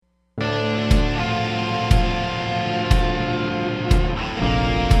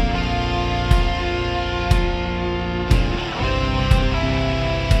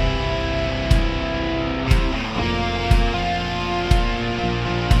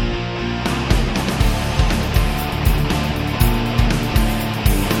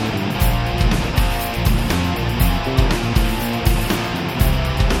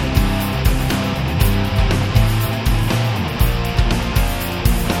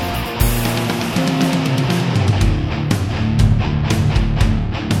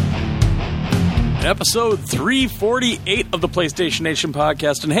episode 348 of the PlayStation Nation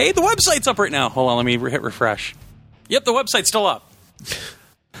podcast. And hey, the website's up right now. Hold on, let me hit refresh. Yep, the website's still up.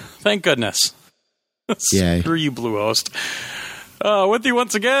 Thank goodness. Yay. Screw you, Bluehost. With you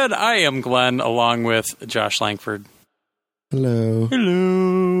once again, I am Glenn, along with Josh Langford. Hello.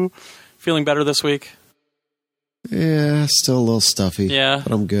 Hello. Feeling better this week? Yeah, still a little stuffy. Yeah.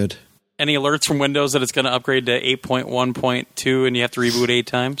 But I'm good. Any alerts from Windows that it's going to upgrade to 8.1.2 and you have to reboot 8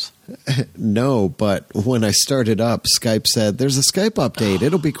 times? No, but when I started up, Skype said, there's a Skype update.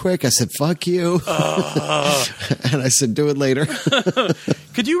 It'll be quick. I said, fuck you. And I said, do it later.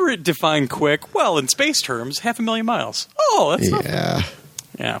 Could you define quick? Well, in space terms, 500,000 miles. Oh, that's not Yeah.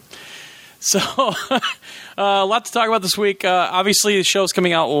 Yeah. So, a lot to talk about this week. Obviously, the show's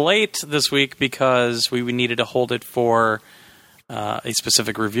coming out late this week because we needed to hold it for a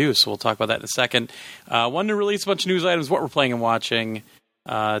specific review. So we'll talk about that in a second. Wanted to release a bunch of news items, what we're playing and watching.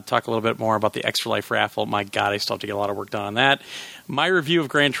 Talk a little bit more about the Extra Life raffle. My God, I still have to get a lot of work done on that. My review of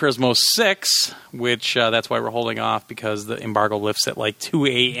Gran Turismo 6, which that's why we're holding off because the embargo lifts at like 2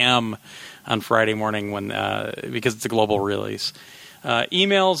 a.m. on Friday morning when because it's a global release.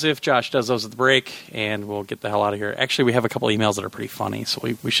 Emails, if Josh does those at the break, and we'll get the hell out of here. Actually, we have a couple emails that are pretty funny, so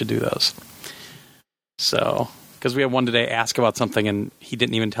we should do those. So, because we had one today ask about something, and he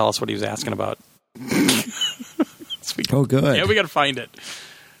didn't even tell us what he was asking about. Oh, good. Yeah, we got to find it.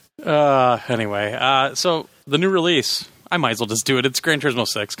 Anyway, so the new release, I might as well just do it. It's Gran Turismo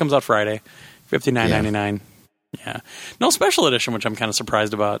 6. Comes out Friday, $59.99. Yeah. No special edition, which I'm kind of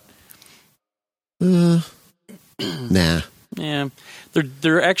surprised about. Nah. Yeah.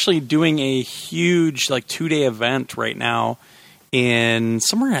 They're actually doing a huge, like, 2-day event right now in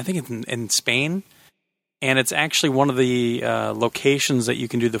somewhere, I think it's in Spain. And it's actually one of the locations that you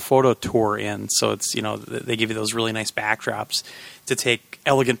can do the photo tour in. So it's, you know, they give you those really nice backdrops to take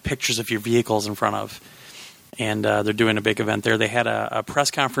elegant pictures of your vehicles in front of. And they're doing a big event there. They had a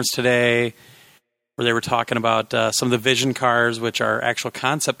press conference today where they were talking about some of the vision cars, which are actual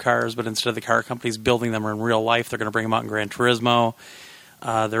concept cars, but instead of the car companies building them in real life, they're going to bring them out in Gran Turismo.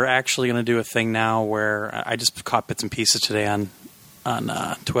 They're actually going to do a thing now where I just caught bits and pieces today on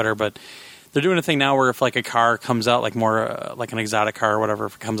Twitter, but they're doing a thing now where if like a car comes out, like more like an exotic car or whatever,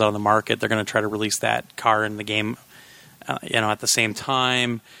 if it comes out on the market, they're going to try to release that car in the game, at the same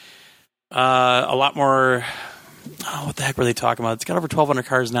time. A lot more. Oh, what the heck were they talking about? It's got over 1,200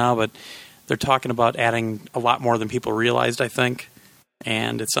 cars now, but they're talking about adding a lot more than people realized, I think.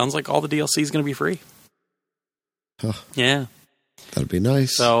 And it sounds like all the DLC is going to be free. Huh. Yeah. That'd be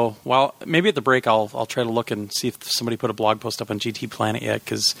nice. So, well, maybe at the break I'll try to look and see if somebody put a blog post up on GT Planet yet,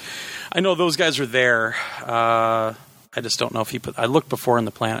 because I know those guys are there. I just don't know if he put. I looked before in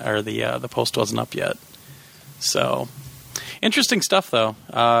the planet or the post wasn't up yet. So, interesting stuff though,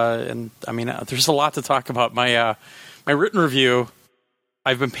 and I mean, there's a lot to talk about. My written review,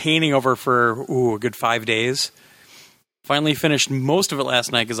 I've been painting over for a good 5 days. Finally finished most of it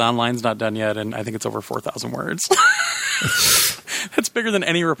last night because online's not done yet, and I think it's over 4,000 words. That's bigger than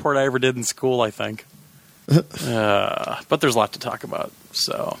any report I ever did in school, I think. But there's a lot to talk about.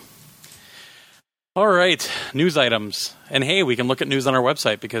 So, all right, news items, and hey, we can look at news on our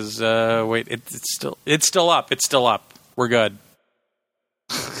website because wait, it's still up. It's still up. We're good.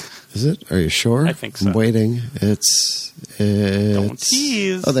 Is it? Are you sure? I think so. I'm waiting. It's Don't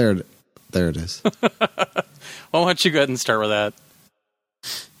tease. Oh, there it is. Well, why don't you go ahead and start with that?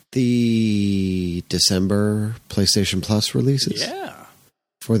 The December PlayStation Plus releases? Yeah.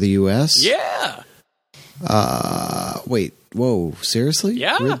 For the US? Yeah. Wait. Whoa. Seriously?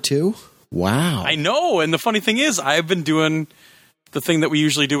 Yeah. Grid 2? Wow. I know. And the funny thing is, I've been doing the thing that we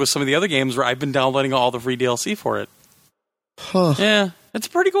usually do with some of the other games where I've been downloading all the free DLC for it. Huh. Yeah. It's a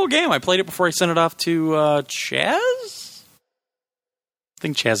pretty cool game. I played it before I sent it off to Chaz? I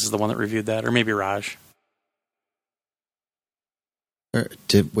think Chaz is the one that reviewed that, or maybe Raj.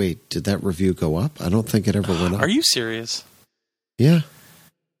 Did that review go up? I don't think it ever went up. Are you serious? Yeah.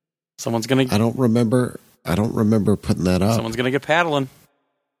 Someone's gonna. I don't remember putting that up. Someone's gonna get paddling.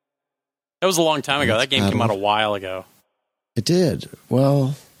 That was a long time ago. That game came out a while ago. It did.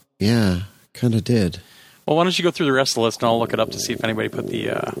 Well, yeah, kind of did. Well, why don't you go through the rest of the list and I'll look it up to see if anybody put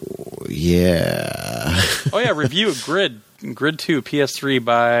the. Yeah. Oh yeah, review of Grid 2 PS3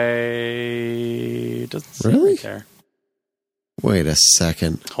 by. Doesn't say Really? right there. Wait a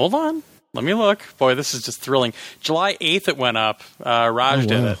second. Hold on. Let me look. Boy, this is just thrilling. July 8th it went up. Raj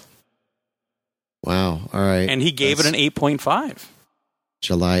did it. Wow. All right. And he gave it an 8.5.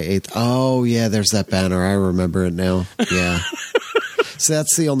 July 8th. Oh, yeah, there's that banner. I remember it now. Yeah. So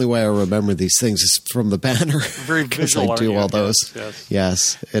that's the only way I remember these things is from the banner. Very visual. I do all those.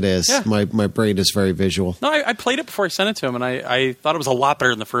 Yes, it is. Yeah. My brain is very visual. No, I played it before I sent it to him, and I thought it was a lot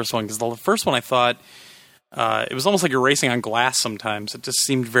better than the first one, because the first one I thought it was almost like you're racing on glass sometimes. It just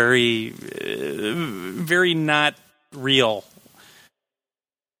seemed very, very not real.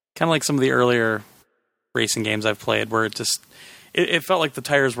 Kind of like some of the earlier racing games I've played, where it felt like the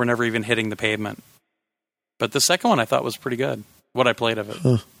tires were never even hitting the pavement. But the second one I thought was pretty good, what I played of it.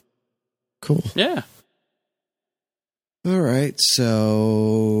 Huh. Cool. Yeah. All right,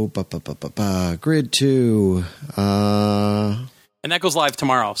 so Grid 2. And that goes live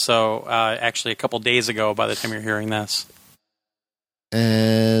tomorrow, so actually a couple days ago by the time you're hearing this.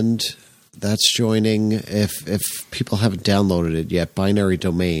 And that's joining, if people haven't downloaded it yet, Binary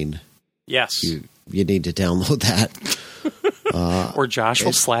Domain. Yes. You need to download that. Or Josh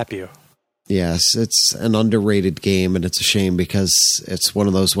will slap you. Yes, it's an underrated game, and it's a shame because it's one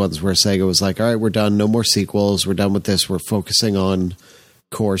of those ones where Sega was like, all right, we're done. No more sequels. We're done with this. We're focusing on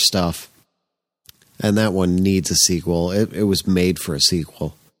core stuff. And that one needs a sequel. It was made for a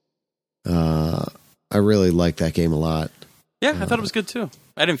sequel. I really like that game a lot. Yeah, I thought it was good too.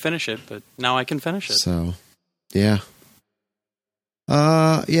 I didn't finish it, but now I can finish it. So, yeah.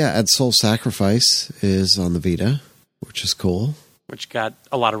 And Soul Sacrifice is on the Vita, which is cool. Which got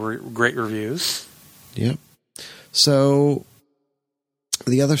a lot of great reviews. Yep. So,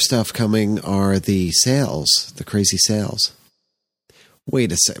 the other stuff coming are the sales, the crazy sales.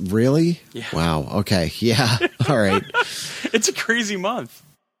 Wait a sec. Really? Yeah. Wow. Okay. Yeah. All right. It's a crazy month.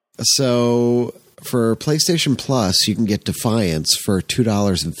 So, for PlayStation Plus, you can get Defiance for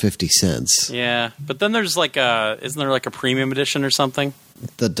 $2.50. Yeah. But then there's isn't there like a premium edition or something?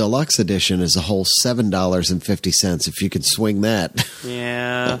 The deluxe edition is a whole $7.50 if you can swing that.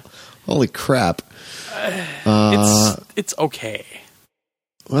 Yeah. Holy crap. It's okay.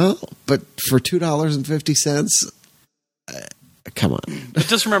 Well, but for $2.50, come on. But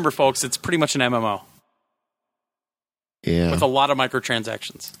just remember, folks, it's pretty much an MMO. Yeah. With a lot of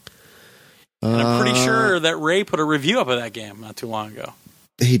microtransactions. And I'm pretty sure that Ray put a review up of that game not too long ago.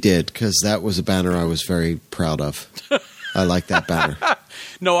 He did, because that was a banner I was very proud of. I like that banner.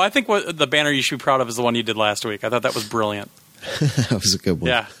 No, I think what the banner you should be proud of is the one you did last week. I thought that was brilliant. That was a good one.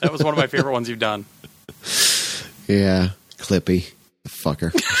 Yeah, that was one of my favorite ones you've done. Yeah, Clippy.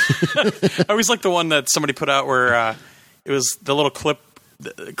 Fucker. I always like the one that somebody put out where it was the little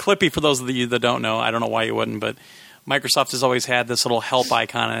Clippy, for those of you that don't know. I don't know why you wouldn't, but Microsoft has always had this little help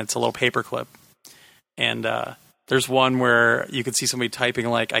icon, and it's a little paperclip. And there's one where you can see somebody typing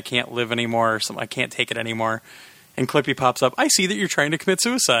like, I can't live anymore, or something, I can't take it anymore. And Clippy pops up, I see that you're trying to commit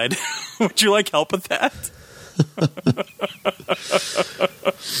suicide. Would you like help with that?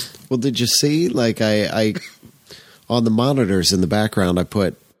 Well, did you see? Like I on the monitors in the background, I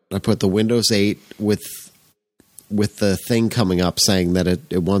put the Windows 8 with the thing coming up saying that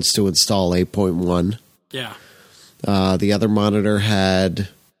it wants to install 8.1. Yeah. The other monitor had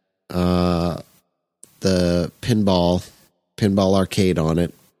the pinball arcade on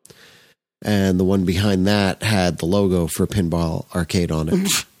it. And the one behind that had the logo for Pinball Arcade on it.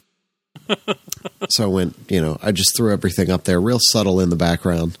 So I went, I just threw everything up there real subtle in the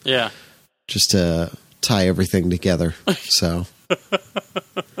background. Yeah. Just to tie everything together. So.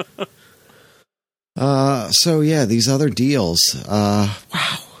 So yeah, these other deals. Wow.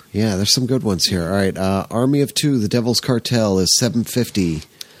 Yeah, there's some good ones here. All right. Army of Two, The Devil's Cartel is $7.50.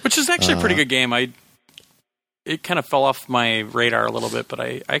 Which is actually a pretty good game. It kind of fell off my radar a little bit, but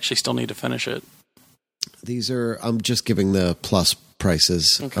I actually still need to finish it. I'm just giving the plus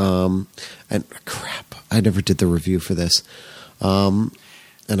prices. Okay. And crap, I never did the review for this. And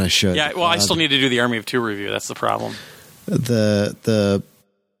I should. Yeah, well, I still need to do the Army of Two review. That's the problem. The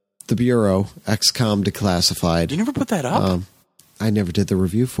Bureau, XCOM Declassified. You never put that up? I never did the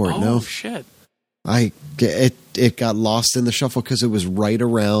review for it, no. Oh, shit. It got lost in the shuffle because it was right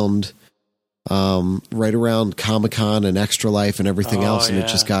around Comic-Con and Extra Life and everything else, and it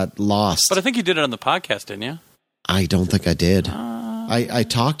just got lost. But I think you did it on the podcast, didn't you? I don't think I did. I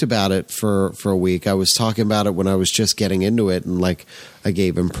talked about it for a week. I was talking about it when I was just getting into it, and I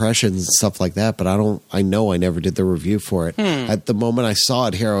gave impressions and stuff like that, but I know I never did the review for it. At the moment I saw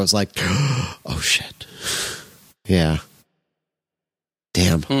it here, I was like, oh shit. Yeah.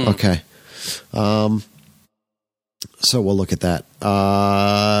 Damn. Okay. So we'll look at that.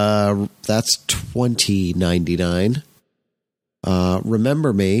 That's $20.99.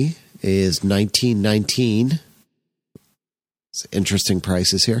 Remember Me is $19.19. It's interesting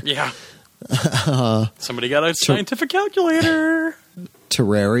prices here. Yeah. Somebody got a scientific calculator.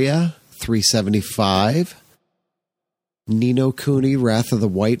 Terraria, $3.75. Ni no Kuni: Wrath of the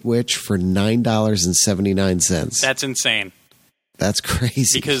White Witch for $9.79. That's insane. That's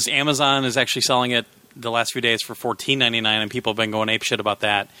crazy. Because Amazon is actually selling it the last few days for $14.99, and people have been going apeshit about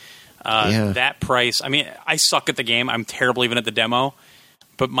that. That price, I mean, I suck at the game. I'm terrible even at the demo.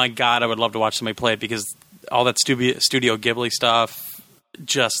 But my God, I would love to watch somebody play it because all that Studio Ghibli stuff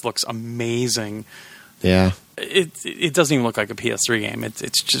just looks amazing. Yeah. It doesn't even look like a PS3 game.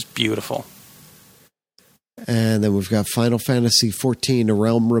 It's just beautiful. And then we've got Final Fantasy XIV: A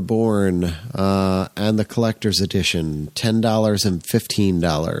Realm Reborn and the Collector's Edition, $10 and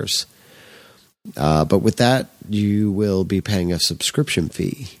 $15. But with that, you will be paying a subscription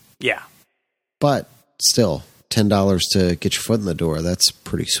fee. Yeah. But still, $10 to get your foot in the door. That's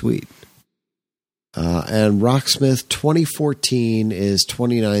pretty sweet. And Rocksmith 2014 is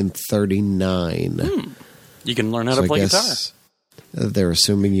 $29.39. You can learn how to play guitar. They're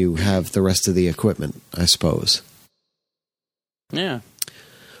assuming you have the rest of the equipment, I suppose. Yeah.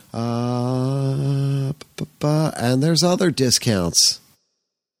 And there's other discounts.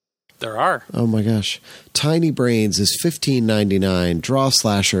 There are. Oh my gosh. Tiny Brains is $15.99. Draw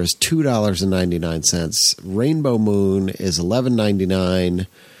Slasher is $2.99. Rainbow Moon is $11.99.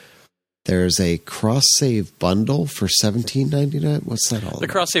 There's a cross-save bundle for $17.99. What's that all about? The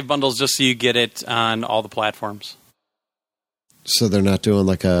cross-save bundle is just so you get it on all the platforms. So they're not doing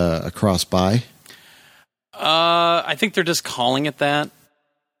like a cross-buy? I think they're just calling it that.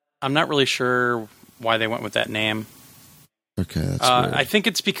 I'm not really sure why they went with that name. Okay, that's weird. I think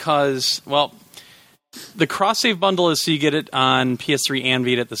it's because, well, the cross-save bundle is so you get it on PS3 and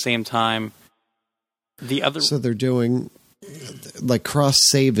Vita at the same time. So they're doing... like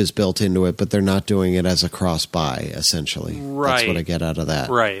cross-save is built into it, but they're not doing it as a cross-buy, essentially. Right. That's what I get out of that.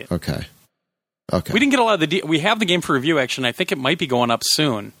 Right. Okay. We didn't get a lot of we have the game for review, actually, and I think it might be going up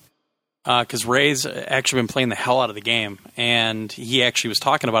soon. Because Ray's actually been playing the hell out of the game, and he actually was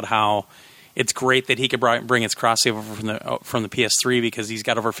talking about how it's great that he could bring his cross-save over from the PS3 because he's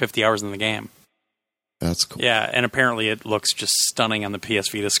got over 50 hours in the game. That's cool. Yeah, and apparently it looks just stunning on the PS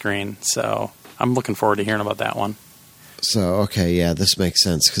Vita screen, so I'm looking forward to hearing about that one. So, okay, yeah, this makes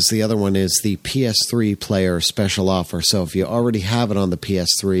sense because the other one is the PS3 player special offer. So if you already have it on the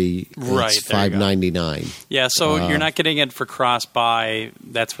PS3, it's $5.99. Yeah, so you're not getting it for cross-buy.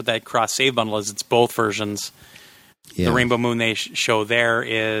 That's what that cross-save bundle is. It's both versions. Yeah. The Rainbow Moon they show there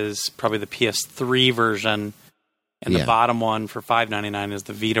is probably the PS3 version, and the bottom one for $5.99 is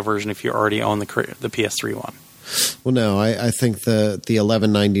the Vita version if you already own the PS3 one. Well, no, I think the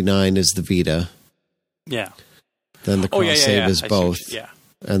 $11.99 is the Vita. Yeah. Then the cross-save is both. Yeah.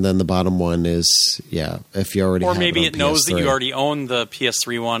 And then the bottom one is, if you already have it on PS3. Or maybe it knows that you already own the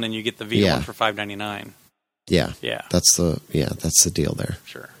PS3 one and you get the Vita one for $5.99. Yeah. Yeah. That's the deal there.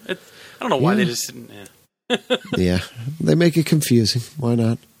 Sure. I don't know why they just didn't... Yeah. They make it confusing. Why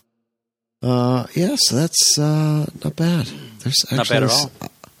not? So that's not bad. There's actually not bad at all.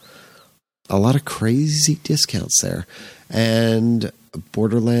 A lot of crazy discounts there. And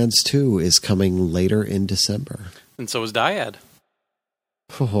Borderlands 2 is coming later in December. And so is Dyad.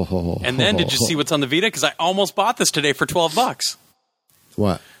 And then did you see what's on the Vita? Because I almost bought this today for $12.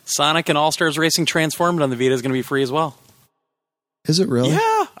 What? Sonic and All-Stars Racing Transformed on the Vita is going to be free as well. Is it really?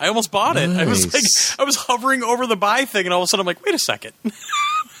 Yeah, I almost bought it. Nice. I was hovering over the buy thing, and all of a sudden I'm like, wait a second.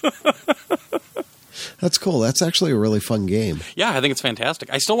 That's cool. That's actually a really fun game. Yeah, I think it's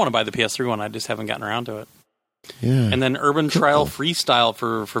fantastic. I still want to buy the PS3 one. I just haven't gotten around to it. Yeah. And then Urban Trial Freestyle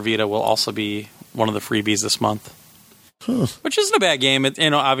for Vita will also be one of the freebies this month. Huh. Which isn't a bad game.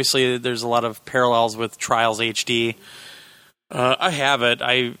 Obviously there's a lot of parallels with Trials HD. I have it.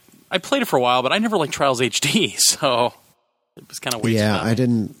 I played it for a while, but I never liked Trials HD, so it was kind of wasted. Yeah,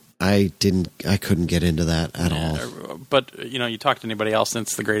 I couldn't get into that at all. But you talk to anybody else, and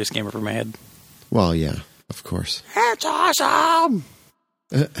it's the greatest game ever made. Well, yeah, of course. It's awesome.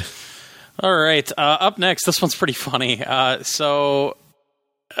 All right. Up next, this one's pretty funny.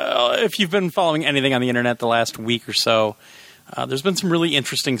 If you've been following anything on the internet the last week or so, there's been some really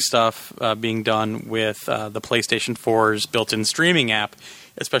interesting stuff being done with the PlayStation 4's built-in streaming app,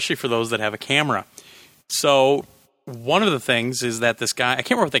 especially for those that have a camera. So one of the things is that this guy, I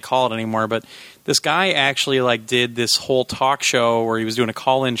can't remember what they call it anymore, but this guy actually did this whole talk show where he was doing a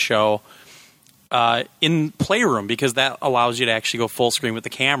call-in show in Playroom, because that allows you to actually go full screen with the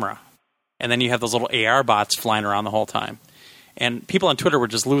camera. And then you have those little AR bots flying around the whole time. And people on Twitter were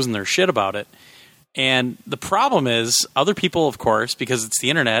just losing their shit about it. And the problem is, other people, of course, because it's the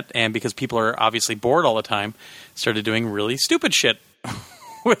internet and because people are obviously bored all the time, started doing really stupid shit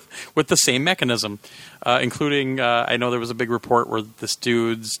with the same mechanism, including I know there was a big report where this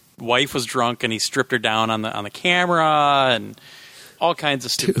dude's wife was drunk and he stripped her down on the camera and all kinds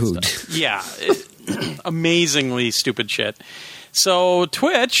of stupid stuff. Yeah, amazingly stupid shit. So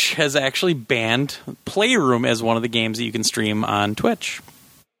Twitch has actually banned Playroom as one of the games that you can stream on Twitch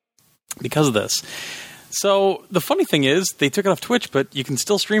because of this. So the funny thing is they took it off Twitch, but you can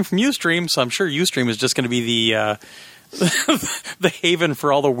still stream from Ustream. So I'm sure Ustream is just going to be the the haven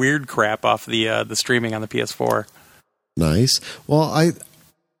for all the weird crap off the streaming on the PS4. Nice. Well,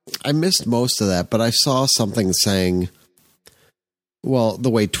 I missed most of that, but I saw something saying, well,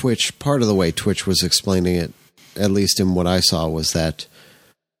 part of the way Twitch was explaining it, at least in what I saw, was that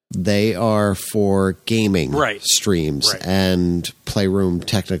they are for gaming streams, and Playroom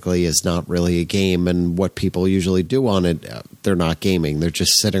technically is not really a game, and what people usually do on it, they're not gaming. They're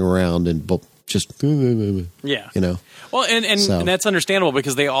just sitting around and just, yeah, you know. Well, and that's understandable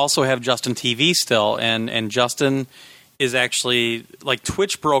because they also have Justin TV still, and Justin is actually, like,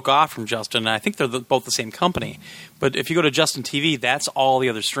 Twitch broke off from Justin, and I think they're both the same company. But if you go to Justin TV, that's all the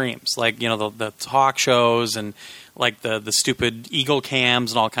other streams, like, you know, the talk shows and like the stupid Eagle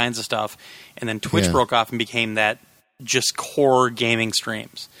cams and all kinds of stuff. And then Twitch broke off and became that just core gaming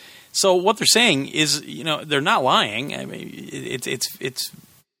streams. So what they're saying is, you know, they're not lying. I mean,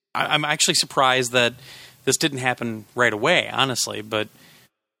 I'm actually surprised that this didn't happen right away, honestly. But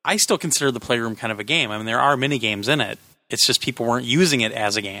I still consider the Playroom kind of a game. I mean, there are mini games in it. It's just people weren't using it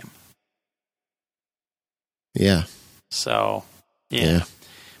as a game. Yeah. So, yeah.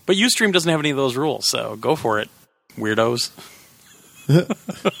 But Ustream doesn't have any of those rules, so go for it, weirdos.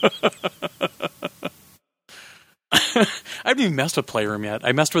 I haven't even messed with Playroom yet.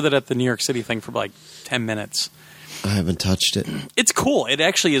 I messed with it at the New York City thing for like 10 minutes. I haven't touched it. It's cool. It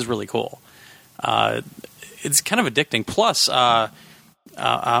actually is really cool. It's kind of addicting. Plus, I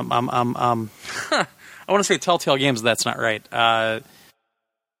want to say Telltale Games. That's not right.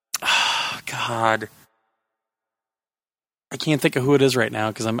 God, I can't think of who it is right now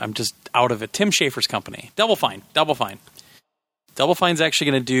because I'm just out of it. Tim Schafer's company, Double Fine. Double Fine's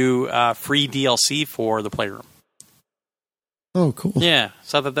actually going to do free DLC for the Playroom. Oh, cool. Yeah,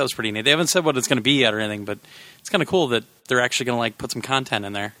 so I thought that was pretty neat. They haven't said what it's going to be yet or anything, but it's kind of cool that they're actually going to like put some content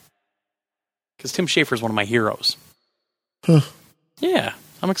in there. Because Tim Schafer's one of my heroes. Huh. Yeah,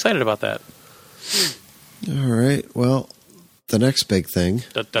 I'm excited about that. All right. Well, the next big thing.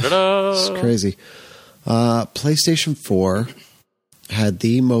 It's crazy. PlayStation 4 had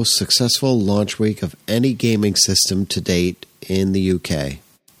the most successful launch week of any gaming system to date in the UK.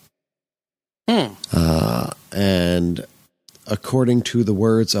 And according to the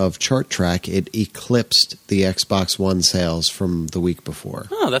words of Chart Track, it eclipsed the Xbox One sales from the week before.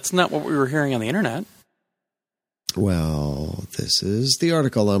 Oh, that's not what we were hearing on the internet. Well, this is the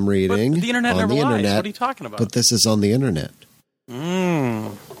article I'm reading. But the internet never lies. What are you talking about? But this is on the internet.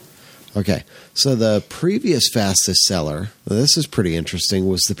 Okay, so the previous fastest seller, this is pretty interesting,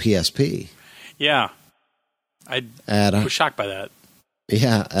 was the PSP. Yeah. I was shocked by that.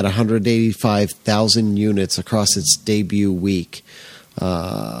 Yeah, at 185,000 units across its debut week.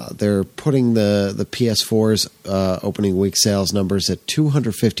 They're putting the PS4's opening week sales numbers at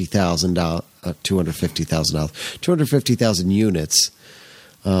 250,000 units.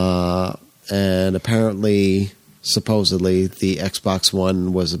 And apparently, supposedly, the Xbox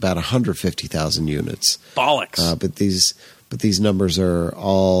One was about 150,000 units. Bollocks. But these numbers are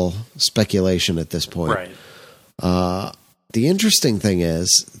all speculation at this point. Right. The interesting thing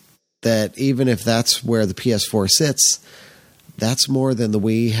is that even if that's where the PS4 sits, that's more than the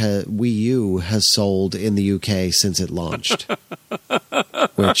Wii U has sold in the UK since it launched,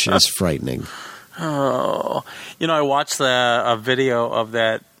 which is frightening. Oh, you know, I watched a video of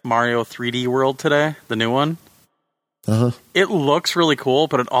that Mario 3D World today, the new one. It looks really cool,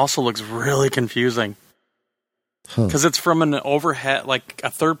 but it also looks really confusing because it's from an overhead, like a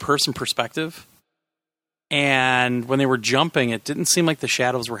third-person perspective. And when they were jumping, it didn't seem like the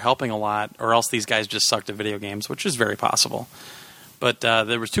shadows were helping a lot, or else these guys just sucked at video games, which is very possible. But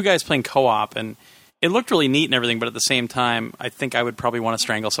there was two guys playing co-op, and it looked really neat and everything, but at the same time, I think I would probably want to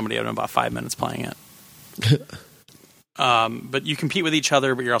strangle somebody out in about 5 minutes playing it. But you compete with each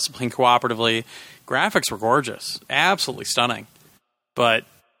other, but you're also playing cooperatively. Graphics were gorgeous. Absolutely stunning. But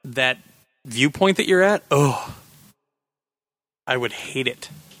that viewpoint that you're at, I would hate it.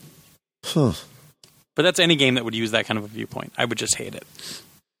 Huh. But that's any game that would use that kind of a viewpoint. I would just hate it.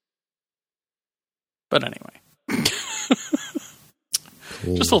 But anyway.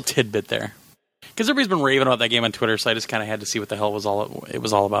 Cool. Just a little tidbit there. Because everybody's been raving about that game on Twitter, so I just kind of had to see what the hell it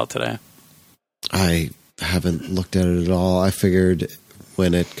was all about today. I haven't looked at it at all. I figured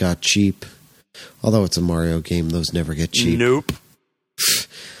when it got cheap. Although it's a Mario game, those never get cheap. Nope.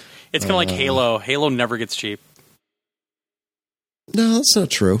 It's kind of like Halo. Halo never gets cheap. No, that's not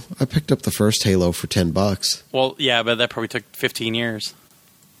true. I picked up the first Halo for $10. Well, yeah, but that probably took 15 years.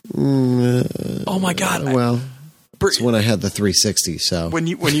 Oh my God! Well, it's when I had the 360. So when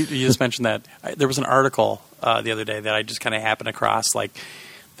you just mentioned that, there was an article the other day that I just kind of happened across, like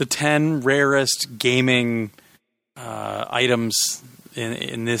the 10 rarest gaming items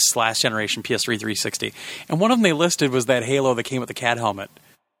in this last generation PS3 360, and one of them they listed was that Halo that came with the cat helmet.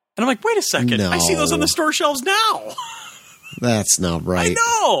 And I'm like, wait a second, no. I see those on the store shelves now. That's not right. I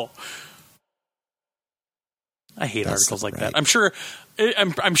know. I hate articles like that. I'm sure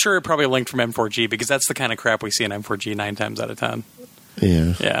it probably linked from M4G because that's the kind of crap we see in M4G 9 times out of 10.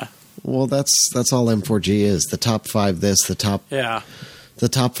 Yeah. Yeah. Well, that's all M4G is. The top 5 this, the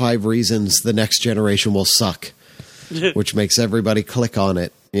top 5 reasons the next generation will suck, which makes everybody click on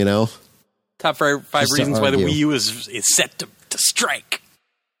it, you know? Top 5 reasons why the Wii U is set to strike.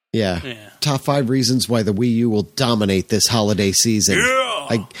 Yeah. Top 5 reasons why the Wii U will dominate this holiday season.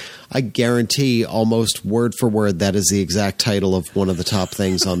 Yeah. I guarantee almost word for word that is the exact title of one of the top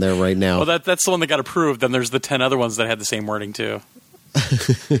things on there right now. Well, that's the one that got approved. Then there's the 10 other ones that had the same wording too.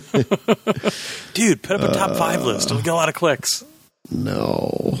 Dude, put up a top 5 list. It'll get a lot of clicks.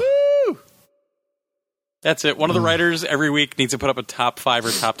 No. Woo! That's it. One of the writers every week needs to put up a top 5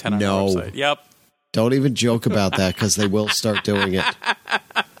 or top 10 on their website. Yep. Don't even joke about that because they will start doing it.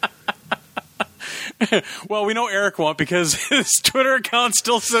 Well, we know Eric won't because his Twitter account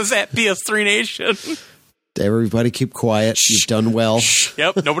still says at PS3 Nation. Everybody keep quiet. You've done well.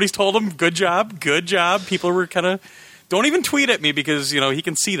 Yep. Nobody's told him. Good job. Good job. People were kind of... Don't even tweet at me because, he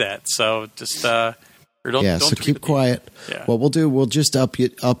can see that. So just... don't so keep quiet. Yeah. What we'll do, we'll just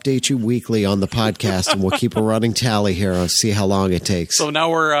update you weekly on the podcast, and we'll keep a running tally here and see how long it takes. So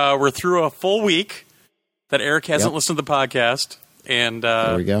now we're through a full week that Eric hasn't listened to the podcast, and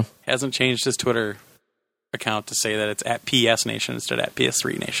there we go. Hasn't changed his Twitter account to say that it's at PS Nation instead of at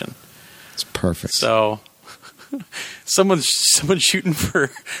PS3 Nation. It's perfect. So someone's shooting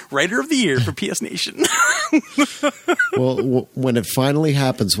for Writer of the Year for PS Nation. Well, when it finally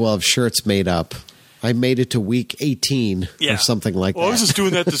happens, we'll have shirts made up. I made it to week 18 or something like that. I was just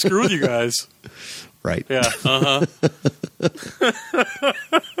doing that to screw with you guys. Right. Yeah. Uh-huh.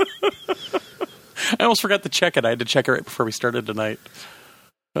 I almost forgot to check it. I had to check it right before we started tonight.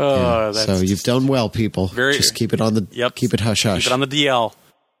 So you've done well, people. Just keep it on the keep it hush hush. Keep it on the DL.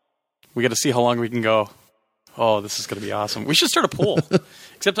 We got to see how long we can go. Oh, this is going to be awesome. We should start a pool.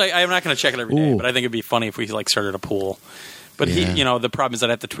 Except I'm not going to check it every day, but I think it'd be funny if we started a pool. But he, the problem is I'd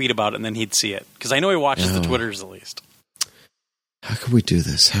have to tweet about it and then he'd see it because I know he watches the Twitters at least. How can we do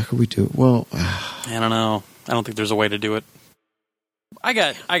this? How can we do it? Well, I don't know. I don't think there's a way to do it. I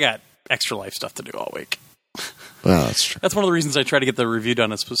got extra life stuff to do all week. Well, that's true. That's one of the reasons I try to get the review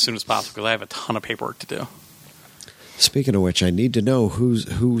done as soon as possible because I have a ton of paperwork to do. Speaking of which, I need to know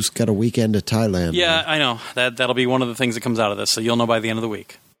who's got a weekend to Thailand. Yeah, man. I know. That'll be one of the things that comes out of this, so you'll know by the end of the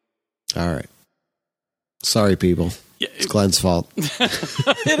week. All right. Sorry, people. Yeah, it's Glenn's fault.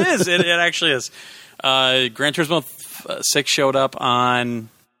 It is. It actually is. Gran Turismo 6 showed up on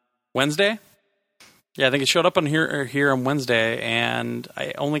Wednesday. Yeah, I think it showed up on here on Wednesday, and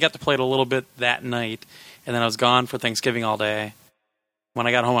I only got to play it a little bit that night, and then I was gone for Thanksgiving all day. When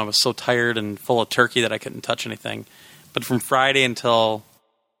I got home, I was so tired and full of turkey that I couldn't touch anything. But from Friday until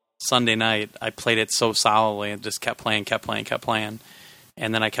Sunday night, I played it so solidly and just kept playing.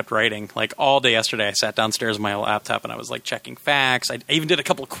 And then I kept writing. Like all day yesterday, I sat downstairs on my laptop and I was like checking facts. I even did a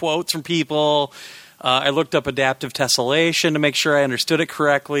couple of quotes from people. I looked up adaptive tessellation to make sure I understood it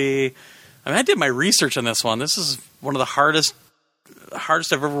correctly. I mean, I did my research on this one. This is one of the hardest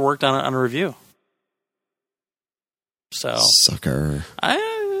I've ever worked on a review. So sucker.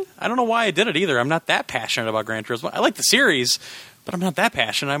 I don't know why I did it either. I'm not that passionate about Gran Turismo. I like the series, but I'm not that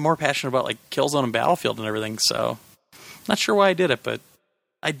passionate. I'm more passionate about like Killzone and Battlefield and everything. So not sure why I did it, but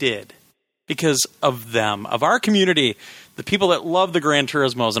I did because of them, of our community, the people that love the Gran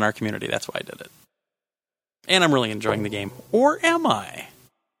Turismos in our community. That's why I did it. And I'm really enjoying the game. Or am I?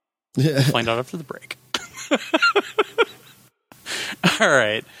 We'll find out after the break. All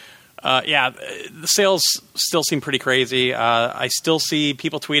right. The sales still seem pretty crazy. I still see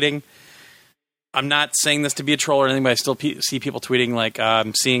people tweeting. I'm not saying this to be a troll or anything, but I still see people tweeting like,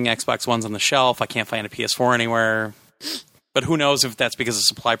 I'm seeing Xbox Ones on the shelf. I can't find a PS4 anywhere. But who knows if that's because of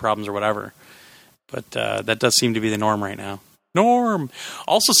supply problems or whatever. But that does seem to be the norm right now. Norm!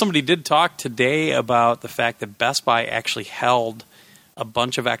 Also, somebody did talk today about the fact that Best Buy actually held a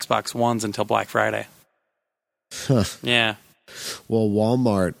bunch of Xbox Ones until Black Friday. Huh. Yeah. Well,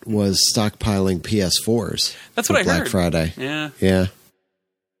 Walmart was stockpiling PS4s. That's what I Black heard. Friday. Yeah.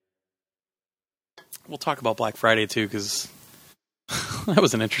 We'll talk about Black Friday, too, because that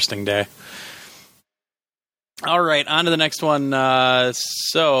was an interesting day. All right, on to the next one. Is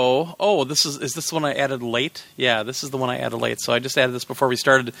this the one I added late? Yeah, this is the one I added late. So I just added this before we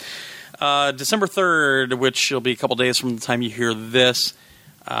started. December 3rd, which will be a couple days from the time you hear this.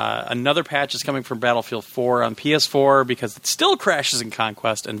 Another patch is coming from Battlefield 4 on PS4 because it still crashes in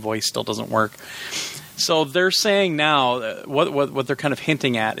Conquest and voice still doesn't work. So they're saying now, what they're kind of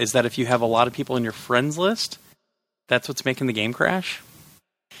hinting at is that if you have a lot of people in your friends list, that's what's making the game crash.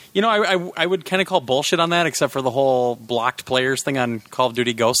 You know, I would kind of call bullshit on that, except for the whole blocked players thing on Call of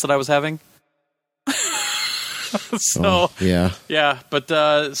Duty Ghosts that I was having. Yeah.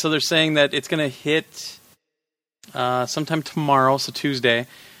 But so they're saying that it's going to hit sometime tomorrow, so Tuesday.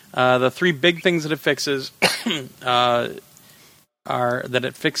 The three big things that it fixes are that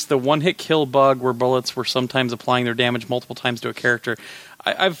it fixed the one-hit kill bug where bullets were sometimes applying their damage multiple times to a character.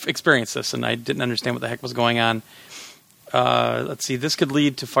 I've experienced this, and I didn't understand what the heck was going on. Let's see. This could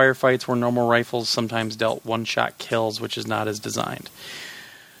lead to firefights where normal rifles sometimes dealt one-shot kills, which is not as designed.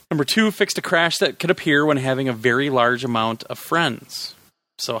 Number 2, fixed a crash that could appear when having a very large amount of friends.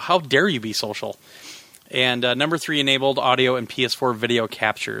 So how dare you be social? And number 3, enabled audio and PS4 video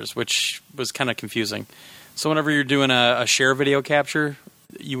captures, which was kind of confusing. So whenever you're doing a share video capture,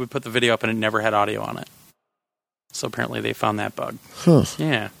 you would put the video up and it never had audio on it. So apparently they found that bug. Huh.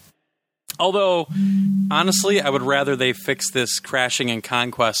 Yeah. Although, honestly, I would rather they fix this crashing and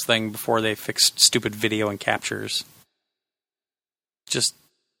Conquest thing before they fix stupid video and captures. Just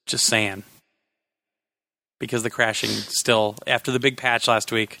saying. Because the crashing still, after the big patch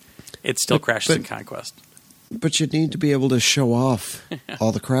last week, it still crashes in Conquest. But you need to be able to show off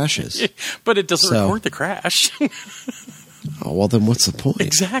all the crashes. But it doesn't record the crash. Oh, well, then what's the point?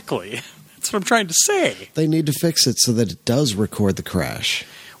 Exactly. That's what I'm trying to say. They need to fix it so that it does record the crash.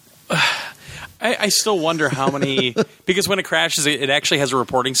 I still wonder how many... because when it crashes, it actually has a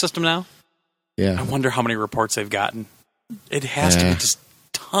reporting system now. Yeah. I wonder how many reports they've gotten. It has to be just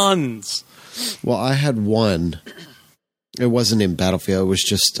tons. Well, I had one. It wasn't in Battlefield. It was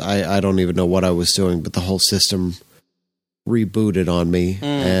just, I don't even know what I was doing, but the whole system rebooted on me,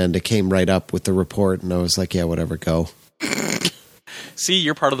 and it came right up with the report, and I was like, yeah, whatever, go. See,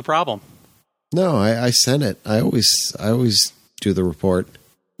 you're part of the problem. No, I sent it. I always do the report.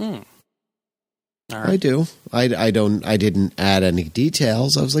 All right. I do. I didn't add any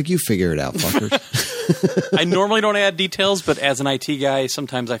details. I was like, you figure it out, fuckers. I normally don't add details, but as an IT guy,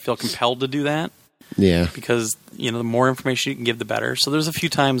 sometimes I feel compelled to do that. Yeah. Because, the more information you can give, the better. So there's a few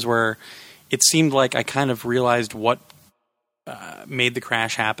times where it seemed like I kind of realized what made the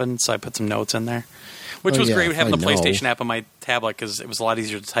crash happen, so I put some notes in there. Which was great having the PlayStation app on my tablet, because it was a lot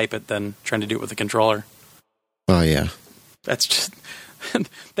easier to type it than trying to do it with a controller. Oh, yeah. That's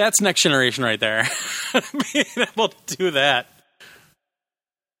next generation right there. Being able to do that.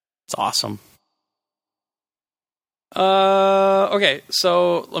 It's awesome. Okay,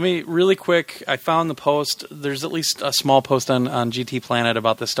 so let me really quick. I found the post. There's at least a small post on GT Planet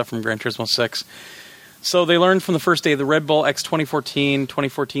about this stuff from Gran Turismo 6. So they learned from the first day the Red Bull X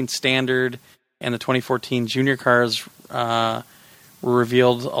 2014 Standard, and the 2014 Junior cars were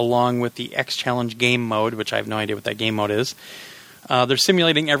revealed along with the X Challenge game mode, which I have no idea what that game mode is. They're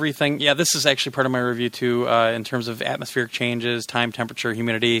simulating everything. Yeah, this is actually part of my review too, in terms of atmospheric changes, time, temperature,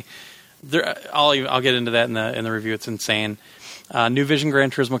 humidity. I'll get into that in the review. It's insane. New Vision Gran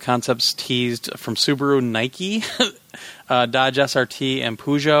Turismo concepts teased from Subaru, Nike, Dodge SRT, and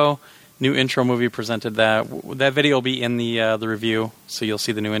Peugeot. New intro movie presented that. That video will be in the review, so you'll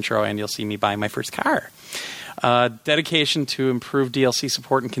see the new intro and you'll see me buying my first car. Dedication to improved DLC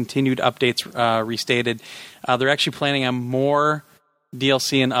support and continued updates restated. They're actually planning on more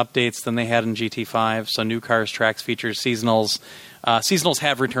DLC and updates than they had in GT5. So new cars, tracks, features, seasonals. Seasonals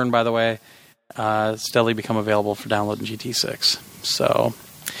have returned, by the way. Steadily become available for download in GT6. So,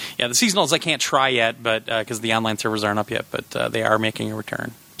 yeah, the seasonals I can't try yet, but because the online servers aren't up yet, but they are making a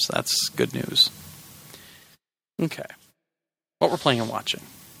return. So that's good news. Okay. What we're playing and watching.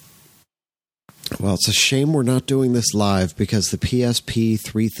 Well, it's a shame we're not doing this live because the PSP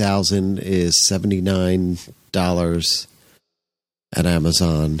 3000 is $79 at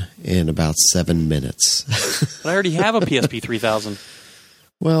Amazon in about 7 minutes. But I already have a PSP 3000.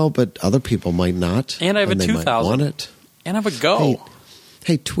 Well, but other people might not. And I have a 2000. Might want it. And I have a Go.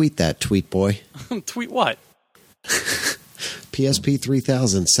 Hey, tweet that, tweet boy. Tweet what? PSP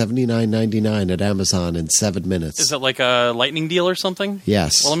 3000, $79.99 at Amazon in 7 minutes. Is it like a lightning deal or something?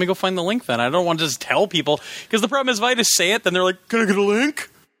 Yes. Well, let me go find the link then. I don't want to just tell people. Because the problem is if I just say it, then they're like, can I get a link?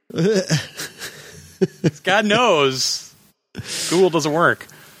 God knows. Google doesn't work.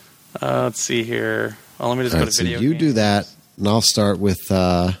 Let's see here. Well, let me just go to video so you games. do that, and I'll start with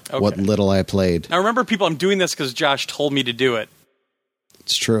what little I played. Now, remember, people, I'm doing this because Josh told me to do it.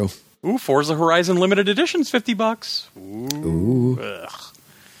 It's true. Ooh, Forza Horizon Limited Edition's $50. Ooh.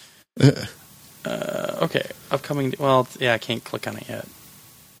 Okay, upcoming. Well, yeah, I can't click on it yet.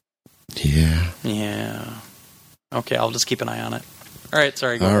 Yeah. Okay, I'll just keep an eye on it. All right,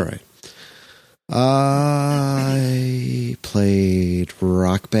 sorry. Go ahead. Right. I played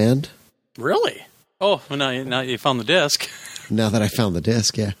Rock Band. Really? Oh, well, now you found the disc. Now that I found the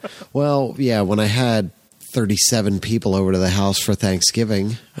disc, yeah. Well, yeah, when I had 37 people over to the house for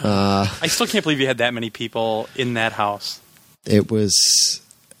Thanksgiving. I still can't believe you had that many people in that house. It was,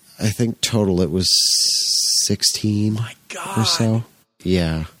 I think total it was 16 My God. or so.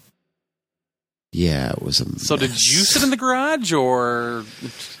 Yeah. Yeah, it was a mess. So did you sit in the garage or...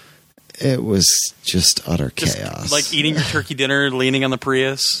 It was just utter chaos. Like eating your turkey dinner, leaning on the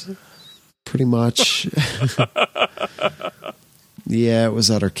Prius? Pretty much. Yeah, it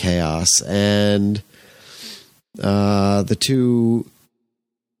was utter chaos. And the two,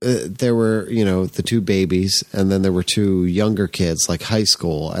 there were, the two babies, and then there were two younger kids, like high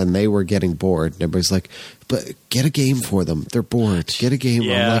school, and they were getting bored. And everybody's like, but get a game for them. They're bored. Get a game.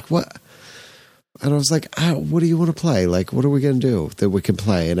 Yeah. I'm like, what? And I was like, what do you want to play? Like, what are we going to do that we can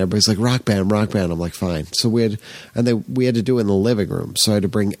play? And everybody's like, Rock Band. I'm like, fine. So we had to do it in the living room. So I had to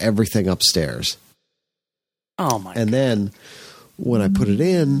bring everything upstairs. Oh my! And then when I put it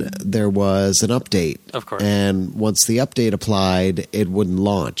in, there was an update. Of course. And once the update applied, it wouldn't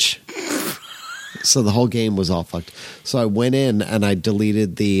launch. So the whole game was all fucked. So I went in and I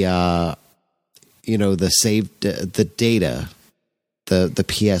deleted the saved the data. The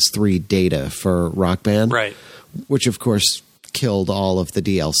PS3 data for Rock Band, right? Which of course killed all of the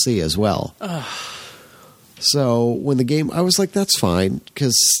DLC as well. So when the game, I was like, "That's fine,"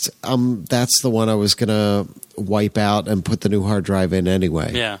 because that's the one I was gonna wipe out and put the new hard drive in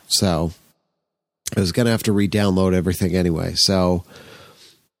anyway. Yeah. So I was gonna have to re-download everything anyway. So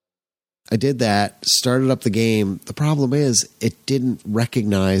I did that, started up the game. The problem is it didn't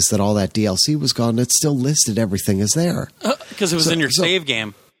recognize that all that DLC was gone. It still listed everything as there. Because it was in your save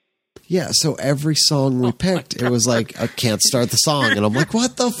game. Yeah, so every song we picked, it was like, I can't start the song. And I'm like,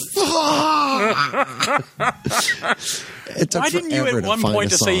 what the fuck? Why didn't you at one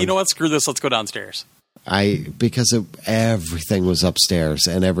point to say, you know what, screw this, let's go downstairs? Because everything was upstairs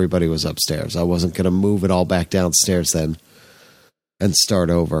and everybody was upstairs. I wasn't going to move it all back downstairs then and start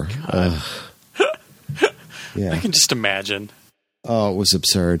over. Yeah. I can just imagine. Oh, it was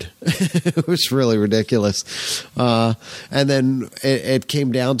absurd. It was really ridiculous. And then it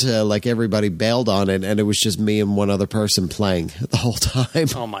came down to like everybody bailed on it, and it was just me and one other person playing the whole time.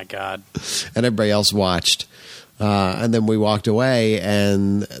 Oh, my God. And everybody else watched. And then we walked away,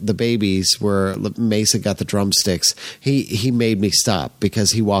 and the babies were... Mason got the drumsticks. He made me stop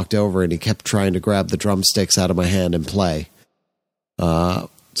because he walked over and he kept trying to grab the drumsticks out of my hand and play. So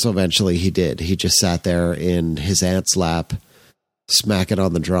eventually he did. He just sat there in his aunt's lap, smacking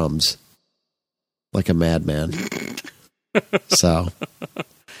on the drums like a madman. So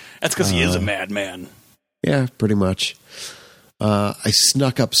that's because he is a madman. Yeah, pretty much. I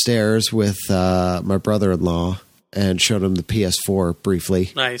snuck upstairs with my brother-in-law and showed him the PS4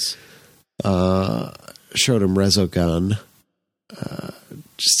 briefly. Nice. Showed him Resogun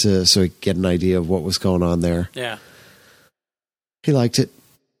just so he could get an idea of what was going on there. Yeah. He liked it.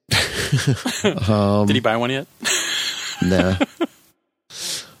 Did he buy one yet? Nah.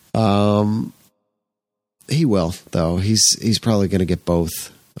 He will, though. He's probably going to get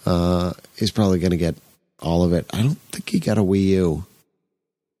both. He's probably going to get all of it. I don't think he got a Wii U,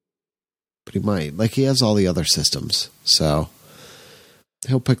 but he might. Like, he has all the other systems, so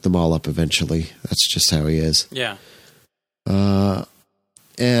he'll pick them all up eventually. That's just how he is. Yeah.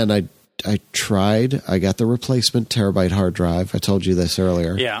 And I tried. I got the replacement terabyte hard drive. I told you this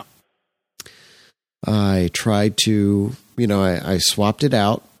earlier. Yeah. I tried to, I swapped it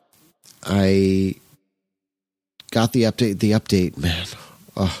out. I got the update. The update, man.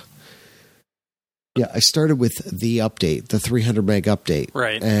 Yeah, I started with the update, the 300 meg update.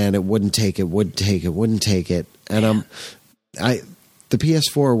 Right. And it wouldn't take it. And the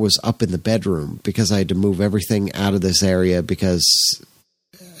PS4 was up in the bedroom because I had to move everything out of this area because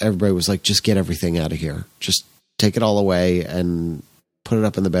everybody was like, just get everything out of here. Just take it all away and put it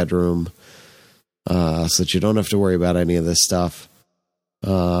up in the bedroom. so that you don't have to worry about any of this stuff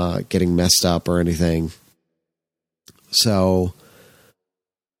getting messed up or anything. So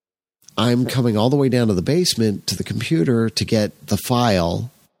I'm coming all the way down to the basement to the computer to get the file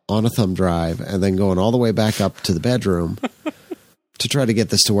on a thumb drive and then going all the way back up to the bedroom to try to get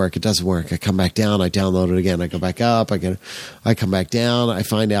this to work. It doesn't work. I come back down. I download it again. I go back up. I come back down. I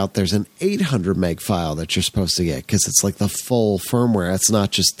find out there's an 800 meg file that you're supposed to get because it's like the full firmware. It's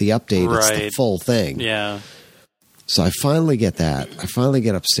not just the update. Right. It's the full thing. Yeah. So I finally get that. I finally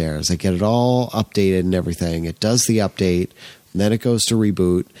get upstairs. I get it all updated and everything. It does the update. And then it goes to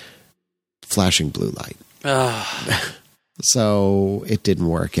reboot. Flashing blue light. So it didn't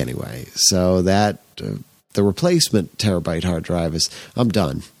work anyway. So that the replacement terabyte hard drive is, I'm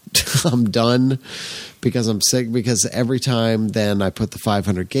done. I'm done because I'm sick, because every time then I put the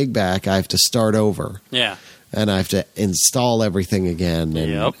 500 gig back, I have to start over. Yeah. And I have to install everything again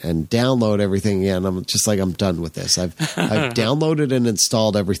and download everything again. I'm just like, I'm done with this. I've downloaded and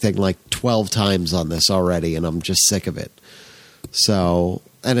installed everything like 12 times on this already, and I'm just sick of it. So,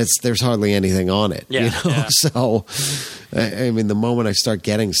 and there's hardly anything on it, you know? Yeah. So, I mean, the moment I start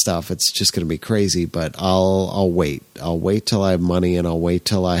getting stuff, it's just going to be crazy, but I'll wait. I'll wait till I have money, and I'll wait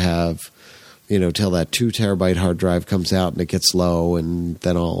till I have, till that 2 terabyte hard drive comes out and it gets low, and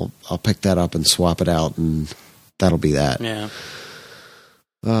then I'll pick that up and swap it out, and that'll be that. Yeah.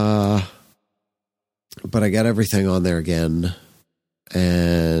 But I got everything on there again,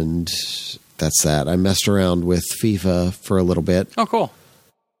 and that's that. I messed around with FIFA for a little bit. Oh, cool.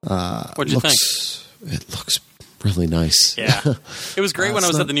 What'd you think? It looks really nice. Yeah. It was great when I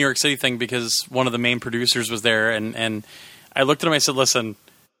was at the New York City thing, because one of the main producers was there, and I looked at him, I said, listen,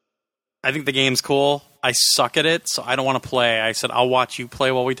 I think the game's cool. I suck at it, so I don't want to play. I said, I'll watch you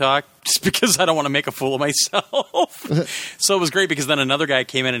play while we talk, just because I don't want to make a fool of myself. So it was great, because then another guy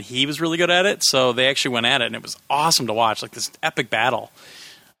came in and he was really good at it, so they actually went at it, and it was awesome to watch, like this epic battle.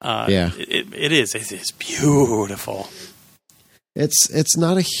 It is beautiful. It's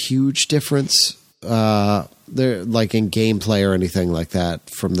not a huge difference there, like in gameplay or anything like that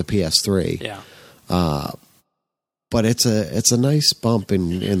from the PS3. Yeah. But it's a nice bump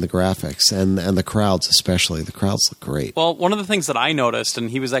in the graphics and the crowds, especially. The crowds look great. Well, one of the things that I noticed, and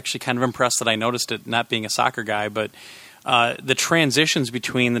he was actually kind of impressed that I noticed it, not being a soccer guy, but the transitions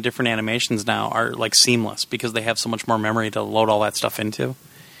between the different animations now are like seamless, because they have so much more memory to load all that stuff into.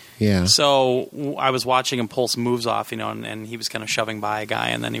 Yeah. So I was watching him pull some moves off, and he was kind of shoving by a guy,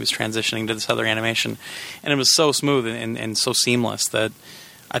 and then he was transitioning to this other animation. And it was so smooth and so seamless that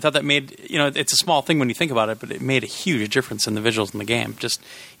I thought that made, it's a small thing when you think about it, but it made a huge difference in the visuals in the game. Just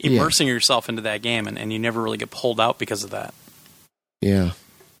immersing yourself into that game, and you never really get pulled out because of that. Yeah.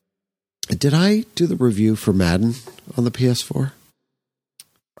 Did I do the review for Madden on the PS4?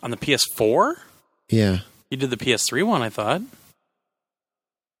 On the PS4? Yeah. You did the PS3 one, I thought.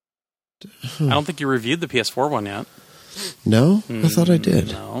 I don't think you reviewed the PS4 one yet. No? I thought I did.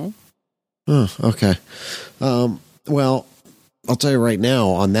 No. Oh, okay. Well, I'll tell you right now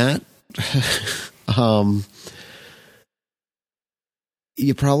on that,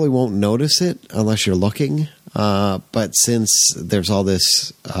 you probably won't notice it unless you're looking. But since there's all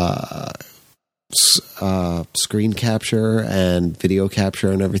this screen capture and video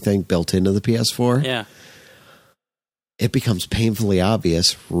capture and everything built into the PS4, yeah, it becomes painfully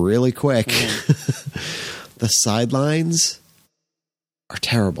obvious really quick. The sidelines are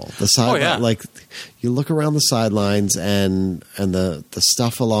terrible. Like you look around the sidelines and the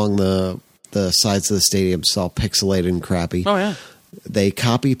stuff along the sides of the stadium is all pixelated and crappy. Oh yeah. They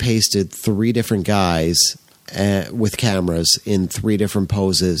copy pasted 3 different guys with cameras in 3 different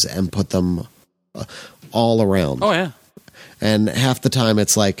poses and put them all around. Oh yeah. And half the time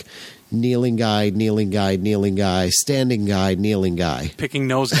it's like kneeling guy, kneeling guy, kneeling guy, standing guy, kneeling guy. Picking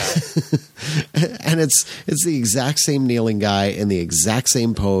nose guy. And it's the exact same kneeling guy in the exact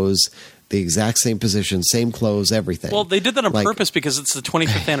same pose, the exact same position, same clothes, everything. Well, they did that on purpose because it's the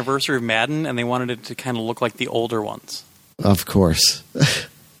 25th anniversary of Madden, and they wanted it to kind of look like the older ones. Of course.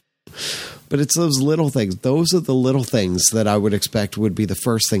 But it's those little things. Those are the little things that I would expect would be the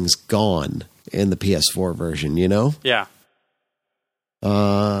first things gone in the PS4 version, Yeah.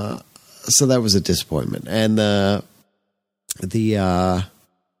 So that was a disappointment. And the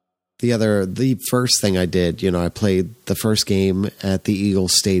first thing I did, I played the first game at the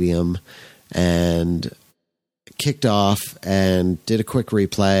Eagles Stadium and kicked off and did a quick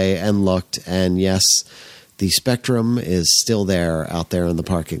replay and looked, and yes, the Spectrum is still there out there in the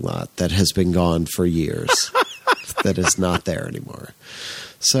parking lot that has been gone for years. That is not there anymore.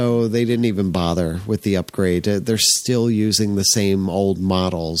 So they didn't even bother with the upgrade. They're still using the same old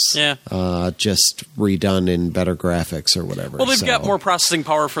models, just redone in better graphics or whatever. Well, they've got more processing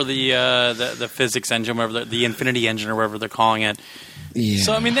power for the physics engine, whatever the Infinity engine or whatever they're calling it. Yeah.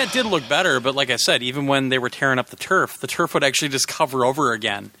 So, I mean, that did look better, but like I said, even when they were tearing up the turf would actually just cover over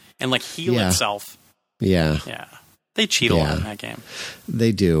again and, like, heal itself. Yeah. Yeah. They cheat a lot in that game.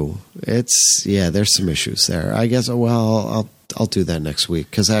 They do. There's some issues there. I guess, I'll do that next week,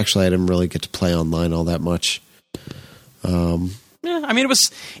 because actually I didn't really get to play online all that much. I mean,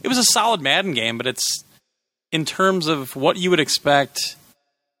 it was a solid Madden game, but it's, in terms of what you would expect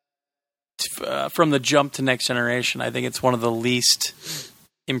from the jump to next generation, I think it's one of the least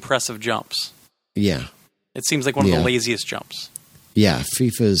impressive jumps. Yeah. It seems like one of the laziest jumps. Yeah,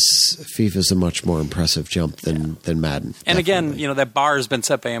 FIFA's a much more impressive jump than Madden. And again, that bar has been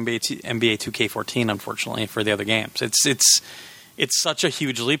set by NBA 2K14, unfortunately, for the other games. It's such a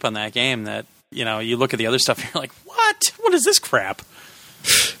huge leap on that game that, you look at the other stuff and you're like, what? What is this crap?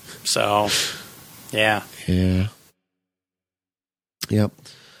 So, yeah. Yeah. Yep.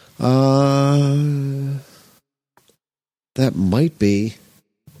 That might be,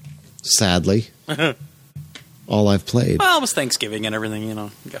 sadly, all I've played. Well, it was Thanksgiving and everything,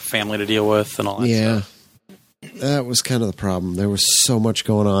 you got family to deal with and all that stuff. That was kind of the problem. There was so much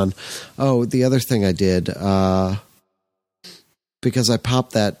going on. Oh, the other thing I did, because I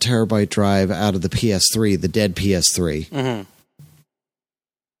popped that terabyte drive out of the PS3, the dead PS3,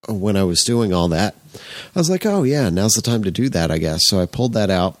 when I was doing all that, I was like, oh yeah, now's the time to do that, I guess. So I pulled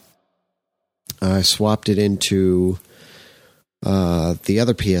that out. I swapped it into the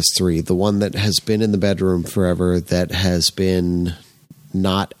other PS3, the one that has been in the bedroom forever, that has been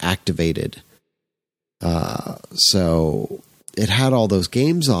not activated. So it had all those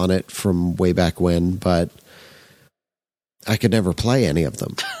games on it from way back when, but I could never play any of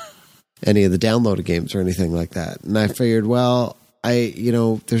them, any of the downloaded games or anything like that. And I figured, there's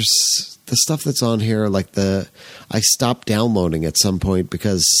the stuff that's on here, I stopped downloading at some point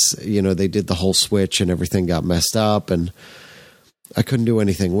because, they did the whole switch and everything got messed up and I couldn't do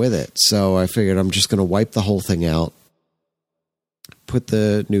anything with it. So I figured I'm just going to wipe the whole thing out, put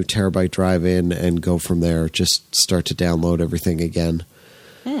the new terabyte drive in and go from there. Just start to download everything again.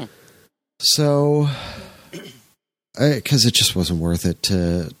 So, because it just wasn't worth it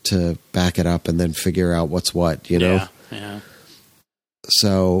to back it up and then figure out what's what, Yeah.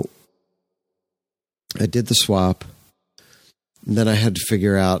 So I did the swap, and then I had to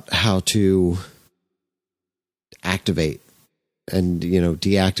figure out how to activate and,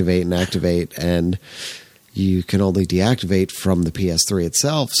 deactivate and activate, and you can only deactivate from the PS3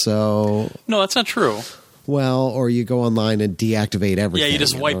 itself. So no, that's not true. Well, or you go online and deactivate everything. Yeah, you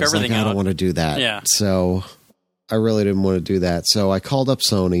just wipe everything out. I don't want to do that. Yeah. So I really didn't want to do that. So I called up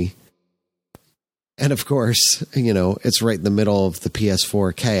Sony. And of course, it's right in the middle of the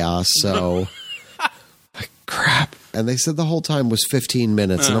PS4 chaos. So, crap. And they said the whole time was 15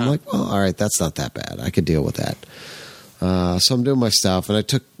 minutes. And I'm like, well, all right, that's not that bad. I could deal with that. So I'm doing my stuff. And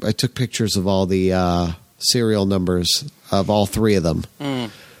I took pictures of all the serial numbers of all three of them.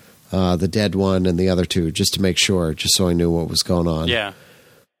 The dead one and the other two, just to make sure, just so I knew what was going on. Yeah.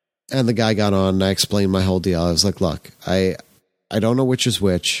 And the guy got on and I explained my whole deal. I was like, look, I don't know which is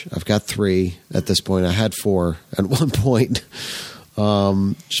which. I've got 3 at this point. I had 4 at one point,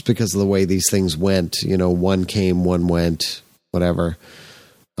 just because of the way these things went. One came, one went, whatever.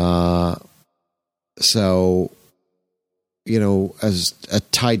 So, as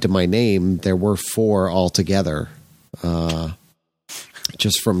tied to my name, there were 4 altogether,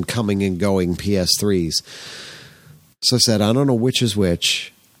 just from coming and going PS3s. So I said, I don't know which is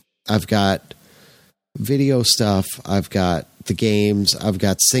which. I've got video stuff. I've got the games. I've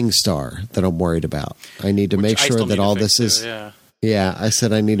got SingStar that I'm worried about. I need to make sure that all this is. Yeah, I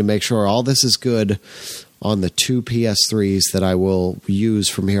said I need to make sure all this is good on the 2 PS3s that I will use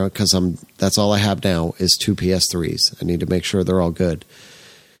from here, because that's all I have now is 2 PS3s. I need to make sure they're all good.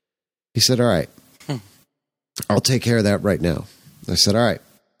 He said, all right, I'll take care of that right now. I said, all right.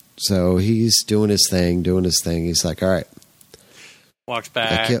 So he's doing his thing. He's like, all right. Walks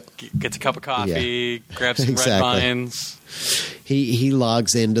back, gets a cup of coffee, grabs some red vines. He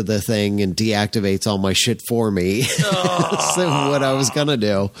logs into the thing and deactivates all my shit for me. So what I was going to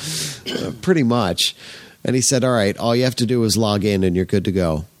do, pretty much. And he said, all right, all you have to do is log in and you're good to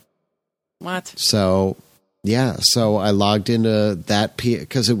go. What? So, yeah. So I logged into that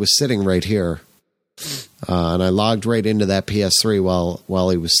because it was sitting right here. And I logged right into that PS3 while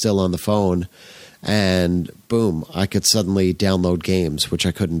he was still on the phone. And boom, I could suddenly download games, which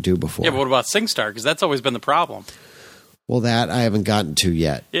I couldn't do before. Yeah, but what about SingStar? Because that's always been the problem. Well, that I haven't gotten to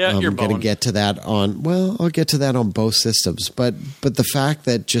yet. Yeah, I'm going to get to that I'll get to that on both systems. But the fact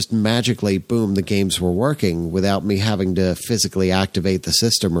that just magically, boom, the games were working without me having to physically activate the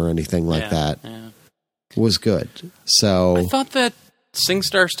system or anything like that was good. So I thought that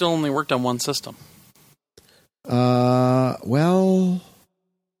SingStar still only worked on one system. Well,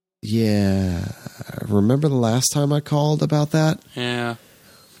 yeah. Remember the last time I called about that? Yeah.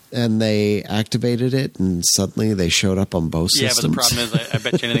 And they activated it, and suddenly they showed up on both systems. Yeah, but the problem is, I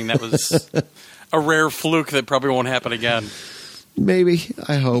bet you anything that was a rare fluke that probably won't happen again. Maybe.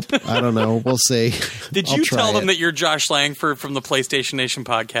 I hope. I don't know. We'll see. Did you tell them that you're Josh Langford from the PlayStation Nation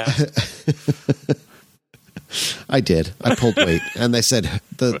podcast? I did. I pulled weight. And they said,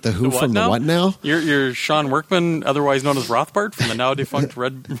 the who the from now? The what now? You're Sean Workman, otherwise known as Rothbard, from the now defunct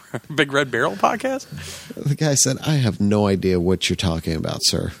Big Red Barrel podcast? The guy said, I have no idea what you're talking about,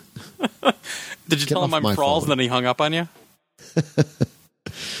 sir. Did you tell him I'm Prawls and then he hung up on you?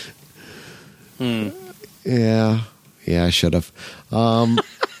 Yeah. Yeah, I should have. No,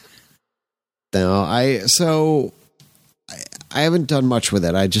 I haven't done much with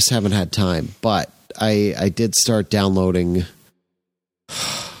it. I just haven't had time. But I did start downloading.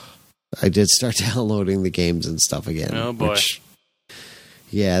 I did start downloading the games and stuff again. Oh boy!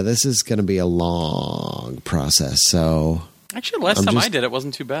 Yeah, this is going to be a long process. So actually, last time I did it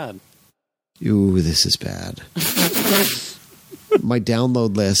wasn't too bad. Ooh, this is bad. My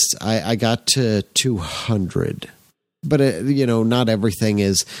download list, I got to 200. But, not everything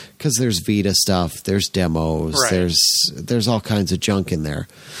is, because there's Vita stuff, there's demos, right. There's all kinds of junk in there.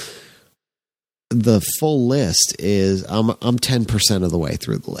 The full list is, I'm 10% of the way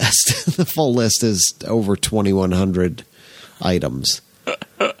through the list. The full list is over 2,100 items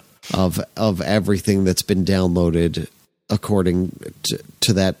of everything that's been downloaded according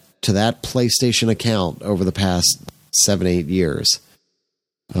to that PlayStation account over the past 7-8 years.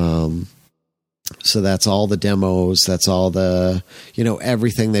 So that's all the demos. That's all the,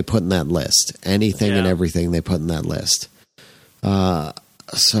 everything they put in that list. Anything and everything they put in that list.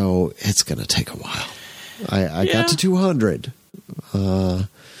 So it's going to take a while. I got to 200.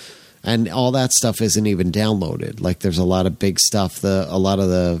 And all that stuff isn't even downloaded. Like there's a lot of big stuff. A lot of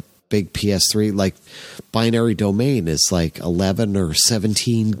the big PS3, like Binary Domain is like 11 or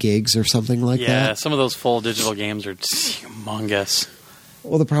 17 gigs or something like that. Yeah, some of those full digital games are humongous.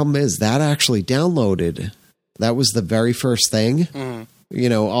 Well, the problem is that actually downloaded. That was the very first thing. Mm.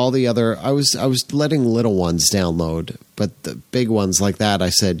 All the other, I was letting little ones download, but the big ones like that, I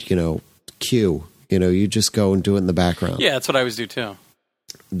said, queue. You just go and do it in the background. Yeah, that's what I always do too.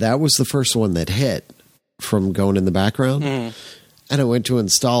 That was the first one that hit from going in the background. Mm. And I went to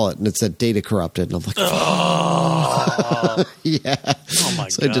install it, and it said data corrupted. And I'm like, oh. Yeah. Oh, my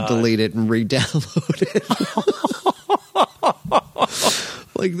God. So I had to delete it and re-download it.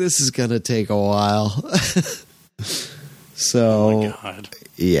 Like, this is going to take a while. So, oh my God.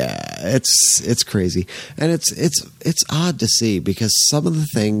 Yeah, it's crazy. And it's odd to see because some of the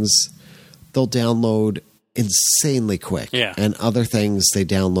things they'll download insanely quick. Yeah. And other things they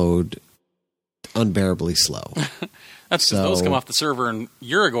download unbearably slow. That's because those come off the server in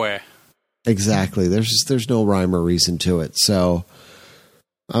Uruguay. Exactly. There's no rhyme or reason to it. So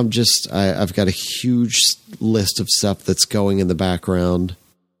I've got a huge list of stuff that's going in the background.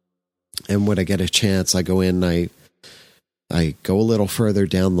 And when I get a chance, I go in, I go a little further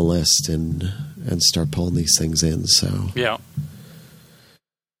down the list and start pulling these things in. So yeah,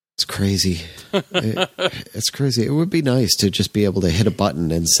 it's crazy. It's crazy. It would be nice to just be able to hit a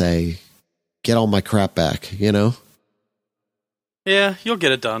button and say, get all my crap back, Yeah, you'll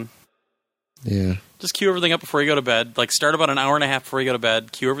get it done. Yeah. Just queue everything up before you go to bed. Like, start about an hour and a half before you go to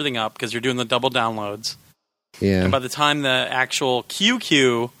bed. Queue everything up because you're doing the double downloads. Yeah. And by the time the actual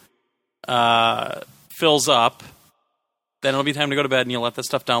queue fills up, then it'll be time to go to bed, and you'll let that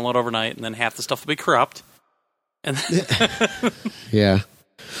stuff download overnight, and then half the stuff will be corrupt. And yeah.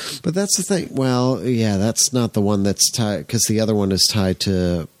 But that's the thing. Well, yeah, that's not the one that's tied, because the other one is tied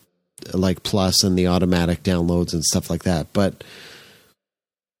to like Plus and the automatic downloads and stuff like that. But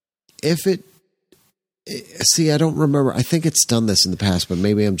I don't remember. I think it's done this in the past, but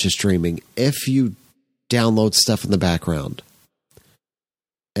maybe I'm just dreaming. If you download stuff in the background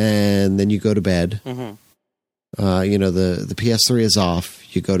and then you go to bed, mm-hmm. The PS3 is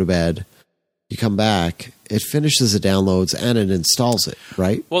off, you go to bed, you come back, it finishes the downloads and it installs it,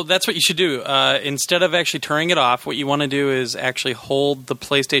 right? Well, that's what you should do. Instead of actually turning it off, what you want to do is actually hold the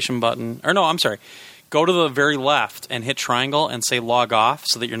PlayStation button. Or no, I'm sorry. Go to the very left and hit triangle and say log off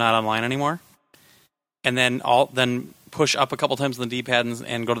so that you're not online anymore. And then push up a couple times on the D-pad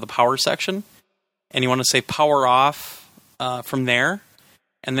and go to the power section. And you want to say power off from there.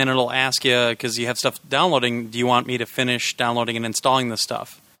 And then it'll ask you, because you have stuff downloading, do you want me to finish downloading and installing this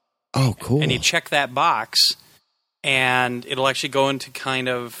stuff? Oh, cool. And you check that box, and it'll actually go into kind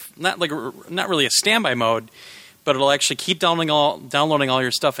of, not really a standby mode, but it'll actually keep downloading all your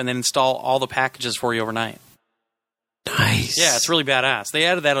stuff and then install all the packages for you overnight. Nice. Yeah, it's really badass. They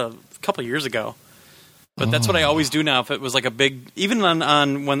added that a couple of years ago. But that's what I always do now. If it was like a big, even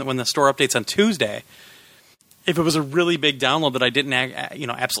on when the store updates on Tuesday, if it was a really big download that I didn't,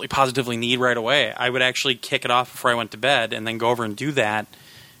 absolutely positively need right away, I would actually kick it off before I went to bed and then go over and do that,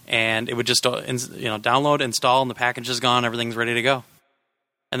 and it would just download, install, and the package is gone, everything's ready to go,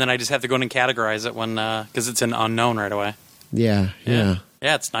 and then I just have to go in and categorize it when because it's an unknown right away. Yeah,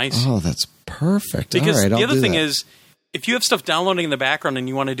 it's nice. Oh, that's perfect. Because all right, the other thing is, if you have stuff downloading in the background and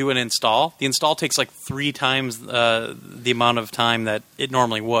you want to do an install, the install takes like 3 times the amount of time that it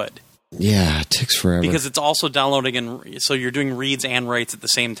normally would. Yeah, it takes forever. Because it's also downloading, and so you're doing reads and writes at the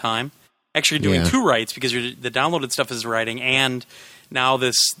same time. Actually, you're doing 2 writes because the downloaded stuff is writing, and now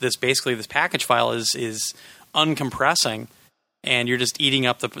this package file is uncompressing, and you're just eating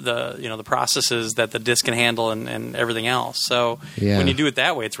up the processes that the disk can handle and everything else. So when you do it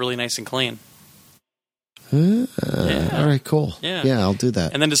that way, it's really nice and clean. All right, cool. Yeah, I'll do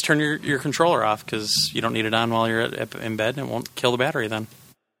that. And then just turn your controller off because you don't need it on while you're in bed, and it won't kill the battery then.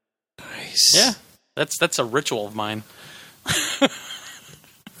 Nice. Yeah, that's a ritual of mine.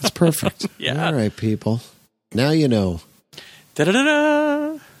 That's perfect. Yeah. All right, people. Now you know.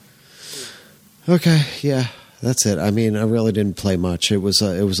 Da-da-da-da. Okay, yeah, that's it. I mean, I really didn't play much. It was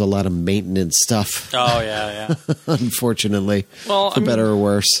a lot of maintenance stuff. Oh, yeah. Unfortunately. Well, for better or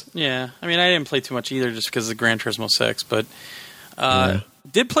worse. Yeah. I mean, I didn't play too much either just because of Gran Turismo 6, but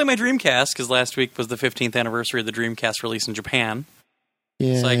did play my Dreamcast because last week was the 15th anniversary of the Dreamcast release in Japan.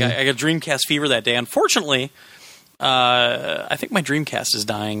 Yeah. So I got Dreamcast fever that day. Unfortunately, I think my Dreamcast is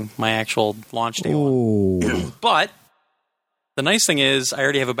dying, my actual launch day one. But the nice thing is I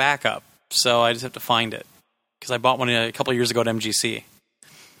already have a backup, so I just have to find it. Because I bought one a couple of years ago at MGC.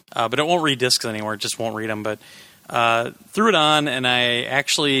 But it won't read discs anymore. It just won't read them. But threw it on, and I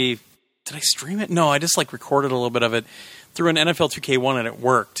actually... Did I stream it? No, I just recorded a little bit of it. Threw an NFL 2K1, and it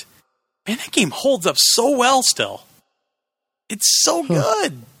worked. Man, that game holds up so well still. It's so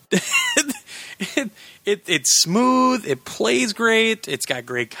good. It's smooth. It plays great. It's got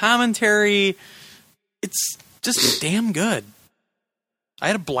great commentary. It's just damn good. I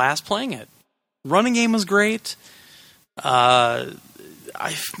had a blast playing it. Running game was great. Man,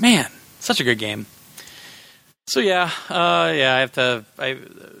 such a good game. So where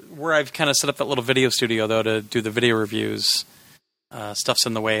I've kind of set up that little video studio though to do the video reviews. Stuff's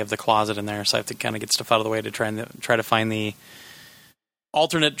in the way of the closet in there, so I have to kind of get stuff out of the way to try to find the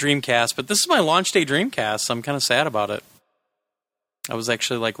alternate Dreamcast. But this is my launch day Dreamcast, so I'm kind of sad about it. I was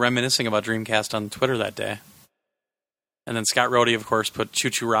actually reminiscing about Dreamcast on Twitter that day. And then Scott Rohde, of course, put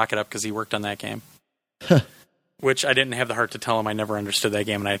Choo Choo Rocket up because he worked on that game. Which I didn't have the heart to tell him I never understood that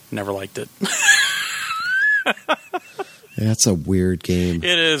game and I never liked it. That's a weird game.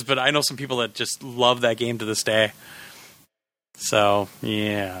 It is, but I know some people that just love that game to this day. So,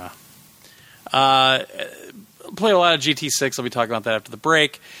 yeah. Played a lot of GT6. I'll be talking about that after the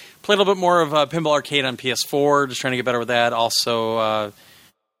break. Played a little bit more of Pinball Arcade on PS4, just trying to get better with that. Also,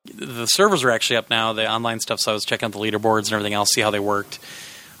 the servers are actually up now, the online stuff, so I was checking out the leaderboards and everything else, see how they worked.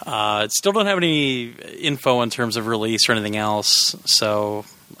 Still don't have any info in terms of release or anything else, so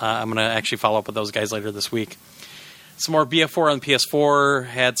I'm going to actually follow up with those guys later this week. Some more BF4 on PS4,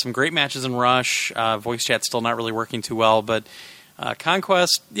 had some great matches in Rush. Voice chat's still not really working too well, but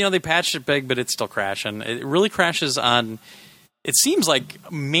Conquest, they patched it big, but it's still crashing. It really crashes on... It seems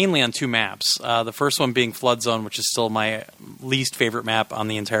like mainly on 2 maps. The first one being Flood Zone, which is still my least favorite map on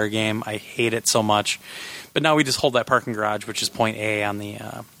the entire game. I hate it so much. But now we just hold that parking garage, which is point A on the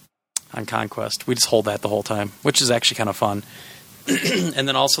on Conquest. We just hold that the whole time, which is actually kind of fun. And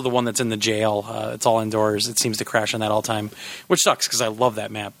then also the one that's in the jail. It's all indoors. It seems to crash on that all the time, which sucks because I love that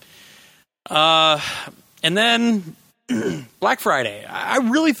map. And then Black Friday. I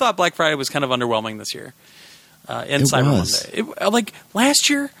really thought Black Friday was kind of underwhelming this year. And Cyber Monday. Last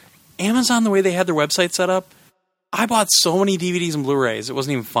year, Amazon, the way they had their website set up, I bought so many DVDs and Blu-rays, it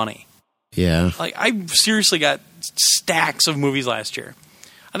wasn't even funny. Yeah. I seriously got stacks of movies last year.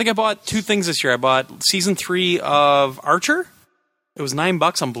 I think I bought 2 things this year. I bought season 3 of Archer. It was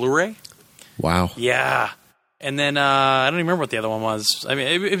 $9 on Blu-ray. Wow. Yeah. And then, I don't even remember what the other one was. I mean,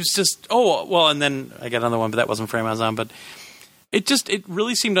 it was just, and then I got another one, but that wasn't for Amazon. But it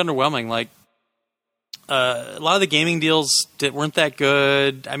really seemed underwhelming. A lot of the gaming deals weren't that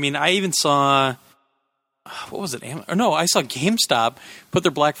good. I mean, I even saw what was it? No, I saw GameStop put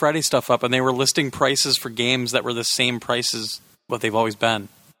their Black Friday stuff up, and they were listing prices for games that were the same prices what they've always been.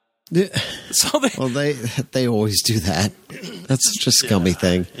 Yeah. So they always do that. That's such a scummy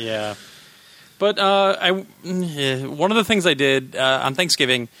thing. Yeah. But one of the things I did on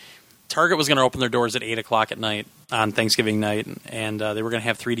Thanksgiving, Target was going to open their doors at 8 o'clock at night on Thanksgiving night, and they were going to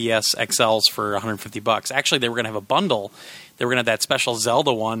have 3DS XLs for $150. Actually, they were going to have a bundle. They were going to have that special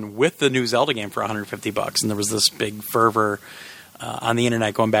Zelda one with the new Zelda game for $150, and there was this big fervor on the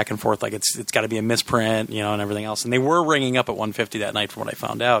internet going back and forth, like it's got to be a misprint, and everything else. And they were ringing up at $150 that night, from what I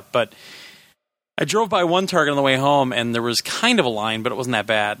found out. But I drove by one Target on the way home, and there was kind of a line, but it wasn't that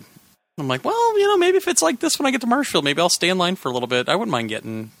bad. I'm like, well, maybe if it's like this when I get to Marshfield, maybe I'll stay in line for a little bit. I wouldn't mind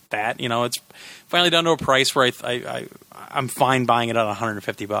getting that. It's finally down to a price where I'm fine buying it at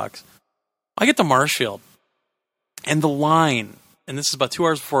 $150. I get to Marshfield, and the line, and this is about 2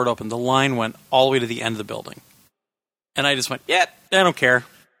 hours before it opened, the line went all the way to the end of the building. And I just went, I don't care.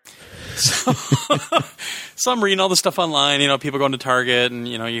 So I'm reading all the stuff online, people going to Target, and,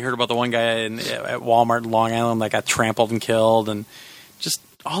 you heard about the one guy at Walmart in Long Island that got trampled and killed, and just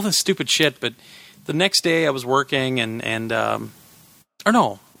all this stupid shit. But the next day I was working not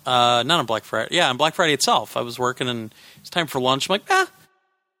on Black Friday. Yeah, on Black Friday itself. I was working and it's time for lunch. I'm like,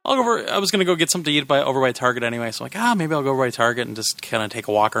 I'll go over. I was going to go get something to eat over by Target anyway. So I'm like, maybe I'll go over by Target and just kind of take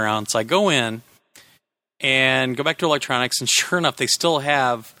a walk around. So I go in and go back to electronics, and sure enough, they still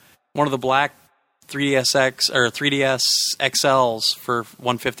have one of the black 3DS XLs for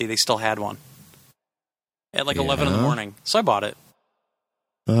 $150. They still had one at 11 in the morning. So I bought it.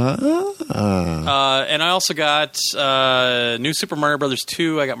 And I also got new Super Mario Brothers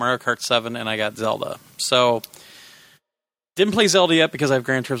 2. I got Mario Kart 7, and I got Zelda. So didn't play Zelda yet because I have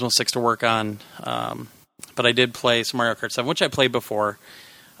Gran Turismo 6 to work on. But I did play some Mario Kart 7, which I played before.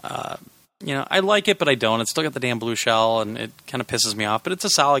 I like it, but I don't. It's still got the damn blue shell, and it kind of pisses me off. But it's a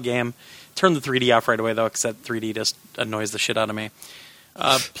solid game. Turned the 3D off right away, though, because that 3D just annoys the shit out of me.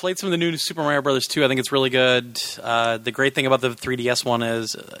 Played some of the new Super Mario Brothers 2. I think it's really good. The great thing about the 3DS one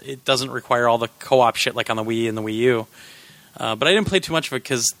is it doesn't require all the co-op shit like on the Wii and the Wii U. But I didn't play too much of it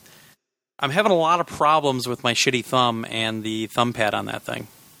because I'm having a lot of problems with my shitty thumb and the thumb pad on that thing.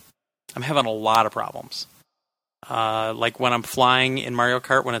 I'm having a lot of problems. Like when I'm flying in Mario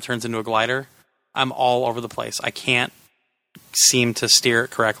Kart, when it turns into a glider, I'm all over the place. I can't seem to steer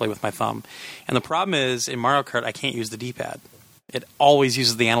it correctly with my thumb. And the problem is, in Mario Kart, I can't use the D-pad. It always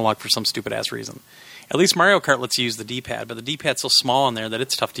uses the analog for some stupid-ass reason. At least Mario Kart lets you use the D-pad, but the D-pad's so small in there that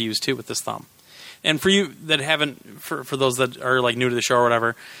it's tough to use, too, with this thumb. And for you that haven't, for those that are new to the show or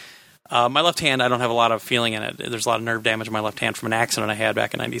whatever, my left hand, I don't have a lot of feeling in it. There's a lot of nerve damage in my left hand from an accident I had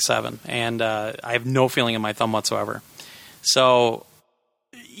back in '97. And I have no feeling in my thumb whatsoever. So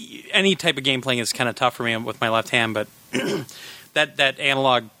any type of game playing is kind of tough for me with my left hand, but that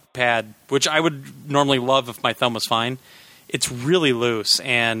analog pad, which I would normally love if my thumb was fine, it's really loose,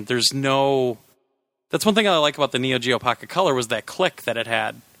 and there's no... That's one thing I like about the Neo Geo Pocket Color was that click that it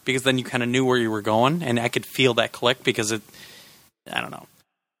had, because then you kind of knew where you were going, and I could feel that click because it... I don't know.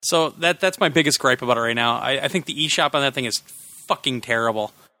 So that's my biggest gripe about it right now. I think the eShop on that thing is fucking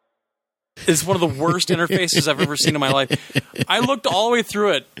terrible. It's one of the worst interfaces I've ever seen in my life. I looked all the way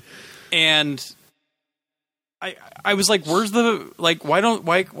through it, and I was like, where's the...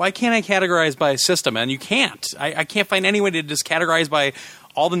 Why can't I categorize by system? And you can't. I can't find any way to just categorize by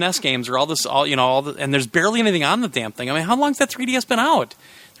all the NES games or and there's barely anything on the damn thing. I mean, how long's that 3DS been out?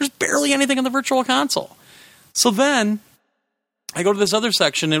 There's barely anything on the Virtual Console. So then I go to this other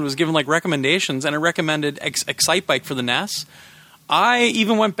section, and it was given recommendations, and it recommended Excitebike for the NES. I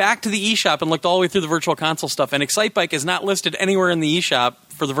even went back to the eShop and looked all the way through the Virtual Console stuff, and Excitebike is not listed anywhere in the eShop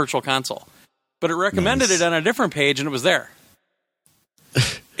for the Virtual Console. But it recommended it on a different page, and it was there.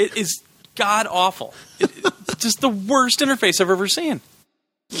 It is god-awful. It's just the worst interface I've ever seen.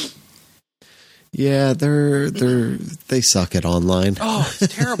 Yeah, they suck at online. Oh,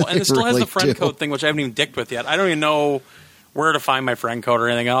 it's terrible. And it still has the friend code thing, which I haven't even dicked with yet. I don't even know where to find my friend code or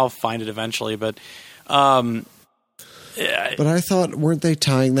anything. I'll find it eventually, but... But I thought, weren't they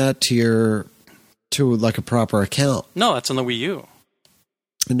tying that to a proper account? No, that's on the Wii U.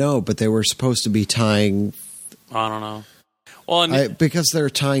 No, but they were supposed to be tying... I don't know. Well, because they're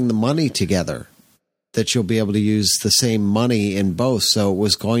tying the money together, that you'll be able to use the same money in both. So it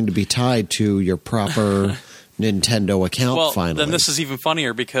was going to be tied to your proper Nintendo account finally. Then this is even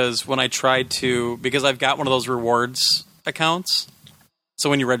funnier because when I tried to... Because I've got one of those rewards accounts. So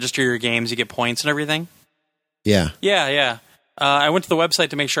when you register your games, you get points and everything. Yeah. Yeah. I went to the website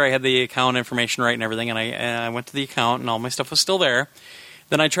to make sure I had the account information right and everything, and I went to the account, and all my stuff was still there.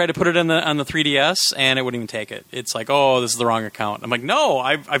 Then I tried to put it on the 3DS, and it wouldn't even take it. It's like, oh, this is the wrong account. I'm like, no,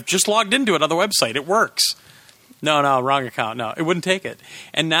 I've just logged into it on the website. It works. No, wrong account. No, it wouldn't take it.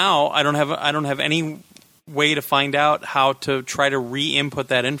 And now I don't have any way to find out how to try to re-input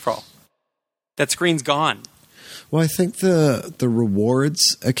that info. That screen's gone. Well, I think the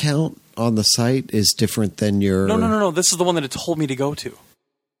rewards account on the site is different than your... No. This is the one that it told me to go to.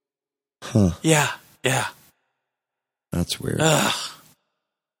 Huh. Yeah. That's weird. Ugh.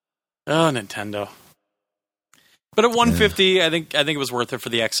 Oh, Nintendo. But at $150, I think it was worth it for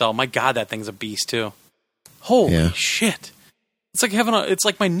the XL. My God, that thing's a beast too. Holy shit! It's like it's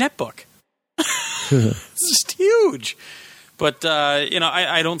like my netbook. It's just huge. But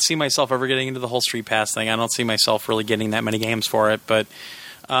I don't see myself ever getting into the whole Street Pass thing. I don't see myself really getting that many games for it. But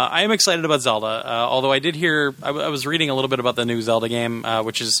I am excited about Zelda. Although I did hear, I was reading a little bit about the new Zelda game,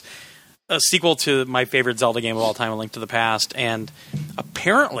 which is a sequel to my favorite Zelda game of all time, A Link to the Past. And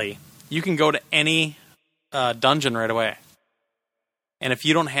apparently, you can go to any dungeon right away. And if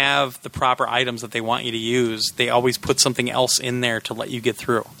you don't have the proper items that they want you to use, they always put something else in there to let you get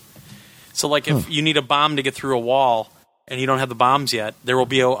through. So, like, if you need a bomb to get through a wall and you don't have the bombs yet, there will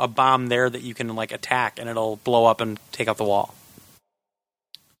be a bomb there that you can, like, attack, and it'll blow up and take out the wall.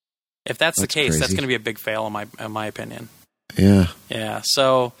 If that's the case, that's going to be a big fail, in my opinion. Yeah. Yeah,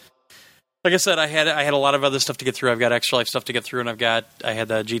 so... Like I said, I had a lot of other stuff to get through. I've got Extra Life stuff to get through, and I had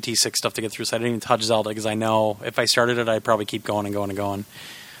the GT6 stuff to get through, so I didn't even touch Zelda because I know if I started it, I'd probably keep going and going and going.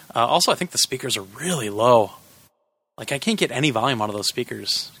 Also, I think the speakers are really low. Like, I can't get any volume out of those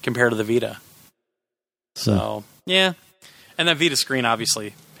speakers compared to the Vita. So, yeah. And that Vita screen,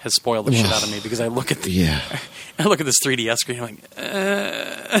 obviously, has spoiled the shit out of me because I look at I look at this 3DS screen, I'm like,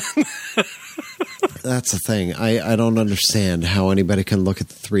 That's the thing. I don't understand how anybody can look at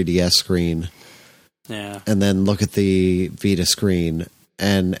the 3DS screen and then look at the Vita screen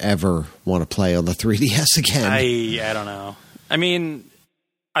and ever want to play on the 3DS again. I don't know. I mean...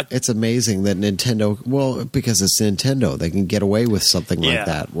 it's amazing that Nintendo... Well, because it's Nintendo, they can get away with something like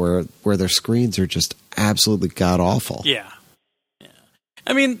that where their screens are just absolutely god-awful. Yeah.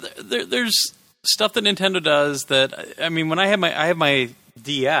 I mean, there's stuff that Nintendo does that... I mean, when I have my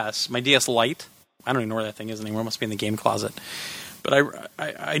DS, my DS Lite... I don't even know where that thing is anymore. It must be in the game closet. But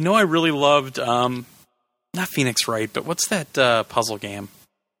I know I really loved, not Phoenix Wright, but what's that puzzle game?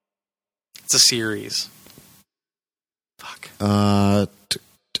 It's a series. Fuck.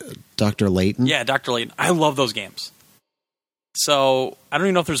 Dr. Layton? Yeah, Dr. Layton. I love those games. So, I don't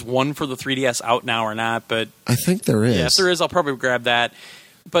even know if there's one for the 3DS out now or not, but... I think there is. Yeah, if there is, I'll probably grab that.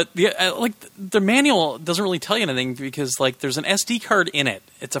 But the manual doesn't really tell you anything because there's an SD card in it.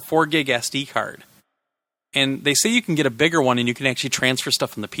 It's a 4 gig SD card. And they say you can get a bigger one and you can actually transfer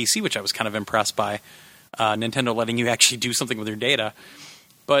stuff from the PC, which I was kind of impressed by. Nintendo letting you actually do something with your data.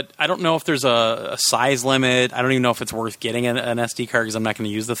 But I don't know if there's a size limit. I don't even know if it's worth getting an SD card because I'm not going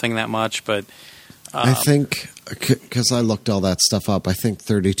to use the thing that much. But I think, because I looked all that stuff up, I think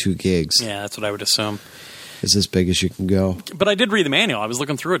 32 gigs. Yeah, that's what I would assume. Is as big as you can go. But I did read the manual. I was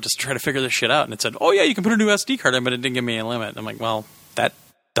looking through it just to try to figure this shit out. And it said, oh, yeah, you can put a new SD card in, but it didn't give me a limit. And I'm like, well, that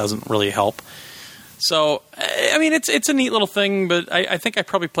doesn't really help. So, I mean, it's a neat little thing, but I think I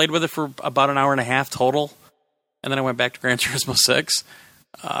probably played with it for about an hour and a half total. And then I went back to Gran Turismo 6.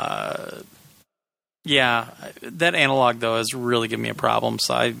 Yeah, that analog, though, has really given me a problem.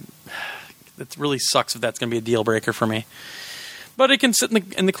 So it really sucks if that's going to be a deal breaker for me. But it can sit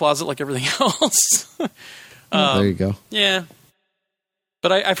in the closet like everything else. There you go. Yeah.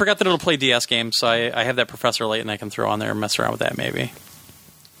 But I forgot that it'll play DS games, so I have that Professor Layton I can throw on there and mess around with that maybe.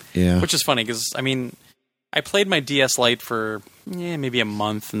 Yeah. Which is funny because, I mean, I played my DS Lite for maybe a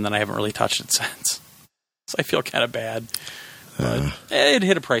month, and then I haven't really touched it since. So I feel kind of bad. But it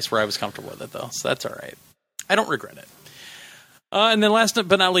hit a price where I was comfortable with it, though, so that's all right. I don't regret it. And then last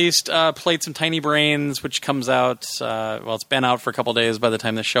but not least, played some Tiny Brains, which comes out, it's been out for a couple days by the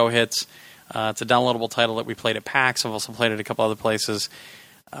time the show hits. It's a downloadable title that we played at PAX. I've also played it a couple other places.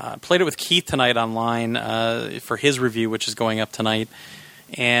 Played it with Keith tonight online for his review, which is going up tonight.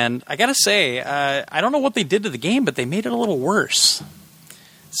 And I gotta say, I don't know what they did to the game, but they made it a little worse.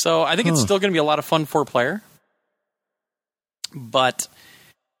 So I think it's still going to be a lot of fun 4-player. But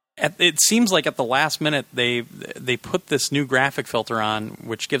it seems like at the last minute they put this new graphic filter on,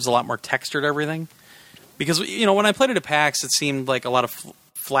 which gives a lot more texture to everything. Because when I played it at PAX, it seemed like a lot of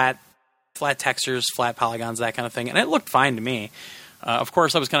flat textures, flat polygons, that kind of thing, and it looked fine to me. Of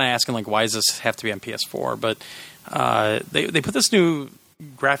course, I was kind of asking why does this have to be on PS4? But they put this new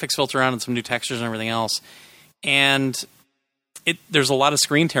graphics filter on and some new textures and everything else, and there's a lot of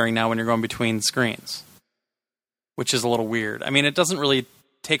screen tearing now when you're going between screens, which is a little weird. I mean, it doesn't really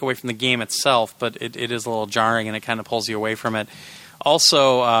take away from the game itself, but it is a little jarring and it kind of pulls you away from it.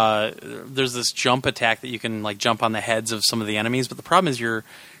 Also, there's this jump attack that you can like jump on the heads of some of the enemies, but the problem is you're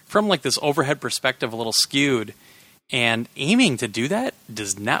from like this overhead perspective, a little skewed, and aiming to do that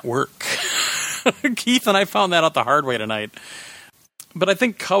does not work. Keith and I found that out the hard way tonight. But I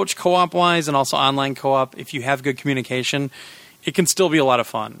think couch co-op wise and also online co-op, if you have good communication, it can still be a lot of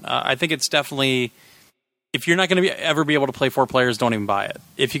fun. I think it's definitely, if you're not going to ever be able to play 4 players, don't even buy it.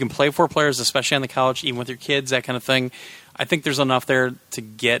 If you can play 4 players, especially on the couch, even with your kids, that kind of thing, I think there's enough there to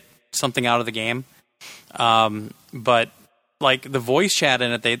get something out of the game. But like the voice chat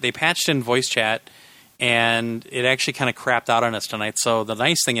in it, they patched in voice chat, and it actually kind of crapped out on us tonight. So the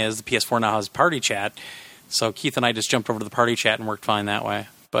nice thing is the PS4 now has party chat. So Keith and I just jumped over to the party chat and worked fine that way.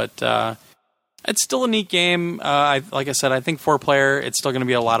 But it's still a neat game. Like I said, I think 4-player, it's still going to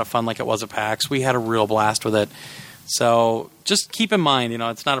be a lot of fun like it was at PAX. We had a real blast with it. So just keep in mind,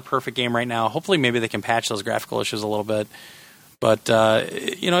 it's not a perfect game right now. Hopefully maybe they can patch those graphical issues a little bit. But,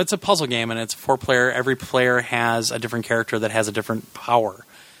 it's a puzzle game, and it's 4-player. Every player has a different character that has a different power.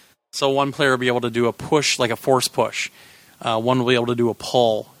 So one player will be able to do a push, like a force push. One will be able to do a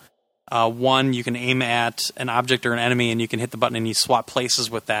pull. One, you can aim at an object or an enemy, and you can hit the button and you swap places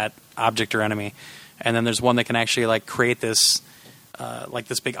with that object or enemy. And then there's one that can actually like create this, like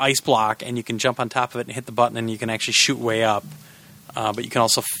this big ice block, and you can jump on top of it and hit the button, and you can actually shoot way up. But you can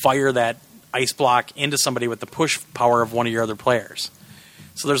also fire that ice block into somebody with the push power of one of your other players.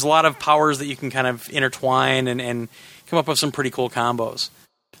 So there's a lot of powers that you can kind of intertwine and come up with some pretty cool combos.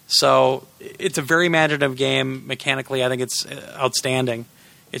 So it's a very imaginative game. Mechanically, I think it's outstanding.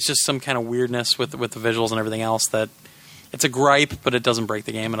 It's just some kind of weirdness with the visuals and everything else that it's a gripe, but it doesn't break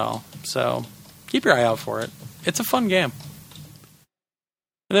the game at all. So keep your eye out for it. It's a fun game.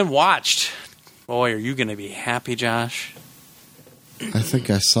 And then watched. Boy, are you going to be happy, Josh? I think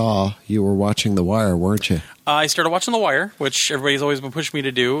I saw you were watching The Wire, weren't you? I started watching The Wire, which everybody's always been pushing me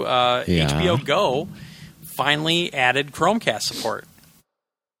to do. HBO Go finally added Chromecast support.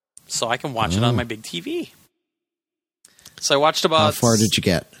 So I can watch it on my big TV. So I watched about... How far did you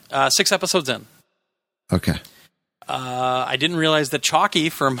get? 6 episodes in. Okay. I didn't realize that Chalky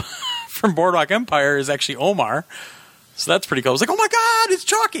from Boardwalk Empire is actually Omar. So that's pretty cool. I was like, oh my God, it's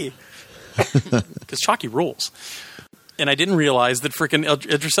Chalky! Because Chalky rules. And I didn't realize that freaking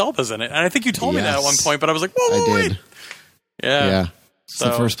Idris Elba's in it. And I think you told me that at one point, but I was like, whoa, wait. Yeah. It's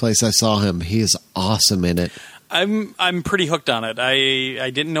the first place I saw him. He is awesome in it. I'm pretty hooked on it.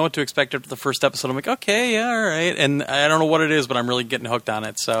 I didn't know what to expect after the first episode. I'm like, okay, yeah, all right. And I don't know what it is, but I'm really getting hooked on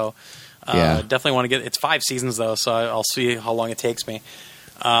it. So definitely want to get it. It's 5 seasons, though, so I'll see how long it takes me.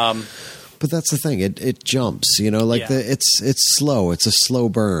 But that's the thing. It jumps, it's slow. It's a slow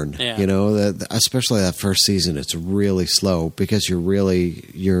burn, especially that first season. It's really slow because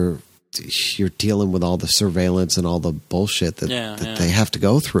you're dealing with all the surveillance and all the bullshit that they have to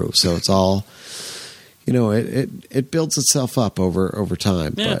go through. So it's all... it builds itself up over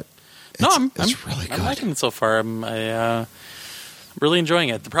time, but it's really good. I'm liking it so far. I'm really enjoying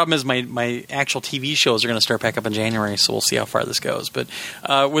it. The problem is my actual TV shows are going to start back up in January, so we'll see how far this goes. But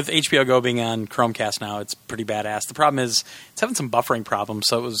with HBO Go being on Chromecast now, it's pretty badass. The problem is it's having some buffering problems,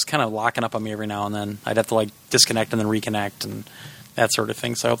 so it was kind of locking up on me every now and then. I'd have to disconnect and then reconnect and that sort of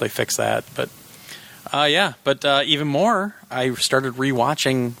thing, so I hope they fix that. But even more, I started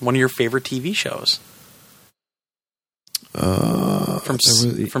rewatching one of your favorite TV shows.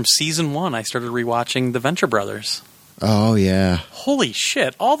 From season 1, I started rewatching The Venture Brothers. Oh yeah! Holy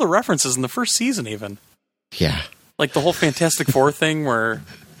shit! All the references in the first season, even. Yeah. Like the whole Fantastic Four thing, where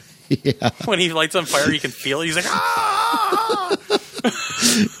when he lights on fire, you can feel it. He's like, ah!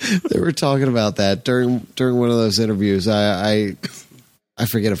 They were talking about that during one of those interviews. I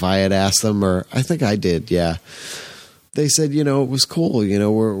forget if I had asked them or I think I did. Yeah. They said, it was cool.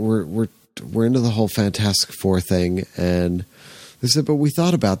 We're into the whole Fantastic Four thing, and they said, but we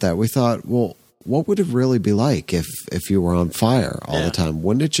thought about that. We thought, well, what would it really be like if you were on fire all the time?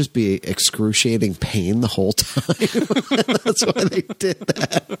 Wouldn't it just be excruciating pain the whole time? That's why they did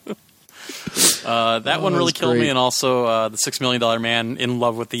that. That one really killed me, and also the $6 Million Man in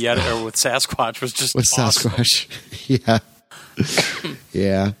love with the Yeti or with Sasquatch was just awesome. Sasquatch,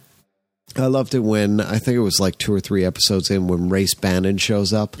 yeah. I loved it when I think it was 2 or 3 episodes in when Race Bannon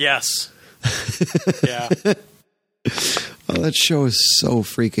shows up. Yes. Yeah. Oh, that show is so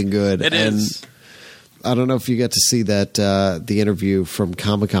freaking good. It is. I don't know if you got to see that the interview from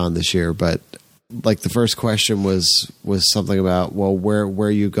Comic-Con this year, but the first question was something about, well, where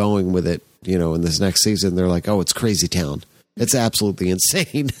are you going with it? In this next season, they're like, oh, it's Crazy Town. It's absolutely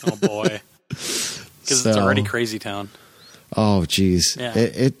insane. Oh boy, because it's already Crazy Town. Oh, geez. Yeah.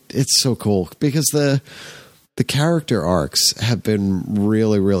 It's so cool because the character arcs have been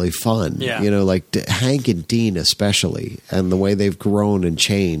really, really fun. Yeah. You know, like Hank and Dean especially, and the way they've grown and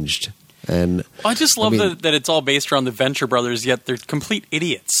changed. And I just love that it's all based around the Venture Brothers, yet they're complete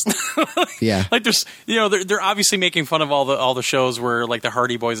idiots. Yeah. Like there's, they're obviously making fun of all the shows where like the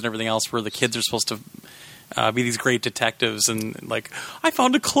Hardy Boys and everything else, where the kids are supposed to be these great detectives, and like I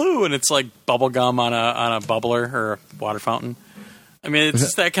found a clue, and it's like bubble gum on a bubbler or a water fountain. I mean, it's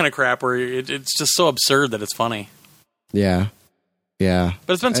just that kind of crap where it's just so absurd that it's funny. Yeah, yeah.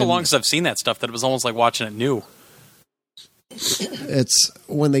 But it's been so long since I've seen that stuff that it was almost like watching it new. It's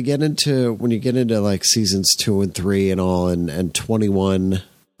when you get into like seasons 2 and 3 and all, and 21,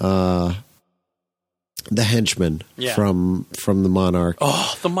 the henchmen from the Monarch.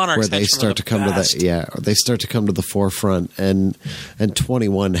 Oh, the Monarch's where they start to come best. to they start to come to the forefront, and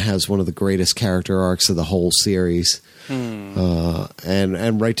 21 has one of the greatest character arcs of the whole series.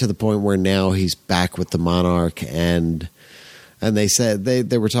 And right to the point where now he's back with the Monarch, and they said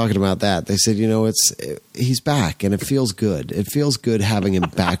they were talking about that. They said, he's back, and it feels good. It feels good having him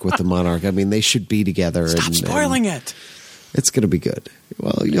back with the Monarch. I mean, they should be together. Stop spoiling it. It's going to be good.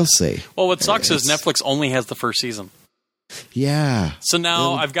 Well, you'll see. Well, what sucks is Netflix only has the first season. Yeah. So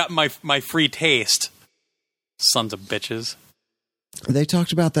now I've got my free taste. Sons of bitches. They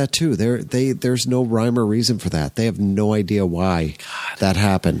talked about that too. There's no rhyme or reason for that. They have no idea why that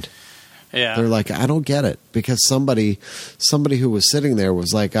happened. Yeah. They're like, I don't get it, because somebody who was sitting there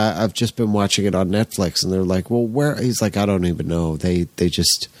was like, I've just been watching it on Netflix, and they're like, well, where? He's like, I don't even know. They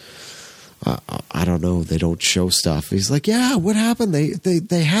just, I don't know. They don't show stuff. He's like, yeah, what happened?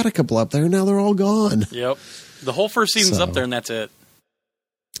 They had a couple up there, now they're all gone. Yep. The whole first season's up there, and that's it.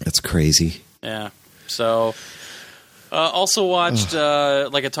 That's crazy. Yeah. So, also watched,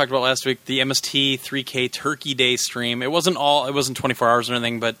 like I talked about last week, the MST3K Turkey Day stream. It wasn't 24 hours or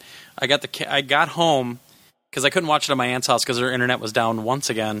anything, but I got home because I couldn't watch it at my aunt's house because her internet was down once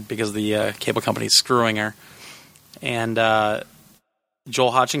again because the cable company's screwing her. And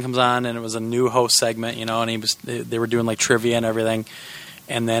Joel Hodgson comes on, and it was a new host segment, and they were doing like trivia and everything.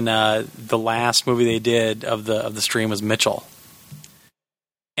 And then the last movie they did of the stream was Mitchell.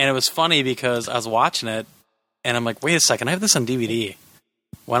 And it was funny because I was watching it, and I'm like, wait a second, I have this on DVD.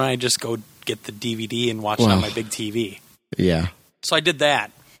 Why don't I just go get the DVD and watch it on my big TV? Yeah. So I did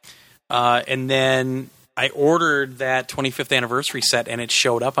that. And then I ordered that 25th anniversary set, and it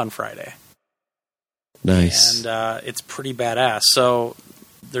showed up on Friday. Nice. And it's pretty badass. So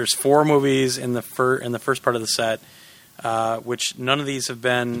there's 4 movies in the first part of the set, which none of these have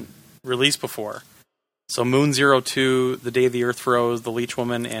been released before. So Moon 02, The Day the Earth Froze, The Leech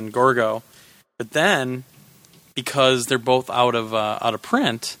Woman, and Gorgo. But then, because they're both out of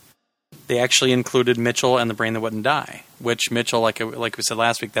print, they actually included Mitchell and The Brain That Wouldn't Die. Which Mitchell, like we said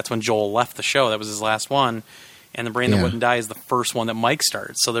last week, that's when Joel left the show. That was his last one. And The Brain That Wouldn't Die is the first one that Mike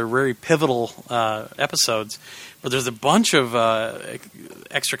started. So they're very pivotal episodes. But there's a bunch of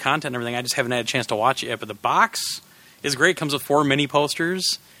extra content and everything. I just haven't had a chance to watch it yet. But the box is great. It comes with 4 mini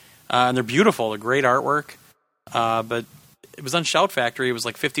posters. And they're beautiful. They're great artwork. But it was on Shout Factory. It was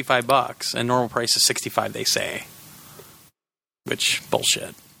like $55. And normal price is $65, they say. Which,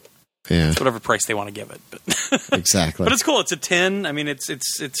 bullshit. Yeah. It's whatever price they want to give it. But exactly. But it's cool. It's a tin. I mean,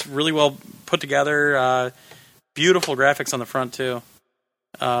 it's really well put together. Beautiful graphics on the front, too.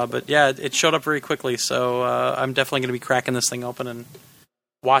 But yeah, it showed up very quickly. So I'm definitely going to be cracking this thing open and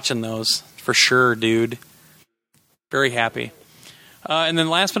watching those for sure, dude. Very happy. And then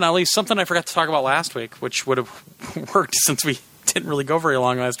last but not least, something I forgot to talk about last week, which would have worked since we didn't really go very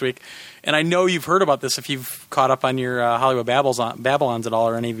long last week. And I know you've heard about this if you've caught up on your Hollywood Babylons at all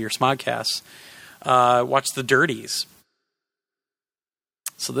or any of your Smodcasts. Watch The Dirties.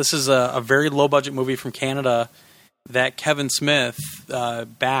 So this is a very low-budget movie from Canada that Kevin Smith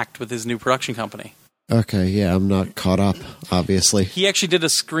backed with his new production company. Okay, yeah, I'm not caught up, obviously. He actually did a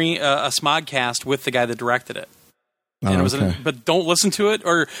Smodcast with the guy that directed it. And it was but don't listen to it,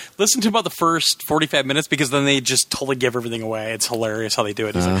 or listen to about the first 45 minutes, because then they just totally give everything away. It's hilarious how they do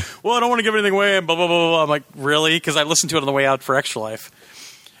it. He's like, well, I don't want to give anything away, and blah, blah, blah, blah. I'm like, really? Because I listened to it on the way out for Extra Life.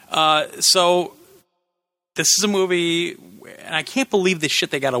 So this is a movie, and I can't believe the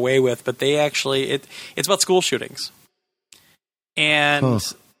shit they got away with, but they actually, it's about school shootings. And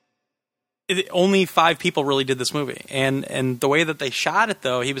only 5 people really did this movie. And the way that they shot it,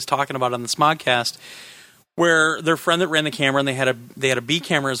 though, he was talking about on the Smodcast, where their friend that ran the camera, and they had a B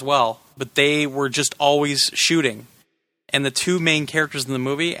camera as well, but they were just always shooting. And the 2 main characters in the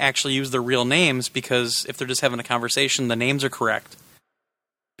movie actually use their real names, because if they're just having a conversation, the names are correct.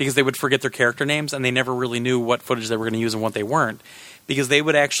 because they would forget their character names, and they never really knew what footage they were going to use and what they weren't, because they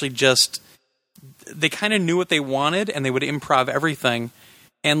would actually they kind of knew what they wanted, and they would improv everything.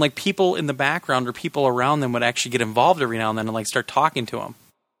 And like people in the background or people around them would actually get involved every now and then and like start talking to them.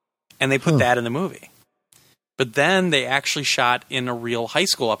 And they put that in the movie. But then they actually shot in a real high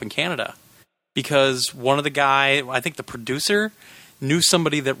school up in Canada, because one of the guy, I think the producer, knew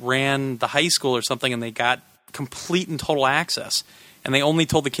somebody that ran the high school or something, and they got complete and total access. And they only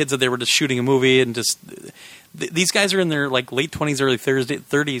told the kids that they were just shooting a movie, and just these guys are in their like late 20s, early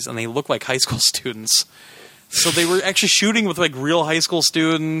 30s, and they look like high school students. So they were actually shooting with like real high school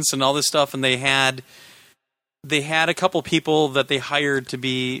students and all this stuff, and they had a couple people that they hired to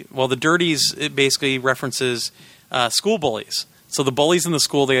be, well, the Dirties, it basically references school bullies. So the bullies in the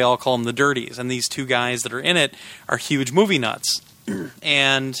school, they all call them the Dirties, and these two guys that are in it are huge movie nuts.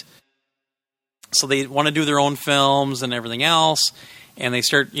 And so they want to do their own films and everything else, and they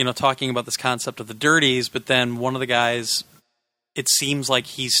start, talking about this concept of the Dirties, but then one of the guys, it seems like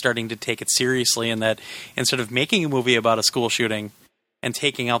he's starting to take it seriously, and that instead of making a movie about a school shooting and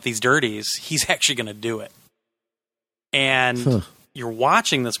taking out these Dirties, he's actually going to do it. And you're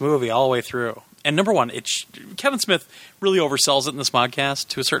watching this movie all the way through. And number one, Kevin Smith really oversells it in this podcast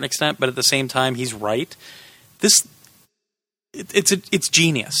to a certain extent, but at the same time, he's right. It's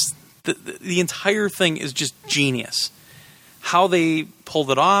genius. The entire thing is just genius. How they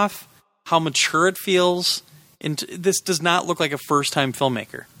pulled it off, how mature it feels. And this does not look like a first-time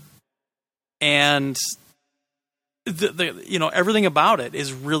filmmaker. And everything about it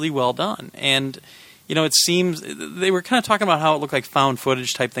is really well done. And it seems they were kind of talking about how it looked like found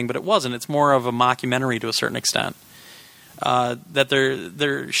footage type thing, but it wasn't. It's more of a mockumentary to a certain extent. That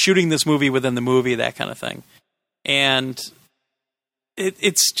they're shooting this movie within the movie, that kind of thing. And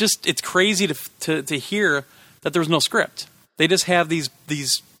it's crazy to hear that there was no script. They just have these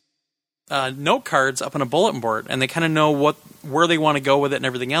note cards up on a bulletin board, and they kind of know where they want to go with it and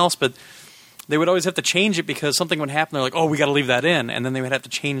everything else, but they would always have to change it because something would happen. They're like, oh, we got to leave that in, and then they would have to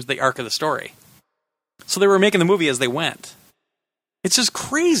change the arc of the story. So they were making the movie as they went. It's just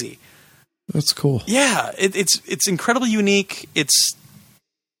crazy. That's cool. Yeah, it's incredibly unique. It's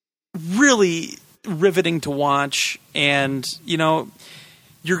really riveting to watch, and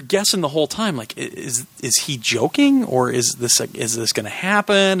you're guessing the whole time, like, is he joking, or is this going to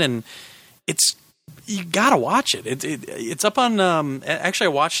happen? And you gotta watch it. It's up on. Actually, I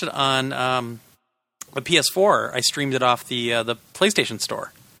watched it on the PS4. I streamed it off the PlayStation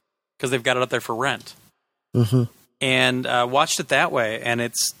Store because they've got it up there for rent. Mm-hmm. And watched it that way, and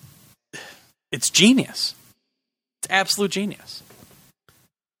it's genius. It's absolute genius.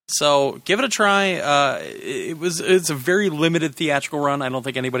 So give it a try. It's a very limited theatrical run. I don't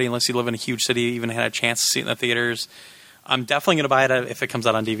think anybody, unless you live in a huge city, even had a chance to see it in the theaters. I'm definitely going to buy it if it comes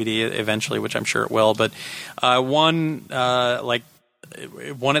out on DVD eventually, which I'm sure it will. But it won at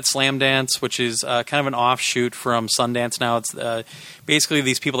Slamdance, which is kind of an offshoot from Sundance now. It's basically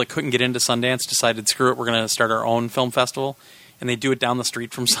these people that couldn't get into Sundance decided, screw it, we're going to start our own film festival. And they do it down the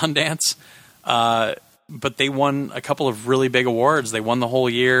street from Sundance. But they won a couple of really big awards. They won the whole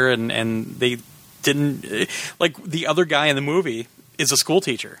year, and they didn't... Like, the other guy in the movie is a school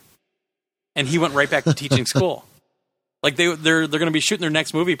teacher. And he went right back to teaching school. Like, they're going to be shooting their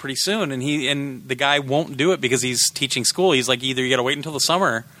next movie pretty soon, and the guy won't do it because he's teaching school. He's like, either you got to wait until the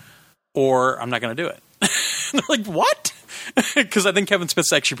summer, or I'm not going to do it. And they're like, what? Because I think Kevin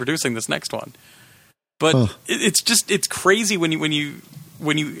Smith's actually producing this next one. But it's crazy when you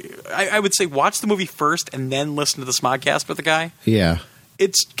I would say watch the movie first and then listen to the Smodcast with the guy. Yeah.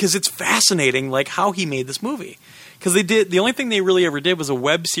 It's because it's fascinating, like, how he made this movie. Because the only thing they really ever did was a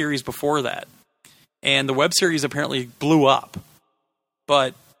web series before that. And the web series apparently blew up.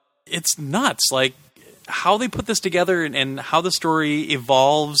 But it's nuts, like, how they put this together and how the story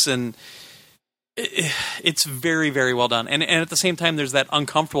evolves, and it's very, very well done. And at the same time, there's that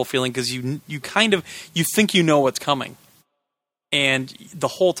uncomfortable feeling because you think you know what's coming. And the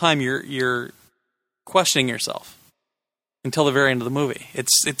whole time you're questioning yourself until the very end of the movie.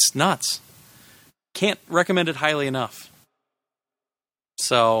 It's nuts. Can't recommend it highly enough.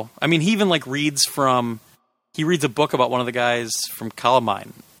 So, I mean, he even reads a book about one of the guys from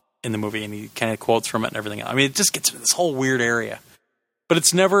Columbine in the movie, and he kind of quotes from it and everything else. I mean, it just gets into this whole weird area. But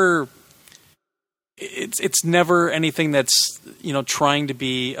it's never anything that's, trying to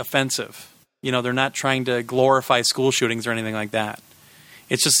be offensive. They're not trying to glorify school shootings or anything like that.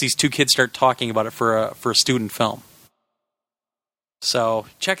 It's just these two kids start talking about it for a student film. So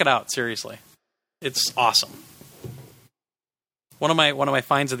check it out, seriously. It's awesome. One of my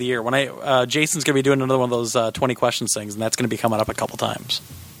finds of the year. Jason's going to be doing another one of those 20 questions things, and that's going to be coming up a couple times.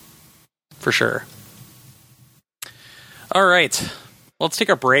 for sure. All right, let's take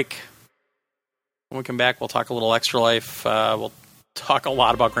a break. When we come back, we'll talk a little Extra Life. We'll talk a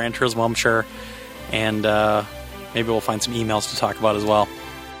lot about Gran Turismo, I'm sure. And maybe we'll find some emails to talk about as well.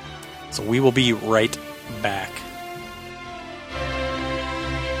 So we will be right back.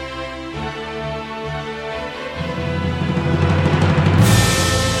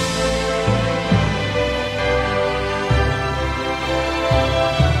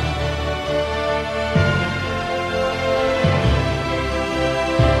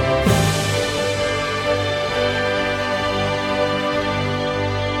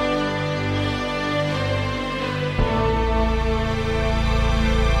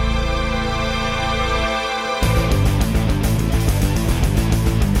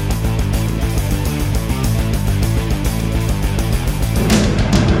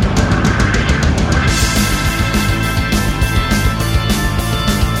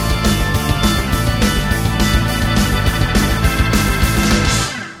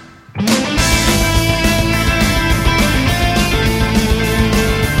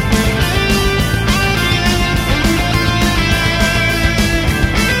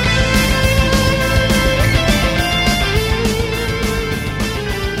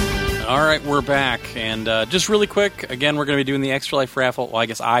 Back, and just really quick, again, we're going to be doing the Extra Life raffle. Well, I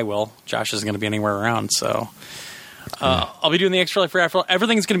guess I will. Josh isn't going to be anywhere around, so I'll be doing the Extra Life raffle.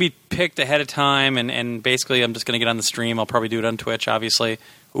 Everything's going to be picked ahead of time, and basically I'm just going to get on the stream. I'll probably do it on Twitch, obviously.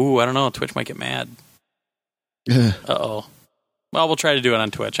 Ooh, I don't know. Twitch might get mad. Uh-oh. Well, we'll try to do it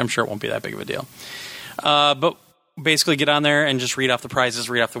on Twitch. I'm sure it won't be that big of a deal. But basically get on there and just read off the prizes,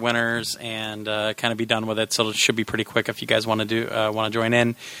 read off the winners, and kind of be done with it. So it should be pretty quick if you guys want to join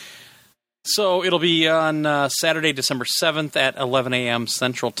in. So it'll be on Saturday, December 7th at 11 a.m.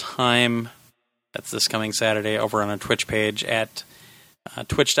 Central Time. That's this coming Saturday over on our Twitch page at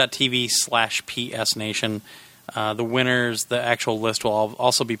twitch.tv/PSNation. The winners, the actual list will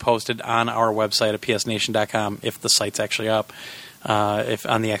also be posted on our website at psnation.com if the site's actually up, if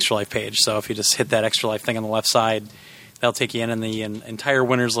on the Extra Life page. So if you just hit that Extra Life thing on the left side, that'll take you in, and the entire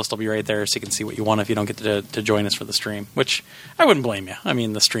winners list will be right there, so you can see what you won if you don't get to join us for the stream, which I wouldn't blame you. I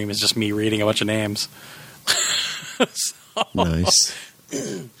mean, the stream is just me reading a bunch of names. Nice.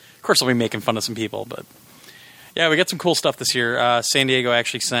 Of course, I'll be making fun of some people, but yeah, we got some cool stuff this year. San Diego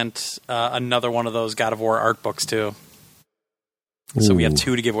actually sent another one of those God of War art books, too. Ooh. So we have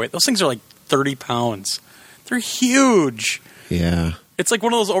 2 to give away. Those things are like 30 pounds. They're huge. Yeah. It's like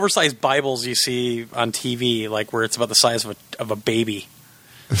one of those oversized Bibles you see on TV, like where it's about the size of a baby.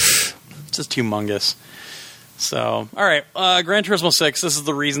 It's just humongous. So, all right, Gran Turismo 6. This is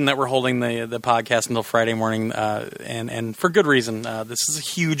the reason that we're holding the podcast until Friday morning, and for good reason. This is a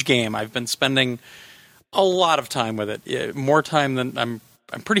huge game. I've been spending a lot of time with it, more time than I'm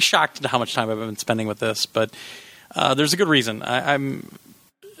pretty shocked at how much time I've been spending with this. But there's a good reason. I'm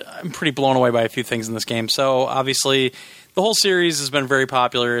pretty blown away by a few things in this game. So obviously, the whole series has been very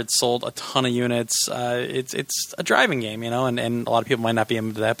popular. It's sold a ton of units. It's a driving game, and a lot of people might not be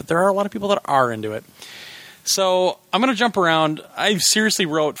into that, but there are a lot of people that are into it. So I'm going to jump around. I seriously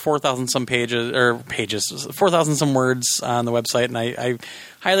wrote 4,000 some pages, 4,000 some words on the website, and I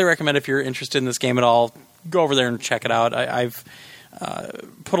highly recommend if you're interested in this game at all, go over there and check it out. I've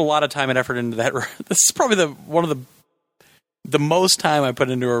put a lot of time and effort into that. This is probably one of the most time I put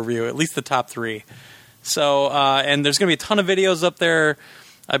into a review, at least the top 3. So, and there's going to be a ton of videos up there.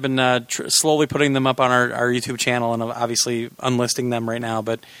 I've been slowly putting them up on our YouTube channel, and obviously unlisting them right now,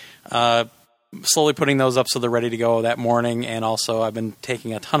 but slowly putting those up so they're ready to go that morning. And also I've been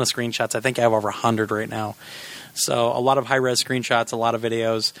taking a ton of screenshots. I think I have over 100 right now. So a lot of high-res screenshots, a lot of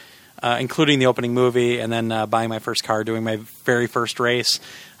videos, including the opening movie, and then buying my first car, doing my very first race,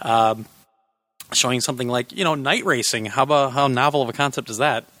 showing something like, night racing. How novel of a concept is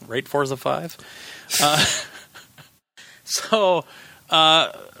that, right? Forza 5? So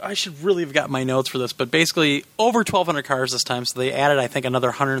I should really have got my notes for this, but basically over 1,200 cars this time. So they added, I think, another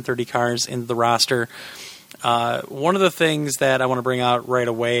 130 cars into the roster. One of the things that I want to bring out right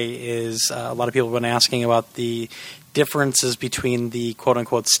away is a lot of people have been asking about the differences between the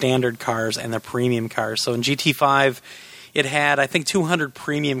quote-unquote standard cars and the premium cars. So in GT5, it had, I think, 200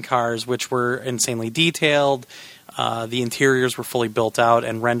 premium cars, which were insanely detailed. The interiors were fully built out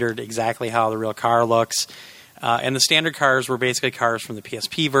and rendered exactly how the real car looks. And the standard cars were basically cars from the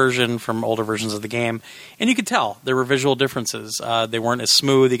PSP version, from older versions of the game. And you could tell there were visual differences. They weren't as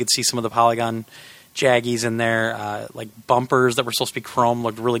smooth. You could see some of the polygon jaggies in there. Like bumpers that were supposed to be chrome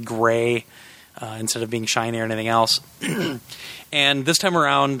looked really gray instead of being shiny or anything else. And this time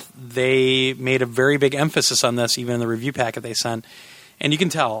around, they made a very big emphasis on this, even in the review packet they sent. And you can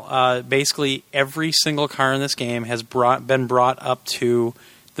tell, basically every single car in this game has been brought up to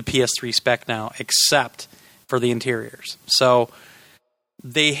the PS3 spec now, except for the interiors. So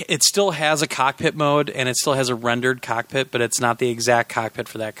it still has a cockpit mode, and it still has a rendered cockpit, but it's not the exact cockpit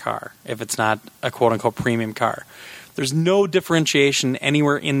for that car, if it's not a quote-unquote premium car. There's no differentiation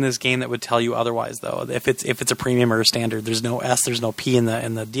anywhere in this game that would tell you otherwise, though. If it's a premium or a standard, there's no S, there's no P in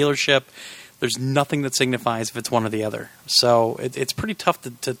the dealership. There's nothing that signifies if it's one or the other. So it's pretty tough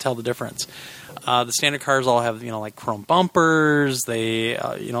to tell the difference. The standard cars all have like chrome bumpers. They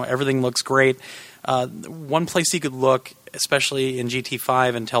everything looks great. One place you could look, especially in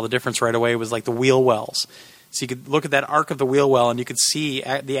GT5, and tell the difference right away was like the wheel wells. So you could look at that arc of the wheel well, and you could see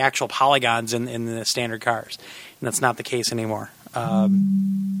the actual polygons in the standard cars. And that's not the case anymore. I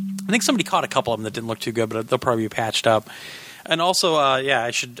think somebody caught a couple of them that didn't look too good, but they'll probably be patched up. And also,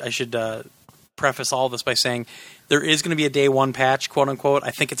 I should preface all this by saying there is going to be a day one patch, quote unquote.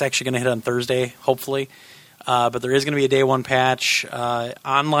 I think it's actually going to hit on Thursday, hopefully. But there is going to be a day one patch.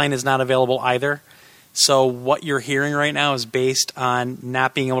 Online is not available either. So what you're hearing right now is based on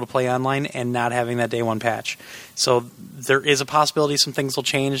not being able to play online and not having that day one patch. So there is a possibility some things will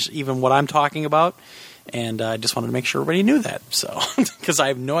change, even what I'm talking about. And I just wanted to make sure everybody knew that. So, because I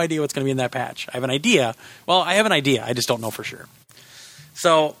have no idea what's going to be in that patch. I have an idea. Well, I have an idea. I just don't know for sure.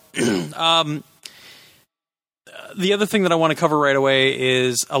 So, the other thing that I want to cover right away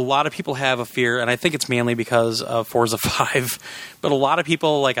is a lot of people have a fear, and I think it's mainly because of Forza 5, but a lot of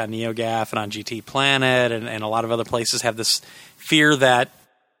people, like on NeoGAF and on GT Planet and a lot of other places, have this fear that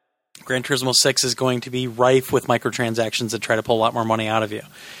Gran Turismo 6 is going to be rife with microtransactions that try to pull a lot more money out of you.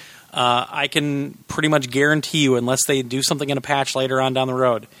 I can pretty much guarantee you, unless they do something in a patch later on down the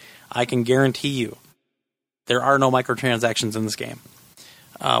road, I can guarantee you there are no microtransactions in this game.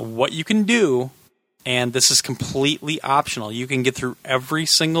 What you can do, and this is completely optional, you can get through every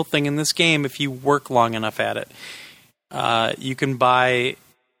single thing in this game if you work long enough at it. You can buy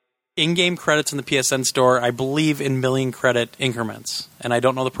in-game credits in the PSN store, I believe in million credit increments, and I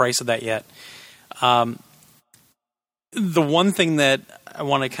don't know the price of that yet. The one thing that I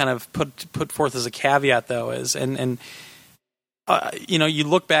want to kind of put forth as a caveat, though, is you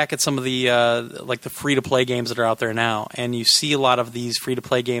look back at some of the like the free-to-play games that are out there now, and you see a lot of these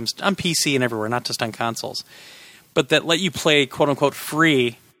free-to-play games on PC and everywhere, not just on consoles, but that let you play quote-unquote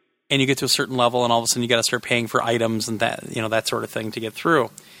free, and you get to a certain level, and all of a sudden you got to start paying for items and that sort of thing to get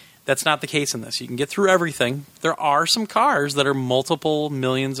through. That's not the case in this. You can get through everything. There are some cars that are multiple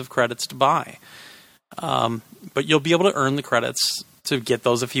millions of credits to buy, but you'll be able to earn the credits to get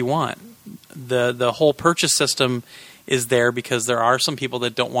those if you want. The whole purchase system is there because there are some people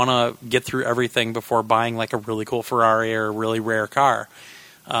that don't want to get through everything before buying like a really cool Ferrari or a really rare car.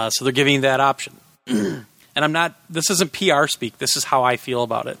 So they're giving you that option. And this isn't PR speak. This is how I feel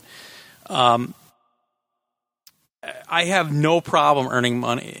about it. I have no problem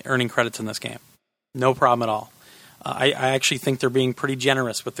earning credits in this game. No problem at all. I actually think they're being pretty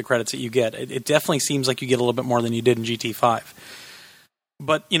generous with the credits that you get. It definitely seems like you get a little bit more than you did in GT5.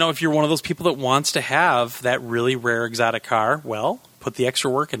 But, if you're one of those people that wants to have that really rare exotic car, well, put the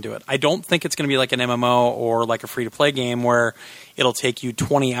extra work into it. I don't think it's going to be like an MMO or like a free-to-play game where it'll take you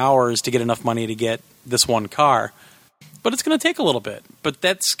 20 hours to get enough money to get this one car. But it's going to take a little bit. But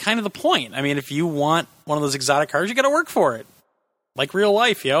that's kind of the point. I mean, if you want one of those exotic cars, you got to work for it. Like real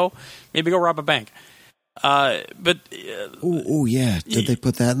life, yo. Maybe go rob a bank. But oh yeah, did they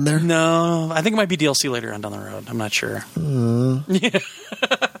put that in there? No, I think it might be DLC later on down the road. I'm not sure. Yeah.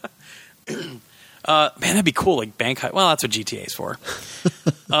 Man, that'd be cool. Like bank heist. Well, that's what GTA is for.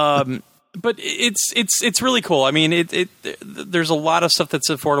 But it's really cool. I mean, there's a lot of stuff that's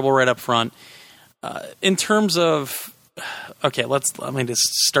affordable right up front. In terms of, okay, let me just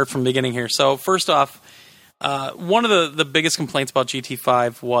start from the beginning here. So first off, one of the biggest complaints about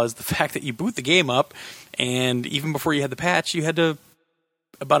GT5 was the fact that you boot the game up, and even before you had the patch, you had to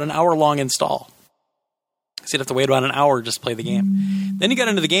about an hour-long install. So you'd have to wait about an hour just to play the game. Then you got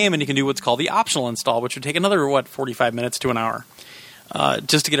into the game, and you can do what's called the optional install, which would take another, 45 minutes to an hour,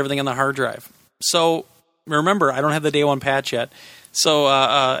 just to get everything on the hard drive. So remember, I don't have the day one patch yet. So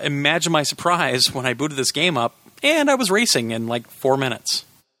imagine my surprise when I booted this game up, and I was racing in like 4 minutes.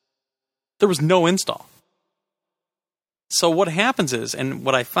 There was no install. So what happens is, and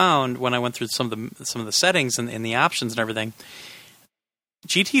what I found when I went through some of the settings and the options and everything,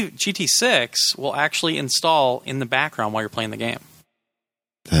 GT6 will actually install in the background while you're playing the game.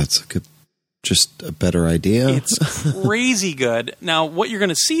 That's just a better idea. It's crazy good. Now, what you're going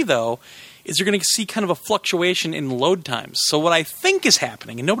to see, though, is you're going to see kind of a fluctuation in load times. So what I think is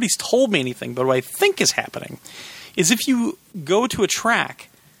happening, and nobody's told me anything, but what I think is happening is if you go to a track,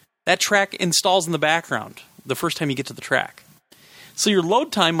 that track installs in the background the first time you get to the track. So your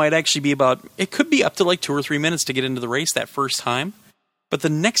load time might actually be it could be up to like 2 or 3 minutes to get into the race that first time. But the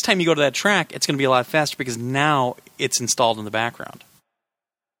next time you go to that track, it's going to be a lot faster because now it's installed in the background.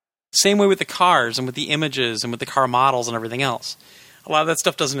 Same way with the cars and with the images and with the car models and everything else. A lot of that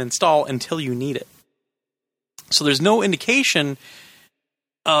stuff doesn't install until you need it. So there's no indication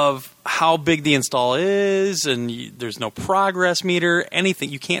of how big the install is, and there's no progress meter, anything.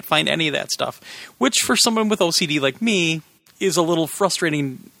 You can't find any of that stuff, which for someone with OCD like me is a little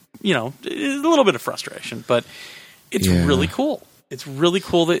frustrating, a little bit of frustration, but it's really cool. It's really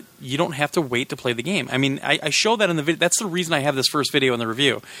cool that you don't have to wait to play the game. I mean, I show that in the video. That's the reason I have this first video in the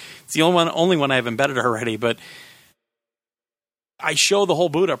review. It's the only one I've embedded already, but I show the whole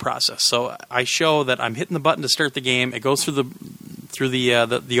boot up process. So I show that I'm hitting the button to start the game. It goes through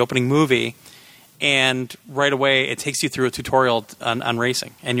the opening movie, and right away it takes you through a tutorial on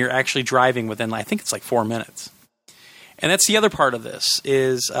racing, and you're actually driving within, I think it's like 4 minutes. And that's the other part of this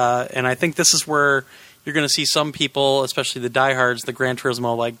is, and I think this is where you're going to see some people, especially the diehards, the Gran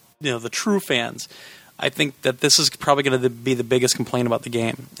Turismo, the true fans. I think that this is probably going to be the biggest complaint about the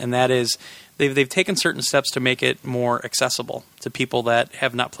game, and that is they've taken certain steps to make it more accessible to people that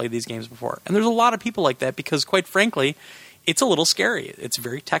have not played these games before. And there's a lot of people like that because, quite frankly, it's a little scary. It's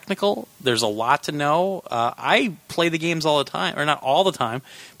very technical. There's a lot to know. I play the games all the time, or not all the time,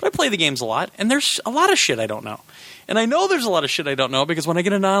 but I play the games a lot, and there's a lot of shit I don't know. And I know there's a lot of shit I don't know because when I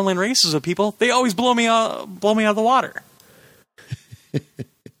get into online races with people, they always blow me out of the water.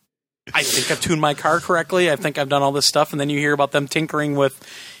 I think I've tuned my car correctly. I think I've done all this stuff, and then you hear about them tinkering with,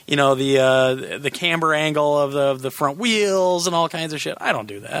 the camber angle of the front wheels and all kinds of shit. I don't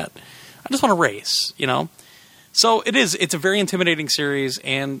do that. I just want to race, So it's a very intimidating series,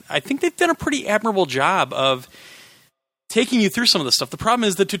 and I think they've done a pretty admirable job of taking you through some of the stuff. The problem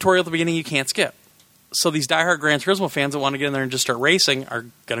is the tutorial at the beginning you can't skip. So these diehard Gran Turismo fans that want to get in there and just start racing are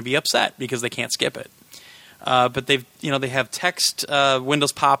going to be upset because they can't skip it. But they have text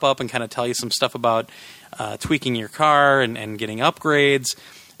windows pop up and kind of tell you some stuff about tweaking your car and getting upgrades.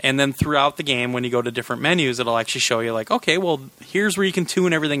 And then throughout the game, when you go to different menus, it'll actually show you okay, well, here's where you can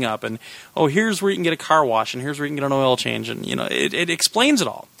tune everything up, and here's where you can get a car wash, and here's where you can get an oil change, and it explains it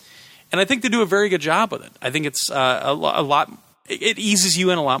all. And I think they do a very good job with it. I think it's a lot. It eases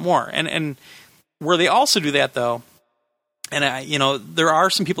you in a lot more, and where they also do that though. And there are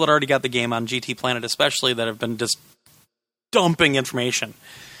some people that already got the game on GT Planet, especially, that have been just dumping information,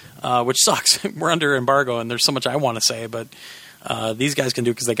 which sucks. We're under embargo, and there's so much I want to say, but these guys can do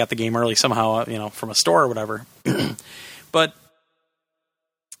it because they got the game early somehow, from a store or whatever. But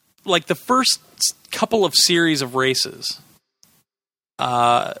the first couple of series of races,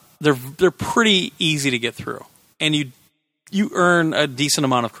 they're pretty easy to get through, and you earn a decent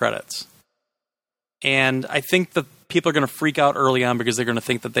amount of credits. And I think that people are going to freak out early on because they're going to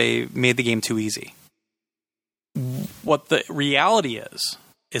think that they made the game too easy. What the reality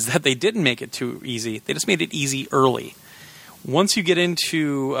is that they didn't make it too easy. They just made it easy early. Once you get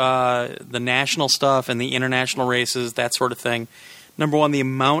into the national stuff and the international races, that sort of thing, number one, the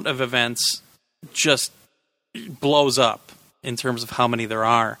amount of events just blows up in terms of how many there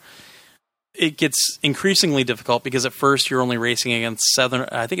are. It gets increasingly difficult because at first you're only racing against 7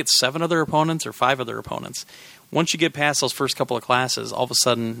 other opponents or 5 other opponents. Once you get past those first couple of classes, all of a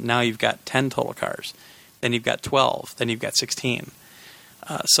sudden now you've got 10 total cars. Then you've got 12. Then you've got 16.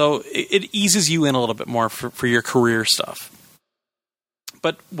 So it eases you in a little bit more for your career stuff.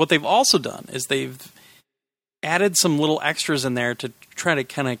 But what they've also done is they've added some little extras in there to try to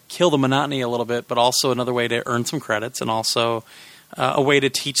kind of kill the monotony a little bit, but also another way to earn some credits and also a way to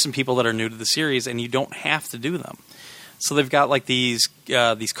teach some people that are new to the series, and you don't have to do them. So they've got these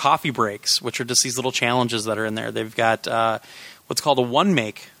coffee breaks, which are just these little challenges that are in there. They've got what's called a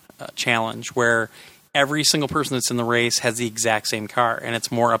one-make challenge, where every single person that's in the race has the exact same car, and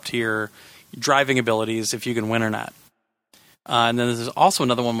it's more up to your driving abilities if you can win or not. And then there's also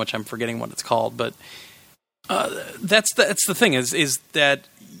another one, which I'm forgetting what it's called, but that's the thing is that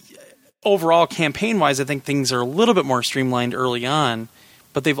overall, campaign-wise, I think things are a little bit more streamlined early on,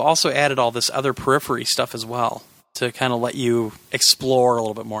 but they've also added all this other periphery stuff as well to kind of let you explore a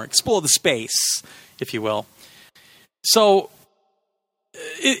little bit more, explore the space, if you will. So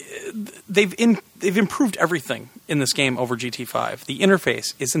they've improved everything in this game over GT5. The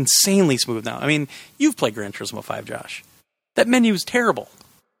interface is insanely smooth now. I mean, you've played Gran Turismo 5, Josh. That menu is terrible.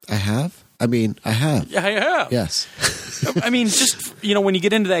 I have? I mean, I have. Yeah, I have. Yes. I mean, just, when you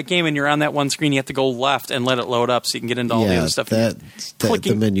get into that game and you're on that one screen, you have to go left and let it load up so you can get into all the other stuff.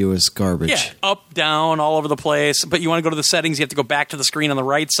 The menu is garbage. Yeah, up, down, all over the place. But you want to go to the settings, you have to go back to the screen on the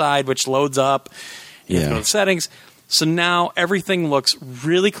right side, which loads up. You have to go to the settings. So now everything looks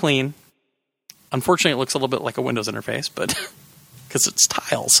really clean. Unfortunately, it looks a little bit like a Windows interface, but because it's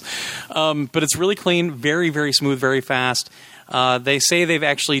tiles. But it's really clean, very, very smooth, very fast. They say they've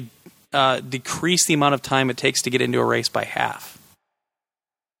actually decreased the amount of time it takes to get into a race by half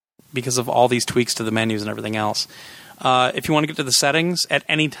because of all these tweaks to the menus and everything else. If you want to get to the settings, at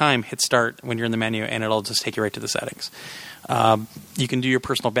any time, hit start when you're in the menu, and it'll just take you right to the settings. You can do your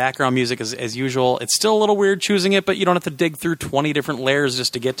personal background music as usual. It's still a little weird choosing it, but you don't have to dig through 20 different layers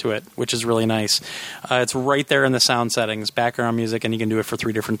just to get to it, which is really nice. It's right there in the sound settings, background music, and you can do it for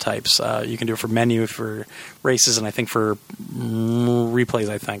 3 different types. You can do it for menu, for races, and I think for replays,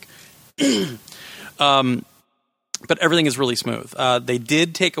 I think. But everything is really smooth. They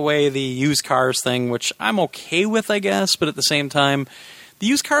did take away the used cars thing, which I'm okay with, I guess, but at the same time, the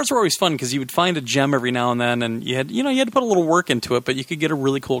used cars were always fun because you would find a gem every now and then, and you had to put a little work into it, but you could get a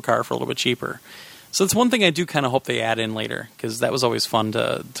really cool car for a little bit cheaper. So that's one thing I do kind of hope they add in later, because that was always fun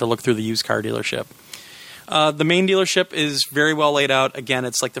to look through the used car dealership. The main dealership is very well laid out. Again,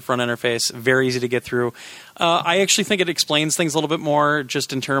 it's like the front interface, very easy to get through. I actually think it explains things a little bit more,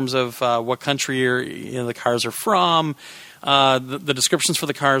 just in terms of what country the cars are from. The descriptions for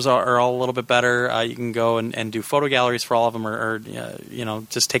the cars are all a little bit better. You can go and do photo galleries for all of them, or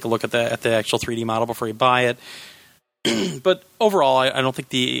just take a look at the actual 3D model before you buy it. But overall, I don't think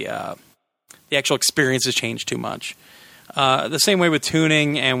the actual experience has changed too much. The same way with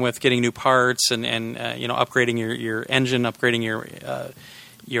tuning and with getting new parts and upgrading your engine, upgrading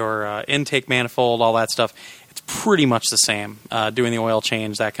your intake manifold, all that stuff. It's pretty much the same. Doing the oil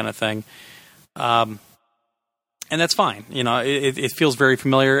change, that kind of thing. And that's fine. It feels very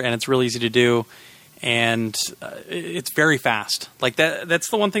familiar, and it's really easy to do, and it's very fast. Like that's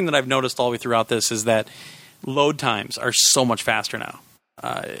the one thing that I've noticed all the way throughout this, is that load times are so much faster now.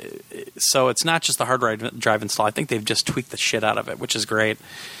 So it's not just the hard drive install. I think they've just tweaked the shit out of it, which is great.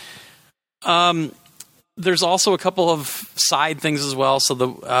 There's also a couple of side things as well. So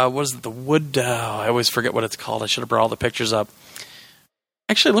the wood? I always forget what it's called. I should have brought all the pictures up.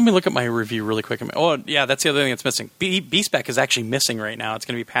 Actually, let me look at my review really quick. Oh, yeah, that's the other thing that's missing. B-Spec is actually missing right now. It's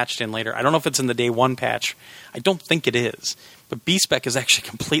going to be patched in later. I don't know if it's in the day 1 patch. I don't think it is. But B-Spec is actually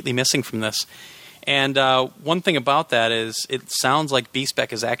completely missing from this. And one thing about that is it sounds like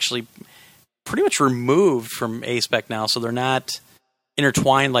B-Spec is actually pretty much removed from A-Spec now, so they're not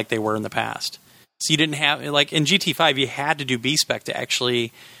intertwined like they were in the past. So you didn't have, like in GT5, you had to do B-Spec to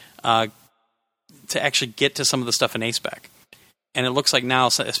actually get to some of the stuff in A-Spec. And it looks like now,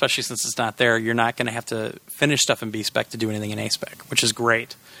 especially since it's not there, you're not going to have to finish stuff in B-Spec to do anything in A-Spec, which is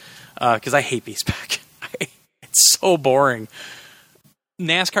great. Because I hate B-Spec. It's so boring.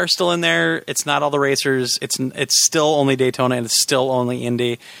 NASCAR's still in there. It's not all the racers. It's still only Daytona, and it's still only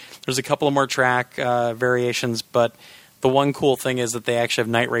Indy. There's a couple of more track variations, but the one cool thing is that they actually have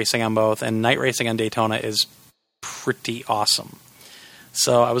night racing on both, and night racing on Daytona is pretty awesome.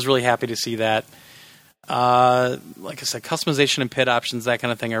 So I was really happy to see that. Like I said, customization and pit options, that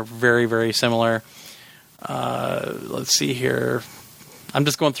kind of thing, are very, very similar. Let's see here. I'm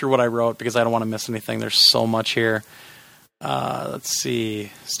just going through what I wrote because I don't want to miss anything. There's so much here. Let's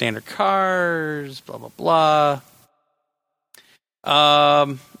see. Standard cars, blah, blah,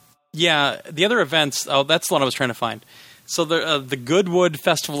 blah. Yeah, the other events, that's the one I was trying to find. So the Goodwood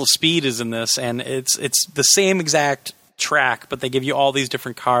Festival of Speed is in this, and it's the same exact track, but they give you all these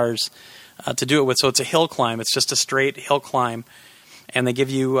different cars to do it with. So it's a hill climb. It's just a straight hill climb. And they give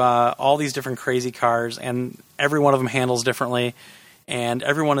you all these different crazy cars, and every one of them handles differently. And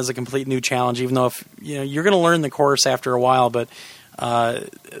everyone is a complete new challenge, even though you're going to learn the course after a while, but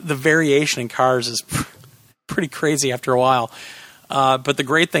the variation in cars is pretty crazy after a while. But the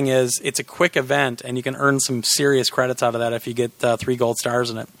great thing is it's a quick event, and you can earn some serious credits out of that if you get 3 gold stars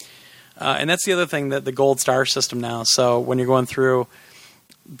in it. And that's the other thing, that the gold star system now. So when you're going through,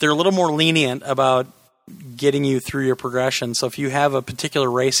 they're a little more lenient about getting you through your progression. So if you have a particular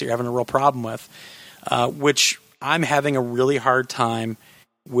race that you're having a real problem with, which I'm having a really hard time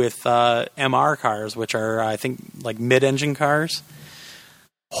with MR cars, which are, I think, like mid-engine cars.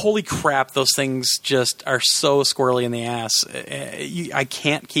 Holy crap, those things just are so squirrely in the ass. I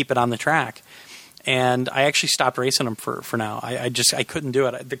can't keep it on the track. And I actually stopped racing them for now. I couldn't do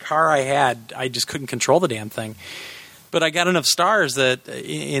it. The car I had, I just couldn't control the damn thing. But I got enough stars that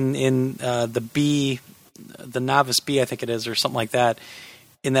in the Novice B, I think it is, or something like that,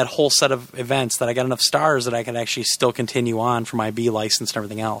 in that whole set of events that I got enough stars that I could actually still continue on for my B license and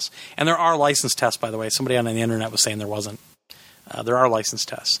everything else. And there are license tests, by the way. Somebody on the internet was saying there wasn't. There are license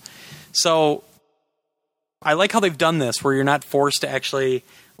tests. So I like how they've done this, where you're not forced to actually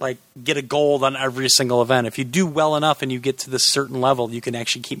like get a gold on every single event. If you do well enough and you get to this certain level, you can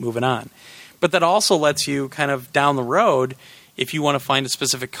actually keep moving on. But that also lets you kind of down the road, if you want to find a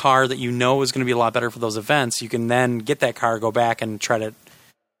specific car that you know is going to be a lot better for those events, you can then get that car, go back and try to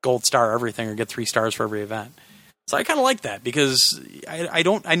gold star everything or get 3 stars for every event. So I kind of like that because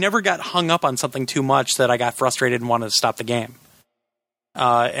I never got hung up on something too much that I got frustrated and wanted to stop the game.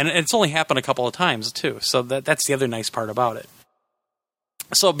 And it's only happened a couple of times too. So that's the other nice part about it.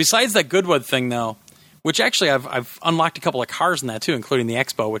 So besides that Goodwood thing though, which actually I've unlocked a couple of cars in that too, including the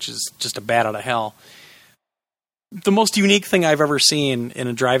Expo, which is just a bat out of hell. The most unique thing I've ever seen in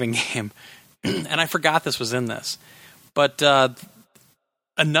a driving game, and I forgot this was in this, but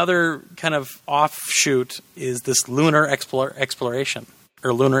another kind of offshoot is this lunar exploration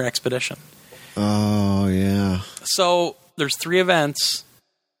or lunar expedition. Oh, yeah. So there's 3 events,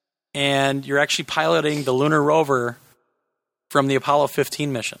 and you're actually piloting the lunar rover from the Apollo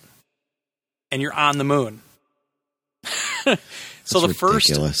 15 mission, and you're on the moon. So the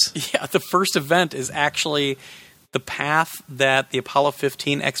first event is actually the path that the Apollo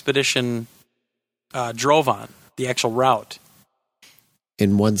 15 expedition drove on, the actual route.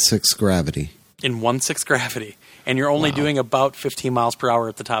 In 1/6 gravity. In 1/6 gravity. And you're only doing about 15 miles per hour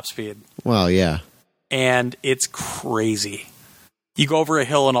at the top speed. Well, yeah. And it's crazy. You go over a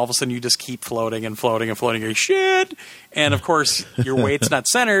hill and all of a sudden you just keep floating and floating and floating. You're shit. And of course, your weight's not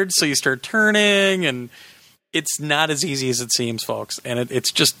centered, so you start turning, and it's not as easy as it seems, folks. And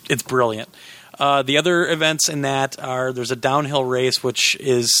it's brilliant. The other events in that are, there's a downhill race, which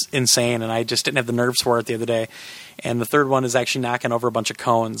is insane, and I just didn't have the nerves for it the other day. And the third one is actually knocking over a bunch of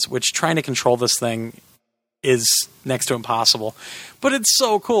cones, which trying to control this thing is next to impossible. But it's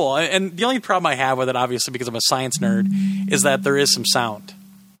so cool. And the only problem I have with it, obviously, because I'm a science nerd, is that there is some sound.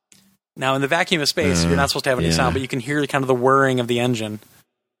 Now, in the vacuum of space, you're not supposed to have any sound, but you can hear kind of the whirring of the engine.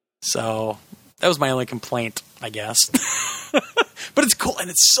 So that was my only complaint, I guess. But it's cool,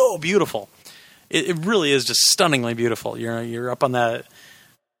 and it's so beautiful. It really is just stunningly beautiful. You're up on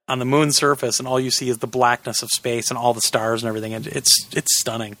the moon's surface, and all you see is the blackness of space and all the stars and everything. And it's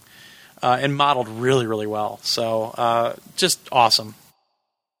stunning and modeled really, really well. So just awesome.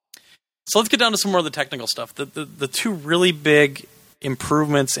 So let's get down to some more of the technical stuff. The 2 really big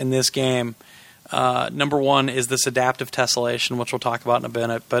improvements in this game. Number 1 is this adaptive tessellation, which we'll talk about in a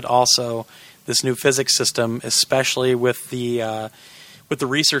minute, but also this new physics system, especially with the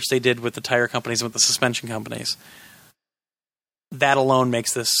research they did with the tire companies and with the suspension companies. That alone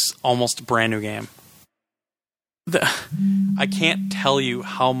makes this almost a brand new game. I can't tell you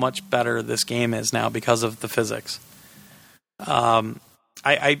how much better this game is now because of the physics.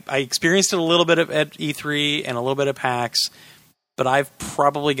 I experienced it a little bit at E3 and a little bit at PAX, but I've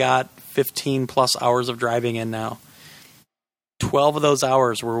probably got 15 plus hours of driving in now. 12 of those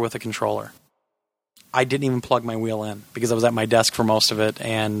hours were with a controller. I didn't even plug my wheel in because I was at my desk for most of it,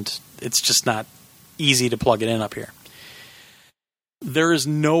 and it's just not easy to plug it in up here. There is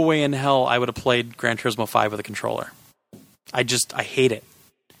no way in hell I would have played Gran Turismo 5 with a controller. I hate it.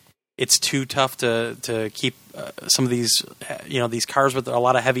 It's too tough to keep some of these cars with a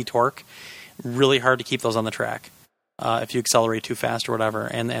lot of heavy torque. Really hard to keep those on the track if you accelerate too fast or whatever.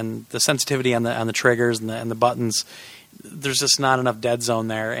 And the sensitivity on the triggers and the buttons, there's just not enough dead zone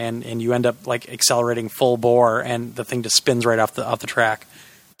there, and you end up like accelerating full bore, and the thing just spins right off the track.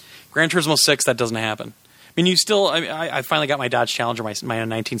 Gran Turismo 6, that doesn't happen. I mean, I finally got my Dodge Challenger, my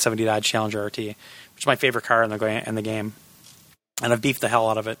 1970 Dodge Challenger RT, which is my favorite car in the game, and I've beefed the hell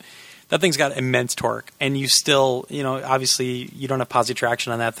out of it. That thing's got immense torque, and you still, obviously you don't have positive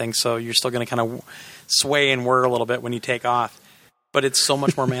traction on that thing, so you're still going to kind of sway and whir a little bit when you take off. But it's so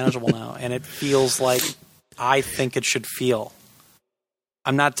much more manageable now, and it feels like I think it should feel.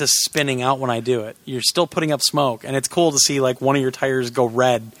 I'm not just spinning out when I do it. You're still putting up smoke, and it's cool to see like one of your tires go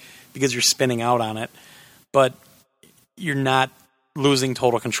red because you're spinning out on it, but you're not losing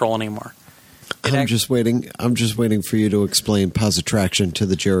total control anymore. I'm just waiting for you to explain positraction to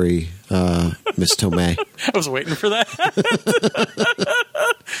the jury, Miss Tomei. I was waiting for that.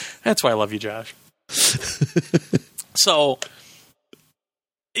 That's why I love you, Josh. So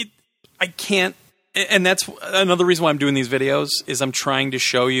I can't, and that's another reason why I'm doing these videos, is I'm trying to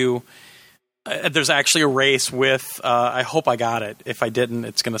show you there's actually a race with, I hope I got it. If I didn't,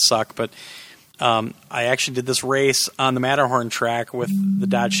 it's going to suck, but I actually did this race on the Matterhorn track with the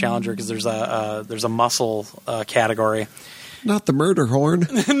Dodge Challenger because there's a muscle category. Not the murder horn.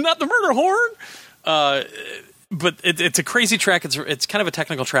 Not the murder horn. But it's a crazy track. It's kind of a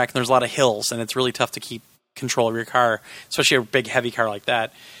technical track, and there's a lot of hills, and it's really tough to keep control of your car, especially a big, heavy car like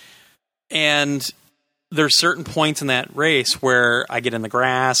that. And there's certain points in that race where I get in the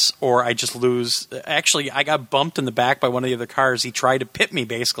grass or I just lose. Actually, I got bumped in the back by one of the other cars. He tried to pit me,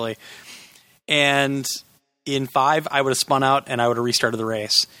 basically. And in 5, I would have spun out and I would have restarted the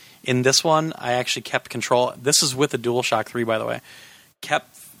race. In this one, I actually kept control. This is with the DualShock 3, by the way.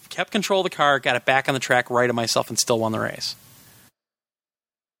 Kept control of the car, got it back on the track, righted myself, and still won the race.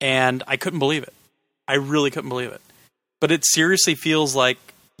 And I couldn't believe it. I really couldn't believe it. But it seriously feels like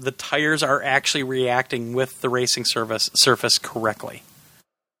the tires are actually reacting with the racing surface correctly.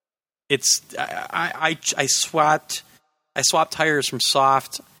 I swapped tires from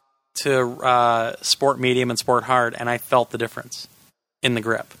soft to sport medium and sport hard, and I felt the difference in the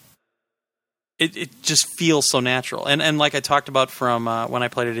grip. It just feels so natural. And like I talked about from when I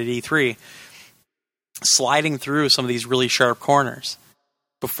played it at E3, sliding through some of these really sharp corners.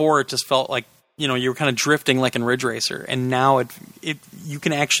 Before, it just felt like, you were kind of drifting like in Ridge Racer, and now you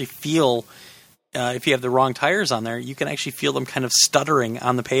can actually feel, if you have the wrong tires on there, you can actually feel them kind of stuttering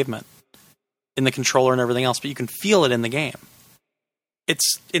on the pavement in the controller and everything else, but you can feel it in the game.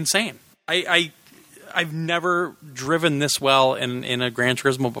 It's insane. I've never driven this well in a Gran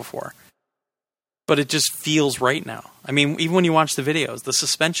Turismo before, but it just feels right now. I mean, even when you watch the videos, the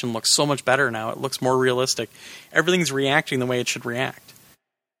suspension looks so much better now. It looks more realistic. Everything's reacting the way it should react.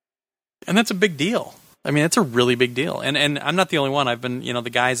 And that's a big deal. I mean, it's a really big deal. And I'm not the only one. I've been, the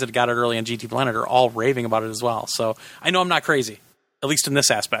guys that got it early on GT Planet are all raving about it as well. So I know I'm not crazy, at least in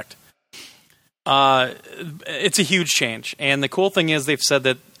this aspect. It's a huge change. And the cool thing is they've said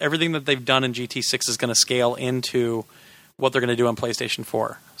that everything that they've done in GT6 is going to scale into what they're going to do on PlayStation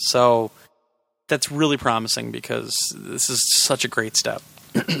 4. So that's really promising because this is such a great step.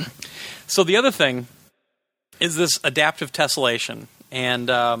 So the other thing is this adaptive tessellation.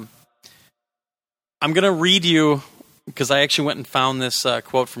 And I'm going to read you, because I actually went and found this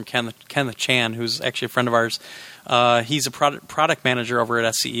quote from Kenneth Chan, who's actually a friend of ours. He's a product manager over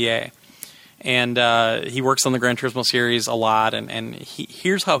at SCEA. And he works on the Gran Turismo series a lot. And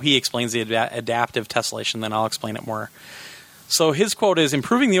here's how he explains the adaptive tessellation, then I'll explain it more. So his quote is,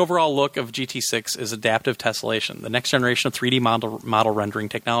 "Improving the overall look of GT6 is adaptive tessellation, the next generation of 3D model rendering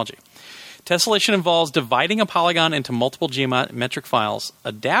technology. Tessellation involves dividing a polygon into multiple geometric files.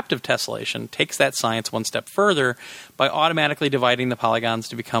 Adaptive tessellation takes that science one step further by automatically dividing the polygons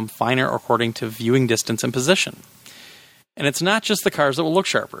to become finer according to viewing distance and position. And it's not just the cars that will look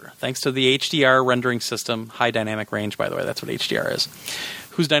sharper. Thanks to the HDR rendering system, high dynamic range, by the way, that's what HDR is,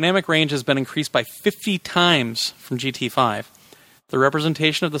 whose dynamic range has been increased by 50 times from GT5. The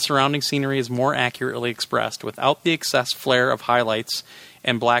representation of the surrounding scenery is more accurately expressed without the excess flare of highlights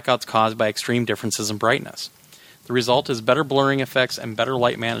and blackouts caused by extreme differences in brightness. The result is better blurring effects and better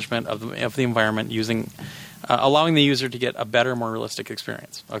light management of the environment, allowing the user to get a better, more realistic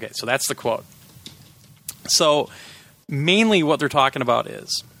experience." Okay, so that's the quote. So mainly what they're talking about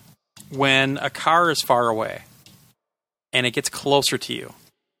is when a car is far away and it gets closer to you,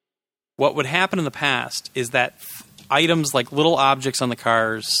 what would happen in the past is that items like little objects on the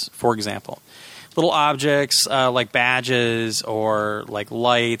cars, for example, little objects like badges or like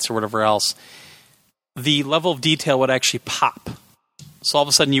lights or whatever else, the level of detail would actually pop. So all of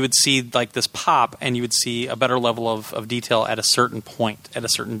a sudden you would see like this pop and you would see a better level of detail at a certain point, at a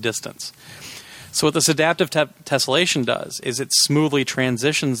certain distance. So what this adaptive tessellation does is it smoothly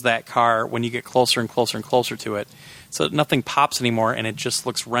transitions that car when you get closer and closer and closer to it, so that nothing pops anymore and it just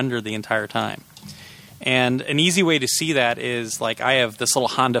looks rendered the entire time. And an easy way to see that is, like, I have this little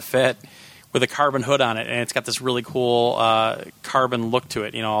Honda Fit with a carbon hood on it, and it's got this really cool carbon look to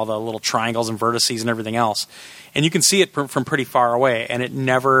it, all the little triangles and vertices and everything else. And you can see it from pretty far away, and it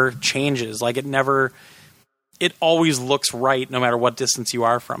never changes. Like, it always looks right no matter what distance you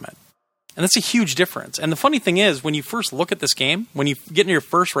are from it. And that's a huge difference. And the funny thing is, when you first look at this game, when you get into your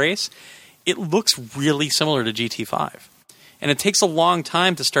first race, it looks really similar to GT5. And it takes a long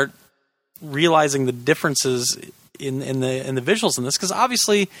time to start realizing the differences in the visuals in this, because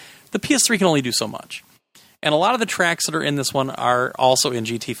obviously the PS3 can only do so much. And a lot of the tracks that are in this one are also in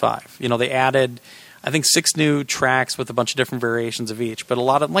GT5. They added, I think, 6 new tracks with a bunch of different variations of each. But a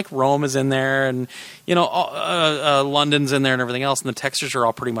lot of them, like Rome is in there, and London's in there and everything else, and the textures are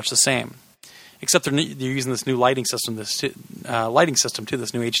all pretty much the same. Except they're using this new lighting system, this new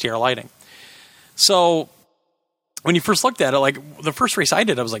HDR lighting. So when you first looked at it, like the first race I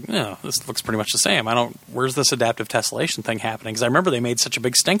did, I was like, no, this looks pretty much the same. Where's this adaptive tessellation thing happening? Because I remember they made such a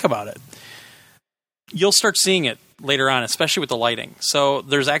big stink about it. you'll start seeing it later on, especially with the lighting. So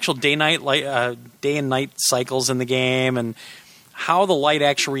there's actual day and night cycles in the game, and how the light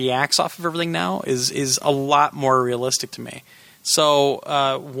actually reacts off of everything now is a lot more realistic to me. So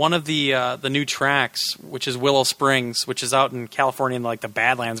one of the new tracks, which is Willow Springs, which is out in California in like the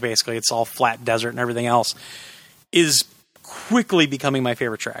Badlands, basically, it's all flat desert and everything else, is quickly becoming my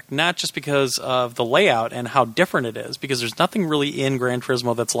favorite track. Not just because of the layout and how different it is, because there's nothing really in Gran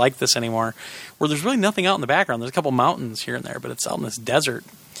Turismo that's like this anymore, where there's really nothing out in the background. There's a couple mountains here and there, but it's out in this desert.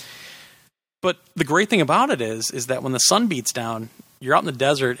 But the great thing about it is that when the sun beats down, you're out in the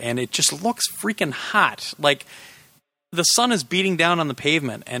desert and it just looks freaking hot. Like, the sun is beating down on the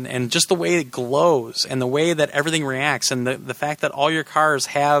pavement, and just the way it glows and the way that everything reacts, and the fact that all your cars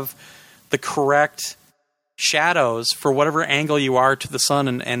have the correct shadows for whatever angle you are to the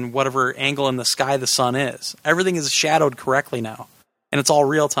sun and whatever angle in the sky the sun is. Everything is shadowed correctly now, and it's all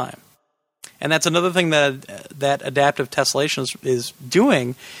real time. And that's another thing that adaptive tessellation is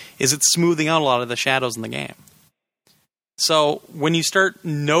doing, is it's smoothing out a lot of the shadows in the game. So when you start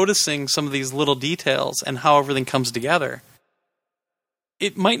noticing some of these little details and how everything comes together,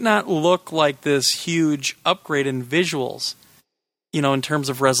 it might not look like this huge upgrade in visuals, in terms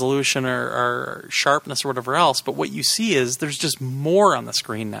of resolution or sharpness or whatever else, but what you see is there's just more on the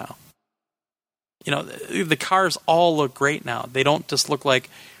screen now. The cars all look great now. They don't just look like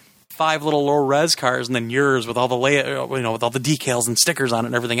 5 little low-res cars and then yours with all the with all the decals and stickers on it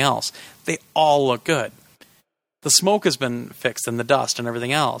and everything else. They all look good. The smoke has been fixed and the dust and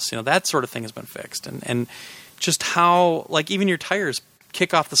everything else. That sort of thing has been fixed. And just how, like, even your tires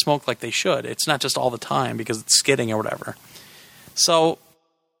kick off the smoke like they should. It's not just all the time because it's skidding or whatever. So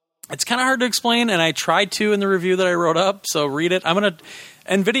it's kind of hard to explain, and I tried to in the review that I wrote up, so read it.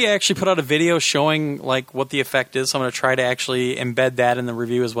 NVIDIA actually put out a video showing like what the effect is, so I'm going to try to actually embed that in the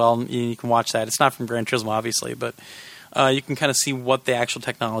review as well, and you can watch that. It's not from Gran Turismo, obviously, but you can kind of see what the actual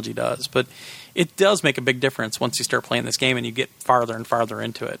technology does. But it does make a big difference once you start playing this game and you get farther and farther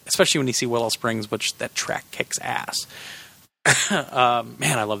into it, especially when you see Willow Springs, which that track kicks ass.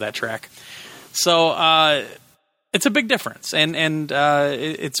 Man, I love that track. So it's a big difference, and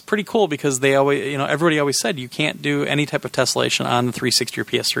it's pretty cool because they always, everybody always said you can't do any type of tessellation on the 360 or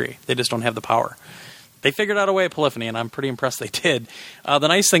PS3. They just don't have the power. They figured out a way at Polyphony, and I'm pretty impressed they did. The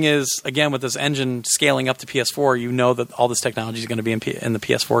nice thing is, again, with this engine scaling up to PS4, you know that all this technology is going to be in the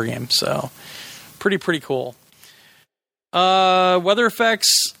PS4 game. So, pretty cool. Weather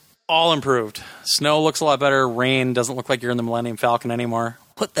effects, all improved. Snow looks a lot better. Rain doesn't look like you're in the Millennium Falcon anymore.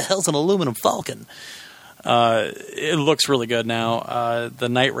 What the hell's an aluminum Falcon? It looks really good now. The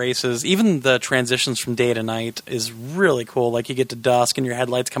night races, even the transitions from day to night is really cool. Like, you get to dusk and your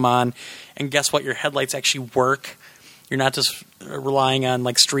headlights come on, and guess what? Your headlights actually work. You're not just relying on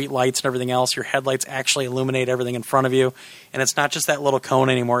like street lights and everything else. Your headlights actually illuminate everything in front of you, and it's not just that little cone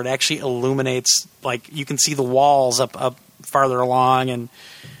anymore. It actually illuminates, like, you can see the walls up farther along, and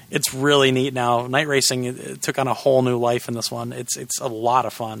it's really neat now. Night racing, it took on a whole new life in this one. It's a lot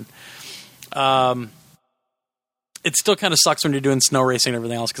of fun. It still kind of sucks when you're doing snow racing and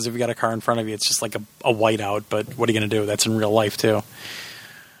everything else, because if you got a car in front of you, it's just like a whiteout. But what are you going to do? That's in real life too.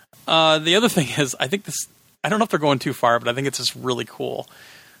 The other thing is, I don't know if they're going too far, but I think it's just really cool.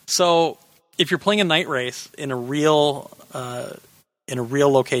 So if you're playing a night race in a real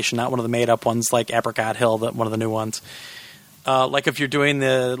location, not one of the made up ones like Apricot Hill, one of the new ones, like if you're doing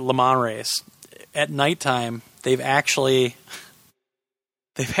the Le Mans race at nighttime, they've actually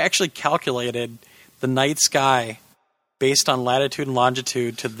calculated the night sky based on latitude and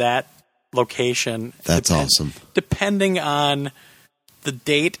longitude to that location. That's awesome. Depending on the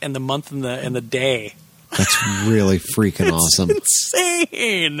date and the month and the day. That's really freaking awesome.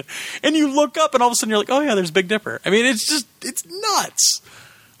 Insane. And you look up and all of a sudden you're like, oh yeah, there's Big Dipper. I mean, it's nuts.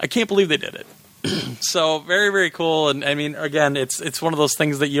 I can't believe they did it. So very, very cool. And I mean, again, it's one of those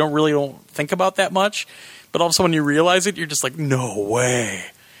things that you don't think about that much, but all of a sudden when you realize it, you're just like, no way.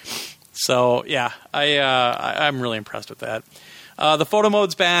 So yeah, I'm really impressed with that. The photo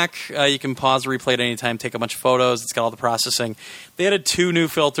mode's back. You can pause or replay at any time, take a bunch of photos. It's got all the processing. They added 2 new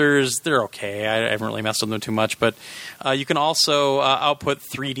filters. They're okay. I haven't really messed with them too much. But you can also output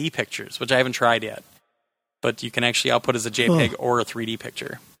 3D pictures, which I haven't tried yet. But you can actually output as a JPEG or a 3D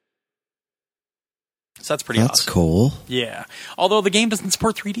picture. So that's pretty awesome. That's cool. Yeah. Although the game doesn't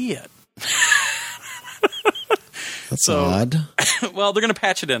support 3D yet. That's odd. Well, they're going to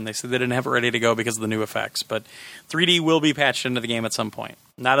patch it in. They said they didn't have it ready to go because of the new effects. But 3D will be patched into the game at some point.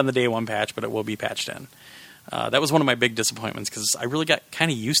 Not on the day one patch, but it will be patched in. That was one of my big disappointments because I really got kind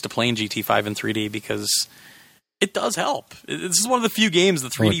of used to playing GT5 in 3D because It does help. This is one of the few games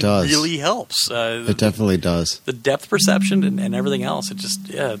that 3D really helps. It definitely does. The depth perception and everything else. It just,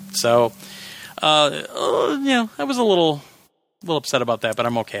 yeah. So, I was a little upset about that, but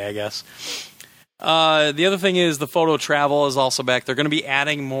I'm okay, I guess. The other thing is the photo travel is also back. They're going to be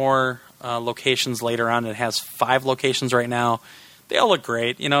adding more locations later on. It has 5 locations right now. They all look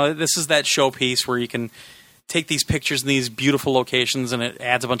great. This is that showpiece where you can take these pictures in these beautiful locations, and it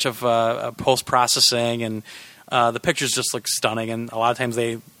adds a bunch of post-processing, and the pictures just look stunning, and a lot of times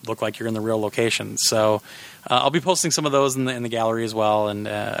they look like you're in the real location. So I'll be posting some of those in the gallery as well, and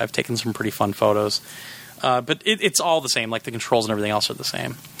I've taken some pretty fun photos. But it's all the same. Like the controls and everything else are the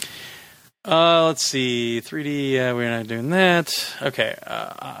same. Let's see. 3D, we're not doing that. Okay.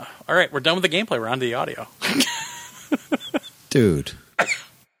 All right, we're done with the gameplay. We're on to the audio. Dude.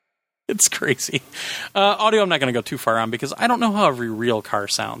 It's crazy. Audio I'm not going to go too far on because I don't know how every real car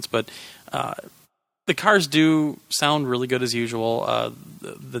sounds, but the cars do sound really good as usual.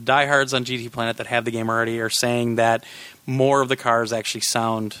 The diehards on GT Planet that have the game already are saying that more of the cars actually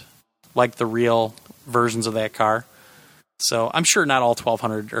sound like the real versions of that car. So I'm sure not all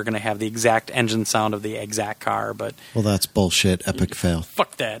 1200 are going to have the exact engine sound of the exact car, but... Well, that's bullshit. Epic fail.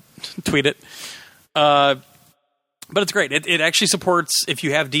 Fuck that. Tweet it. But it's great. It actually supports, if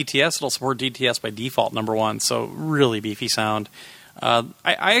you have DTS, it'll support DTS by default, number one. So really beefy sound. I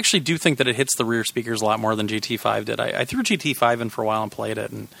actually do think that it hits the rear speakers a lot more than GT5 did. I threw GT5 in for a while and played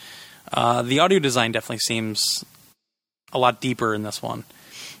it, and the audio design definitely seems a lot deeper in this one,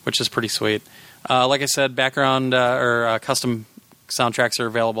 which is pretty sweet. Like I said, background or custom soundtracks are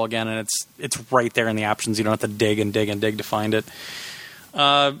available again, and it's right there in the options. You don't have to dig and dig and dig to find it.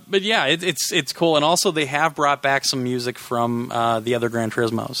 But yeah, it's cool, and also they have brought back some music from the other Gran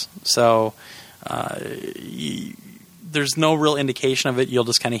Turismos. So there's no real indication of it. You'll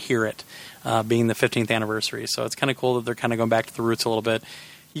just kind of hear it, being the 15th anniversary. So it's kind of cool that they're kind of going back to the roots a little bit.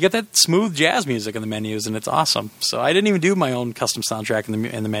 You get that smooth jazz music in the menus, and it's awesome. So I didn't even do my own custom soundtrack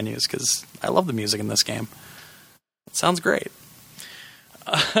in the menus because I love the music in this game. It sounds great.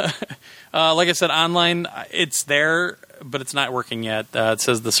 Like I said, online, it's there, but it's not working yet. It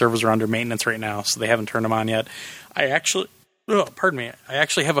says the servers are under maintenance right now, so they haven't turned them on yet. I actually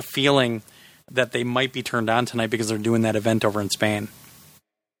have a feeling that they might be turned on tonight because they're doing that event over in Spain.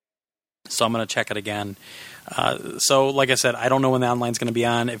 So I'm going to check it again. So, like I said, I don't know when the online's going to be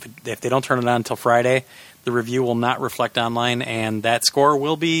on. If they don't turn it on until Friday, the review will not reflect online, and that score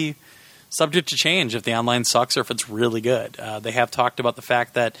will be subject to change if the online sucks or if it's really good. They have talked about the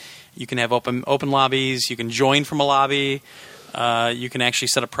fact that you can have open lobbies, you can join from a lobby, you can actually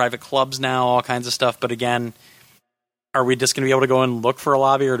set up private clubs now, all kinds of stuff. But again, are we just going to be able to go and look for a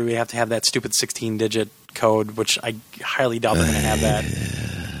lobby, or do we have to have that stupid 16-digit code, which I highly doubt they're going to have that.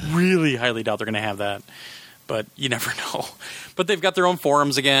 Really highly doubt they're going to have that. But you never know. But they've got their own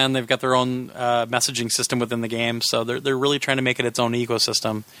forums again. They've got their own messaging system within the game. So they're really trying to make it its own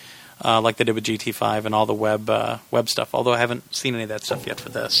ecosystem, like they did with GT5 and all the web stuff. Although I haven't seen any of that stuff yet for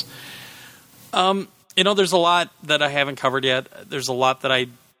this. There's a lot that I haven't covered yet. There's a lot that I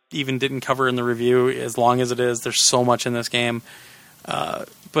even didn't cover in the review. As long as it is, there's so much in this game.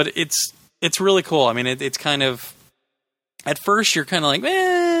 But it's really cool. I mean, it's kind of, at first you're kind of like,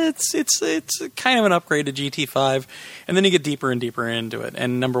 it's kind of an upgrade to GT5, and then you get deeper and deeper into it.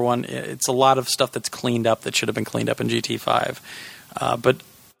 And number one, it's a lot of stuff that's cleaned up that should have been cleaned up in GT5. But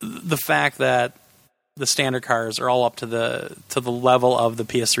the fact that the standard cars are all up to the level of the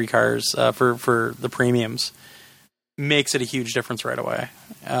PS3 cars for the premiums makes it a huge difference right away.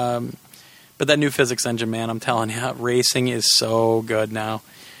 But that new physics engine, man, I'm telling you, racing is so good now.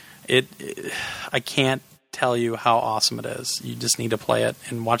 I can't tell you how awesome it is. You just need to play it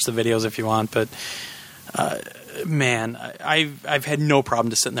and watch the videos if you want. But man, I've had no problem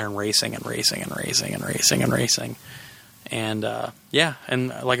just sitting there and racing. And and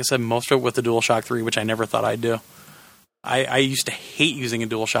like I said, most of it with the DualShock 3, which I never thought I'd do. I used to hate using a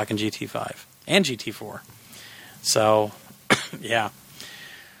DualShock in GT5 and GT4. So, yeah.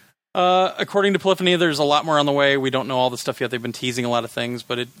 According to Polyphony, there's a lot more on the way. We don't know all the stuff yet. They've been teasing a lot of things,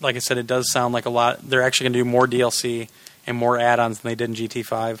 but like I said, it does sound like a lot. They're actually going to do more DLC and more add-ons than they did in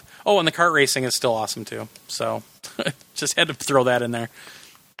GT5. Oh, and the kart racing is still awesome too. So, just had to throw that in there.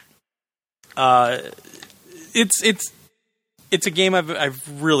 It's a game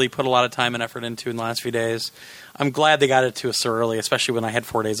I've really put a lot of time and effort into in the last few days. I'm glad they got it to us so early, especially when I had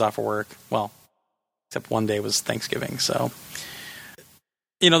 4 days off of work. Well, except one day was Thanksgiving, so...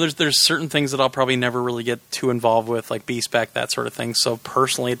 there's certain things that I'll probably never really get too involved with, like B-Spec, that sort of thing. So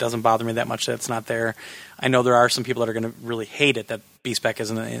personally, it doesn't bother me that much that it's not there. I know there are some people that are going to really hate it that B-Spec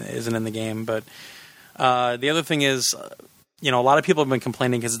isn't in the game, but The other thing is, a lot of people have been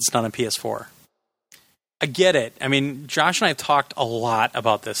complaining because it's not on PS4. I get it. I mean, Josh and I have talked a lot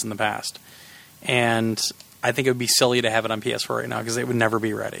about this in the past, and I think it would be silly to have it on PS4 right now because it would never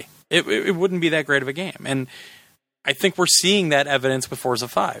be ready. It wouldn't be that great of a game. And I think we're seeing that evidence with Forza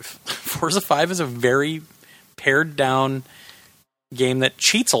 5. Forza 5 is a very pared down game that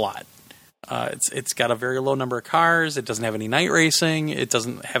cheats a lot. It's got a very low number of cars. It doesn't have any night racing. It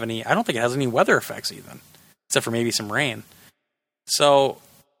doesn't have any, I don't think it has any weather effects even, except for maybe some rain. So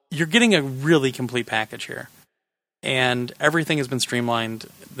you're getting a really complete package here. And everything has been streamlined.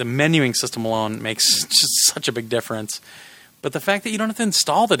 The menuing system alone makes just such a big difference. But the fact that you don't have to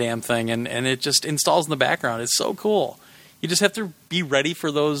install the damn thing and it just installs in the background is so cool. You just have to be ready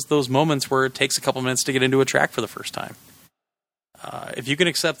for those moments where it takes a couple minutes to get into a track for the first time. If you can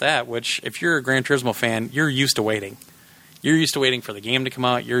accept that, which if you're a Gran Turismo fan, you're used to waiting. You're used to waiting for the game to come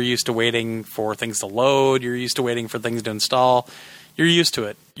out. You're used to waiting for things to load. You're used to waiting for things to install. You're used to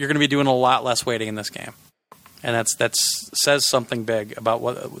it. You're going to be doing a lot less waiting in this game. And that says something big about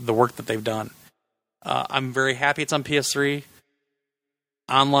what the work that they've done. I'm very happy it's on PS3.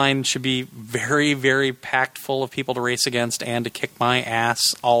 Online should be very, very packed full of people to race against and to kick my ass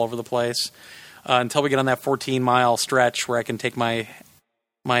all over the place. Until we get on that 14-mile stretch where I can take my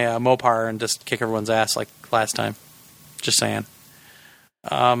Mopar and just kick everyone's ass like last time. Just saying.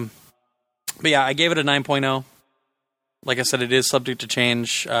 But yeah, I gave it a 9.0. Like I said, it is subject to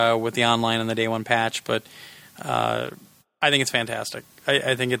change with the online and the day one patch, but I think it's fantastic.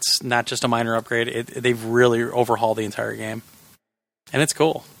 I think it's not just a minor upgrade. They've really overhauled the entire game. And it's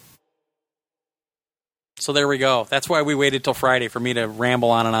cool. So there we go. That's why we waited till Friday for me to ramble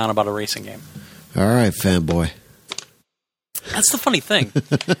on and on about a racing game. All right, fanboy. That's the funny thing.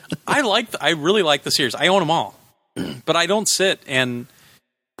 I really like the series. I own them all. But I don't sit and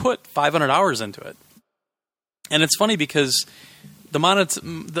put 500 hours into it. And it's funny because the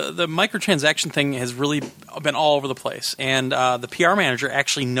microtransaction thing has really been all over the place. And the PR manager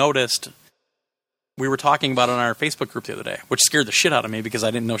actually noticed. We were talking about it on our Facebook group the other day, which scared the shit out of me because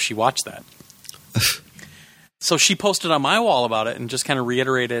I didn't know she watched that. So she posted on my wall about it and just kind of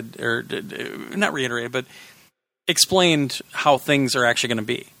reiterated, or not reiterated, but explained how things are actually going to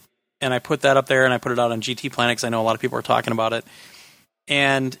be. And I put that up there and I put it out on GT Planet because I know a lot of people are talking about it.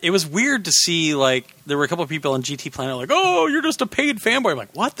 And it was weird to see, like, there were a couple of people on GT Planet like, oh, you're just a paid fanboy. I'm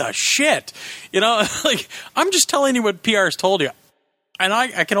like, what the shit? Like, I'm just telling you what PR's told you. And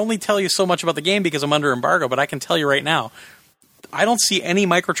I can only tell you so much about the game because I'm under embargo, but I can tell you right now, I don't see any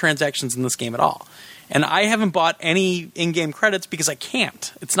microtransactions in this game at all. And I haven't bought any in-game credits because I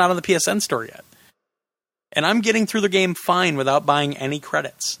can't. It's not on the PSN store yet. And I'm getting through the game fine without buying any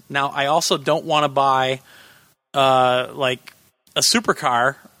credits. Now, I also don't want to buy, like, a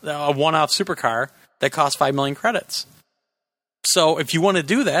supercar, a one-off supercar that costs 5 million credits. So if you want to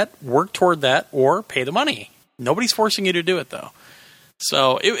do that, work toward that or pay the money. Nobody's forcing you to do it, though.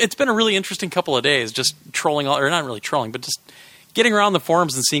 So it's been a really interesting couple of days just trolling, or not really trolling, but just getting around the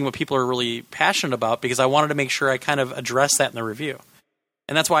forums and seeing what people are really passionate about because I wanted to make sure I kind of addressed that in the review.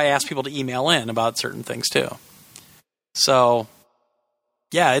 And that's why I asked people to email in about certain things too. So,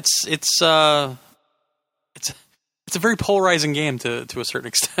 yeah, it's a very polarizing game to a certain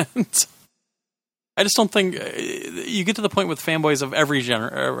extent. I just don't think you get to the point with fanboys of every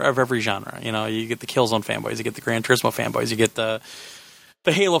genre. You get the Killzone fanboys, you get the Gran Turismo fanboys, you get the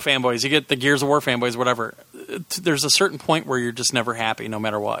Halo fanboys, you get the Gears of War fanboys, whatever. There's a certain point where you're just never happy no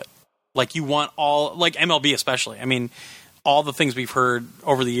matter what. Like you want all, like MLB especially. I mean, all the things we've heard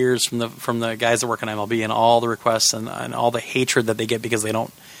over the years from the guys that work on MLB and all the requests and all the hatred that they get because they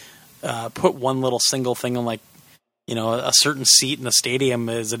don't put one little single thing on, like, a certain seat in the stadium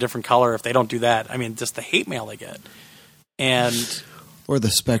is a different color. If they don't do that, I mean, just the hate mail they get. And or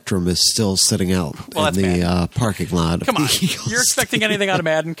the Spectrum is still sitting out in the parking lot. Come on, you're expecting anything out of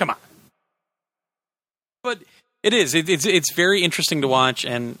Madden? Come on. But it is. It's very interesting to watch,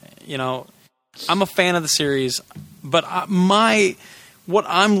 and I'm a fan of the series. But what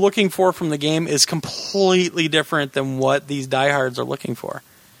I'm looking for from the game is completely different than what these diehards are looking for.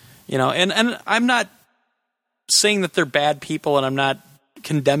 And I'm not saying that they're bad people, and I'm not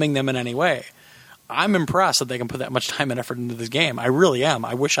condemning them in any way. I'm impressed that they can put that much time and effort into this game. I really am.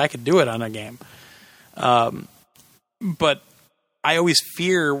 I wish I could do it on a game. But I always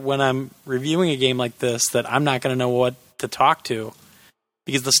fear when I'm reviewing a game like this that I'm not going to know what to talk to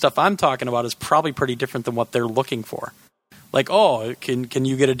because the stuff I'm talking about is probably pretty different than what they're looking for. Like, oh, can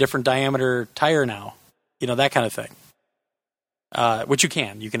you get a different diameter tire now? That kind of thing. Which you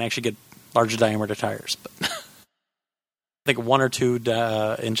can. You can actually get larger diameter tires. But I think 1 or 2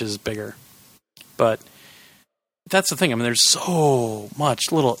 inches bigger. But that's the thing. I mean, there's so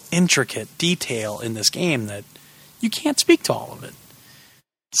much little intricate detail in this game that you can't speak to all of it.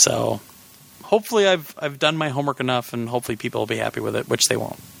 So hopefully I've done my homework enough, and hopefully people will be happy with it, which they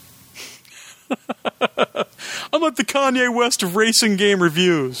won't. I'm like the Kanye West of racing game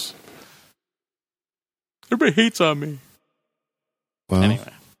reviews. Everybody hates on me. Well,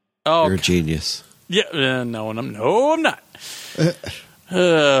 anyway. You're a genius. Yeah, no, I'm not.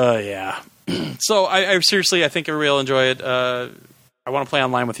 Yeah. So I seriously, I think everybody will enjoy it. I want to play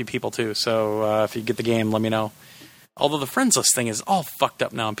online with you people too. So if you get the game, let me know. Although the friends list thing is all fucked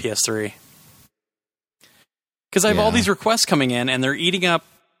up now on PS3. Because I have all these requests coming in, and they're eating up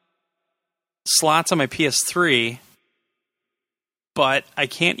slots on my PS3, but I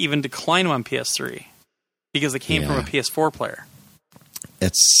can't even decline them on PS3 because they came from a PS4 player.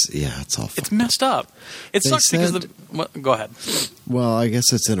 It's all fucked It's messed up. It sucks because go ahead. Well, I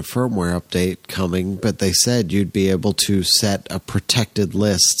guess it's in a firmware update coming, but they said you'd be able to set a protected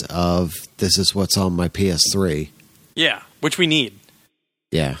list of this is what's on my PS3. Yeah, which we need.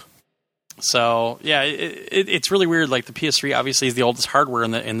 Yeah. So, yeah, it's really weird. Like, the PS3 obviously is the oldest hardware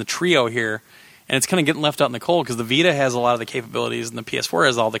in the trio here, and it's kind of getting left out in the cold because the Vita has a lot of the capabilities and the PS4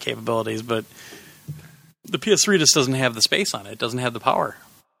 has all the capabilities, but the PS3 just doesn't have the space on it. It doesn't have the power.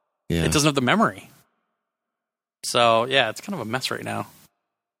 Yeah. It doesn't have the memory. So, yeah, it's kind of a mess right now.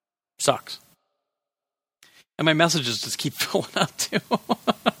 Sucks. And my messages just keep filling up, too.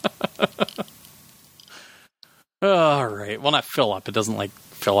 All right. Well, not fill up. It doesn't, like,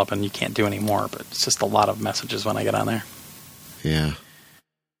 fill up and you can't do any more, but it's just a lot of messages when I get on there. Yeah.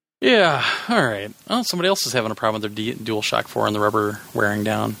 Yeah. All right. Oh, somebody else is having a problem with their DualShock 4 and the rubber wearing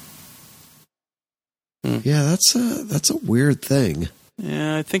down. Yeah, that's a weird thing.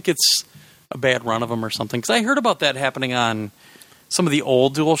 Yeah, I think it's a bad run of them or something. Because I heard about that happening on some of the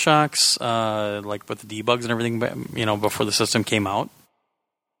old DualShocks, like with the debugs and everything, before the system came out.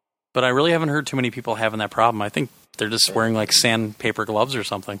 But I really haven't heard too many people having that problem. I think they're just wearing like sandpaper gloves or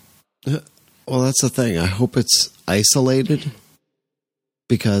something. Well, that's the thing. I hope it's isolated.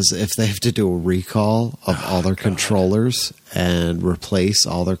 Because if they have to do a recall of all their controllers and replace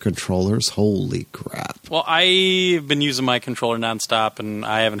all their controllers, holy crap. Well, I've been using my controller nonstop, and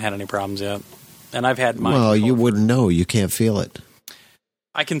I haven't had any problems yet. And I've had my Well, you wouldn't know. You can't feel it.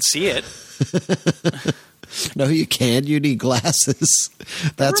 I can see it. No, you can't. You need glasses.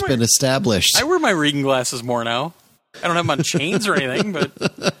 That's been established. I wear my reading glasses more now. I don't have them on chains or anything, but...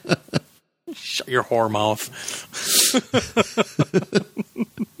 Shut your whore mouth.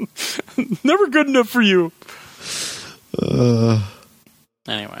 Never good enough for you.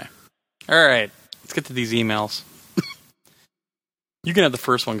 Anyway. All right. Let's get to these emails. You can have the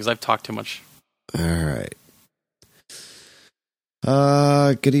first one because I've talked too much. All right.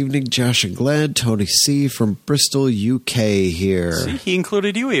 Good evening, Josh and Glenn. Tony C. from Bristol, UK here. See, he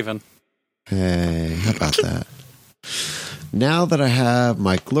included you even. Hey, how about that? Now that I have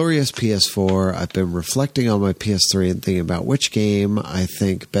my glorious PS4, I've been reflecting on my PS3 and thinking about which game I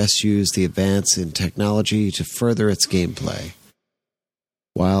think best used the advance in technology to further its gameplay.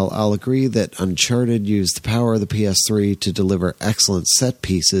 While I'll agree that Uncharted used the power of the PS3 to deliver excellent set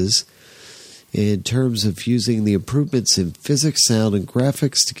pieces, in terms of using the improvements in physics, sound, and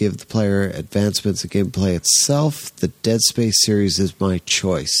graphics to give the player advancements in gameplay itself, the Dead Space series is my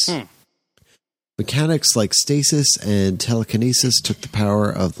choice. Mechanics like stasis and telekinesis took the power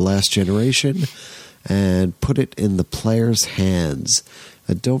of the last generation and put it in the player's hands.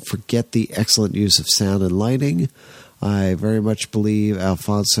 And don't forget the excellent use of sound and lighting. I very much believe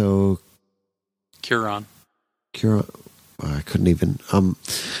Alfonso Cuarón. I couldn't even. I'm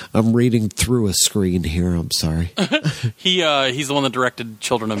reading through a screen here. I'm sorry. He's the one that directed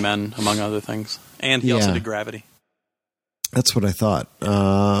Children of Men, among other things, and he also did Gravity. That's what I thought.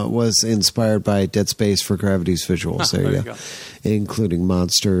 Was inspired by Dead Space for Gravity's visuals. There you go. Including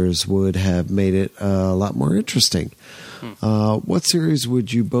monsters would have made it a lot more interesting. What series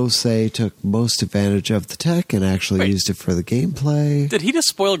would you both say took most advantage of the tech and actually used it for the gameplay? Did he just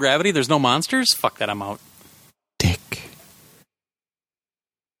spoil Gravity? There's no monsters? Fuck that, I'm out. Dick.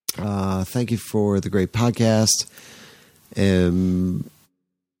 Thank you for the great podcast. Is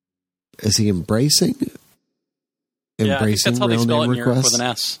he embracing? Yeah, I think that's how they spell it in Europe with an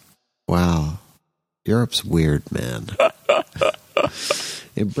S. Wow. Europe's weird, man.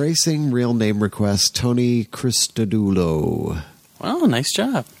 Embracing real name requests, Tony Christodoulou. Well, nice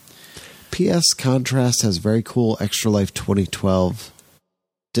job. P.S. Contrast has very cool Extra Life 2012.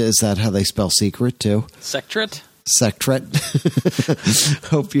 Is that how they spell secret, too? Sectret? Sectret.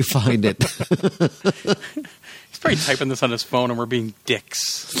 Hope you find it. He's probably typing this on his phone and we're being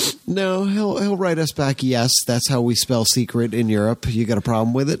dicks. No, he'll write us back, yes, that's how we spell secret in Europe. You got a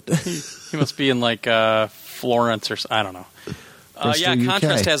problem with it? He must be in like Florence or I don't know. Bristol,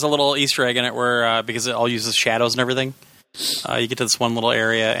 Contrast UK. has a little Easter egg in it where, because it all uses shadows and everything, you get to this one little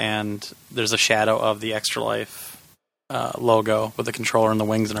area and there's a shadow of the Extra Life logo with the controller and the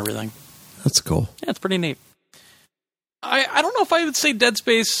wings and everything. That's cool. Yeah, it's pretty neat. I don't know if I would say Dead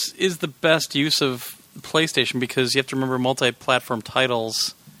Space is the best use of PlayStation because you have to remember multi-platform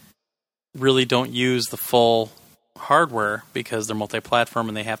titles really don't use the full hardware because they're multi-platform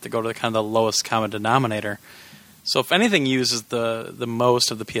and they have to go to the kind of the lowest common denominator. So if anything uses the most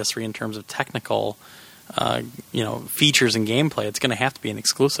of the PS3 in terms of technical features and gameplay, it's going to have to be an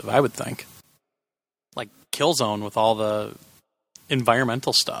exclusive, I would think. Like Killzone with all the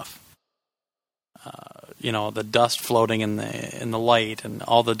environmental stuff. The dust floating in the light and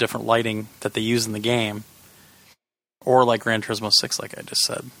all the different lighting that they use in the game. Or like Gran Turismo 6, like I just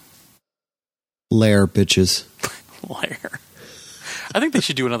said. Lair, bitches. Lair. I think they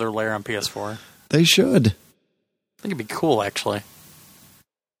should do another Lair on PS4. They should. I think it'd be cool, actually.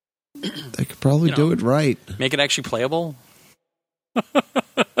 They could probably do it right. Make it actually playable.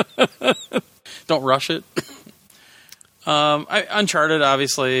 Don't rush it. Uncharted,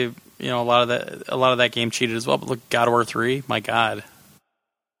 obviously, a lot of that game cheated as well. But look, God of War 3, my God,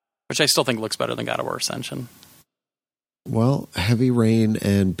 which I still think looks better than God of War Ascension. Well, Heavy Rain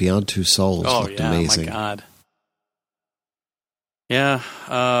and Beyond Two Souls looked amazing. My God. Yeah.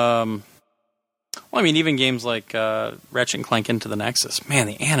 Well, I mean, even games like Ratchet and Clank Into the Nexus, man,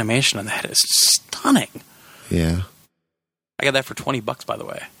 the animation on that is stunning. Yeah. I got that for $20, by the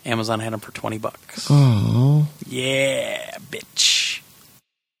way. Amazon had them for $20. Oh. Yeah, bitch.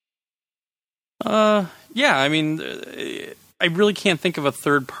 Yeah, I mean, I really can't think of a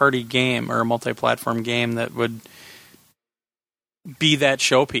third-party game or a multi-platform game that would be that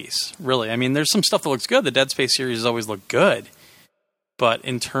showpiece, really. I mean, there's some stuff that looks good. The Dead Space series has always looked good. But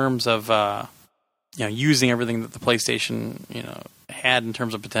in terms of, using everything that the PlayStation, had in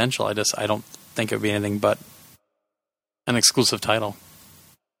terms of potential, I don't think it would be anything but an exclusive title.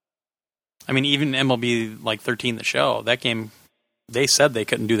 I mean, even MLB like 13 The Show, that game, they said they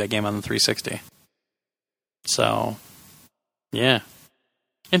couldn't do that game on the 360. So, yeah.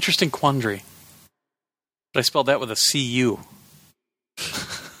 Interesting quandary. But I spelled that with a C-U.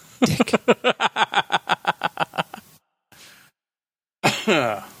 Dick.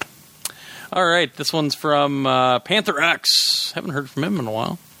 All right, this one's from Panther X. Haven't heard from him in a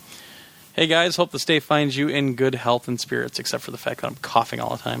while. Hey guys, hope this day finds you in good health and spirits, except for the fact that I'm coughing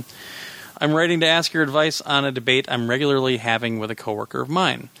all the time. I'm writing to ask your advice on a debate I'm regularly having with a coworker of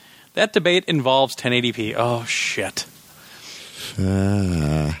mine. That debate involves 1080p. Oh, shit.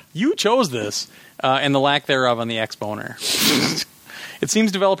 You chose this, and the lack thereof on the Xboner. It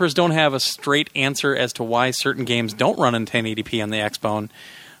seems developers don't have a straight answer as to why certain games don't run in 1080p on the Xbone.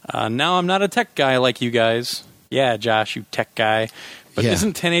 Now, I'm not a tech guy like you guys. Yeah, Josh, you tech guy. But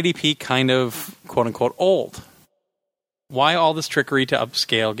isn't 1080p kind of, quote-unquote, old? Why all this trickery to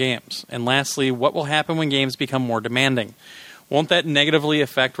upscale games? And lastly, what will happen when games become more demanding? Won't that negatively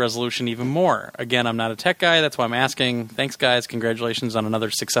affect resolution even more? Again, I'm not a tech guy. That's why I'm asking. Thanks, guys. Congratulations on another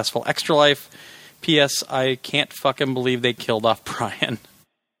successful Extra Life. P.S. I can't fucking believe they killed off Brian.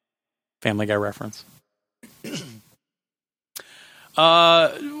 Family Guy reference.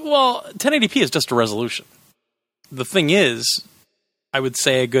 Well, 1080p is just a resolution. The thing is, I would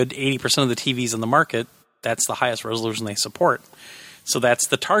say a good 80% of the TVs in the market, that's the highest resolution they support. So that's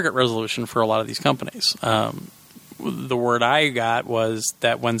the target resolution for a lot of these companies. The word I got was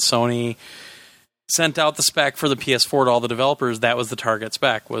that when Sony sent out the spec for the PS4 to all the developers, that was the target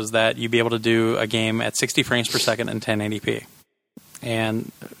spec, was that you'd be able to do a game at 60 frames per second and 1080p.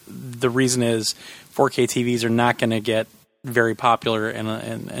 And the reason is 4K TVs are not going to get very popular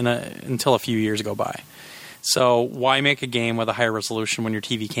until a few years go by. So why make a game with a higher resolution when your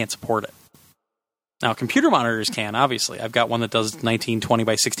TV can't support it? Now, computer monitors can, obviously. I've got one that does 1920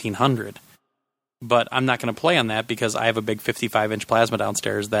 by 1600. But I'm not going to play on that because I have a big 55-inch plasma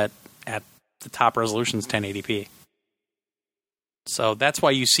downstairs that at the top resolution is 1080p. So that's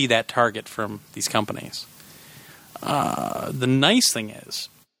why you see that target from these companies. The nice thing is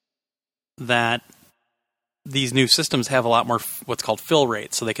that these new systems have a lot more what's called fill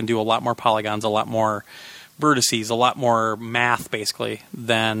rates, so they can do a lot more polygons, a lot more vertices, a lot more math, basically,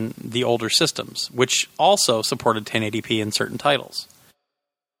 than the older systems, which also supported 1080p in certain titles.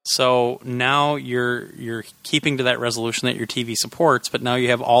 So now you're keeping to that resolution that your TV supports, but now you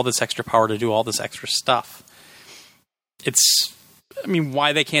have all this extra power to do all this extra stuff.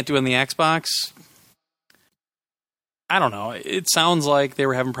 Why they can't do it on the Xbox? I don't know. It sounds like they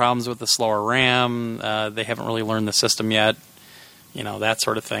were having problems with the slower RAM. They haven't really learned the system yet. That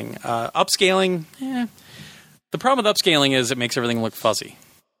sort of thing. Upscaling, the problem with upscaling is it makes everything look fuzzy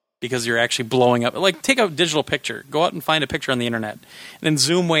because you're actually blowing up. Like, take a digital picture. Go out and find a picture on the internet and then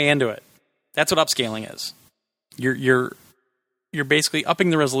zoom way into it. That's what upscaling is. You're basically upping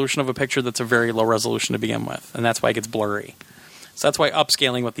the resolution of a picture that's a very low resolution to begin with, and that's why it gets blurry. So that's why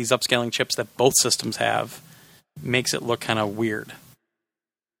upscaling with these upscaling chips that both systems have makes it look kind of weird.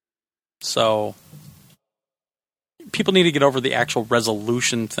 So people need to get over the actual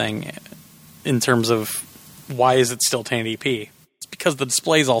resolution thing in terms of why is it still 1080p? It's because the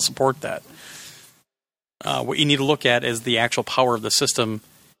displays all support that. What you need to look at is the actual power of the system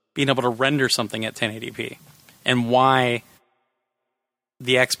being able to render something at 1080p, and why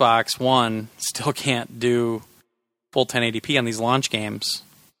the Xbox One still can't do full 1080p on these launch games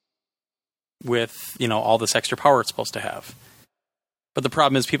with, all this extra power it's supposed to have. But the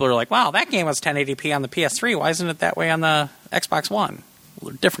problem is people are like, wow, that game was 1080p on the PS3. Why isn't it that way on the Xbox One?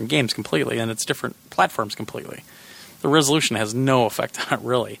 Well, they're different games completely, and it's different platforms completely. The resolution has no effect on it,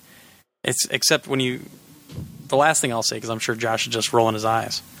 really. It's except when you... The last thing I'll say, because I'm sure Josh is just rolling his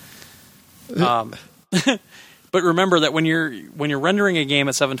eyes. But remember that when you're rendering a game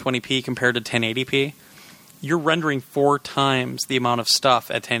at 720p compared to 1080p, you're rendering 4 times the amount of stuff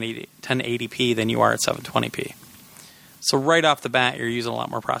at 1080p than you are at 720p. So right off the bat, you're using a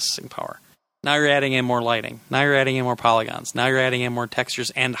lot more processing power. Now you're adding in more lighting. Now you're adding in more polygons. Now you're adding in more textures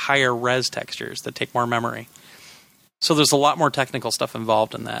and higher res textures that take more memory. So there's a lot more technical stuff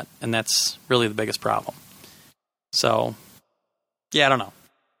involved in that, and that's really the biggest problem. So, yeah, I don't know.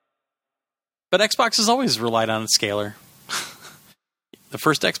 But Xbox has always relied on a scaler. The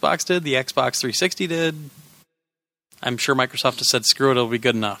first Xbox did. The Xbox 360 did. I'm sure Microsoft has said, screw it, it'll be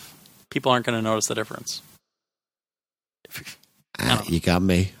good enough. People aren't going to notice the difference. You got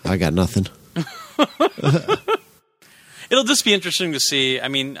me. I got nothing. It'll just be interesting to see. I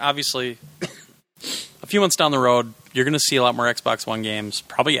mean, obviously, a few months down the road, you're going to see a lot more Xbox One games,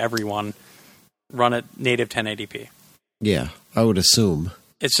 probably everyone, run at native 1080p. Yeah, I would assume.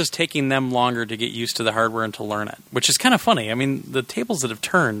 It's just taking them longer to get used to the hardware and to learn it, which is kind of funny. I mean, the tables that have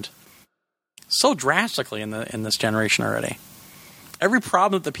turned so drastically in this generation already. Every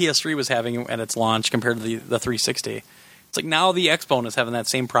problem that the PS3 was having at its launch compared to the 360, it's like now the Xbone is having that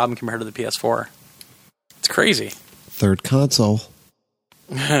same problem compared to the PS4. It's crazy. Third console.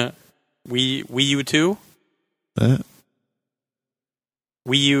 Wii U 2? Wii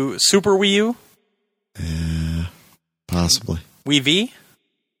U, Super Wii U? Possibly. Wii V?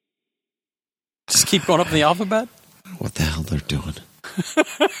 Just keep going up in the alphabet? What the hell they're doing?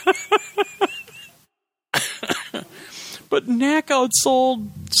 But NAC outsold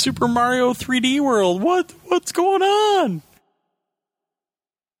Super Mario 3D World. What's going on?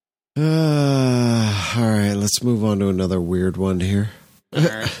 All right, let's move on to another weird one here. All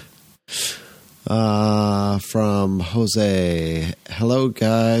right. From Jose. Hello,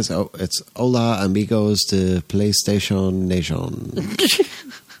 guys. Oh, it's Hola, amigos de PlayStation Nation.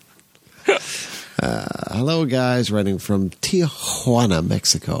 Hello, guys. Writing from Tijuana,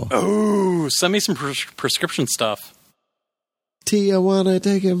 Mexico. Oh, send me some prescription stuff. Tijuana,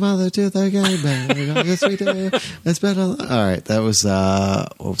 take your mother to the game, man. Yes, we do. It's better. All right, that was,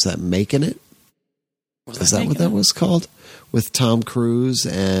 what was that, Making It? Is that what that was called? With Tom Cruise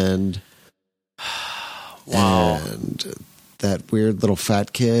and... Wow. And that weird little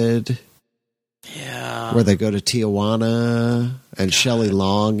fat kid. Yeah. Where they go to Tijuana and Shelley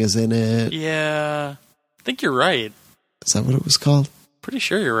Long is in it. Yeah. I think you're right. Is that what it was called? Pretty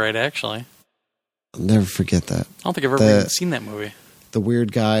sure you're right, actually. I'll never forget that. I don't think I've ever even seen that movie. The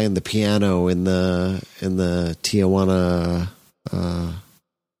weird guy and the piano in the Tijuana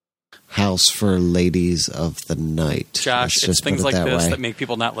house for ladies of the night. Josh, it's things like this that make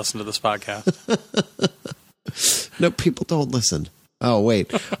people not listen to this podcast. No, people don't listen. Oh,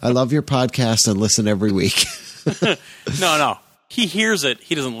 wait. I love your podcast and listen every week. No. He hears it.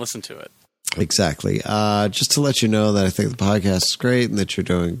 He doesn't listen to it. Exactly. Just to let you know that I think the podcast is great and that you're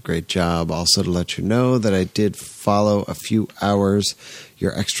doing a great job. Also to let you know that I did follow a few hours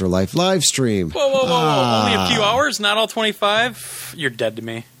your Extra Life live stream. Whoa. Only a few hours? Not all 25? You're dead to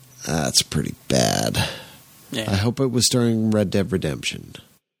me. That's pretty bad. Yeah. I hope it was during Red Dead Redemption.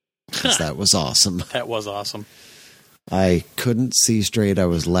 Because that was awesome. That was awesome. I couldn't see straight. I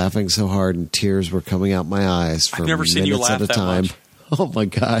was laughing so hard and tears were coming out my eyes for I've never seen you laugh at a that time. much. Oh my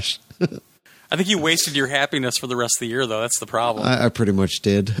gosh. I think you wasted your happiness for the rest of the year, though. That's the problem. I pretty much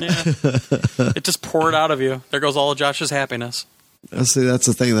did. Yeah. It just poured out of you. There goes all of Josh's happiness. See, that's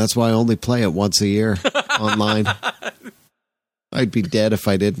the thing. That's why I only play it once a year online. I'd be dead if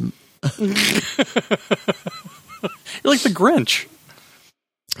I didn't. You're like the Grinch.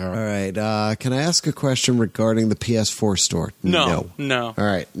 All right. Can I ask a question regarding the PS4 store? No. All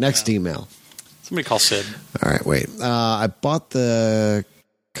right. Next email. Somebody call Sid. All right. Wait. I bought the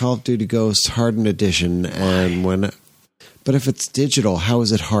Call of Duty Ghosts Hardened Edition, and but if it's digital, how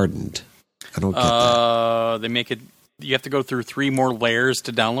is it hardened? I don't get that. They make it. You have to go through 3 more layers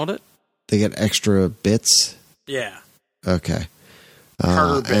to download it. They get extra bits. Yeah. Okay.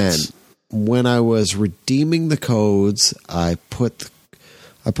 Harder bits. And when I was redeeming the codes, I put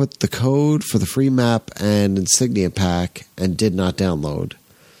the code for the free map and insignia pack and did not download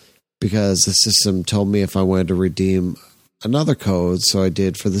because the system told me if I wanted to redeem another code, so I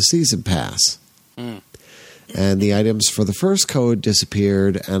did for the season pass. And the items for the first code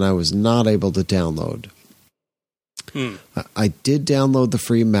disappeared and I was not able to download. I did download the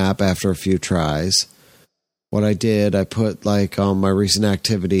free map after a few tries. What I did, I put on my recent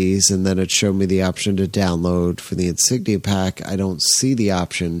activities, and then it showed me the option to download for the insignia pack. I don't see the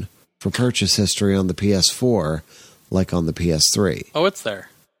option for purchase history on the PS4 like on the PS3. Oh, it's there.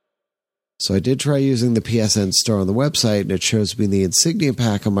 So I did try using the PSN store on the website, and it shows me the insignia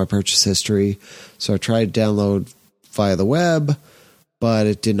pack on my purchase history. So I tried to download via the web, but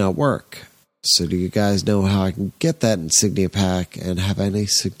it did not work. So do you guys know how I can get that insignia pack and have any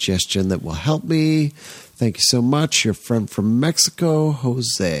suggestion that will help me? Thank you so much. Your friend from Mexico,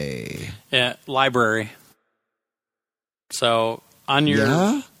 Jose. Yeah, library. So on your...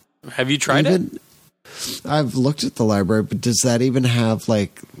 Yeah? Have you tried it? I've looked at the library, but does that even have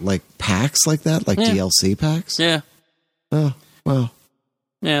like packs like that? Like DLC packs? Yeah. Oh, wow.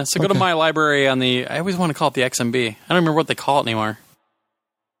 Yeah, so go to my library on the... I always want to call it the XMB. I don't remember what they call it anymore.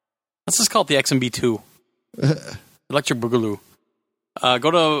 Let's just call it the XMB2. Electric Boogaloo.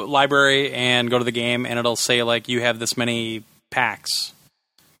 Go to library and go to the game, and it'll say, you have this many packs.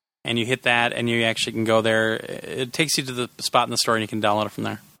 And you hit that, and you actually can go there. It takes you to the spot in the store, and you can download it from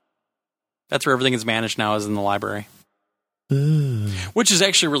there. That's where everything is managed now, is in the library. Which is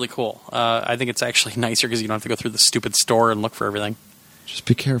actually really cool. I think it's actually nicer because you don't have to go through the stupid store and look for everything. Just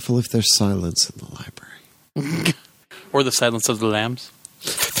be careful if there's silence in the library. Or the Silence of the Lambs.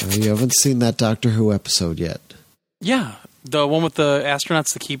 You haven't seen that Doctor Who episode yet. Yeah. The one with the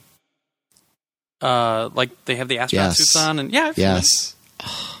astronauts that keep, they have the astronaut suits on. And yeah, yes.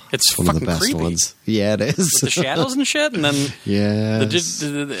 It's one fucking of the best creepy. Ones. Yeah, it is. With the shadows and shit, and then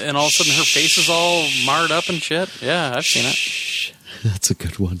and all of a sudden her face is all marred up and shit. Yeah, I've seen it. That's a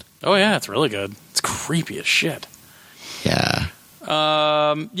good one. Oh yeah, it's really good. It's creepy as shit. Yeah.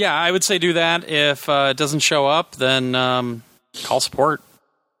 Yeah, I would say do that. If it doesn't show up, then call support.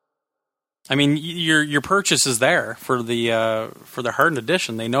 I mean, your purchase is there for the hardened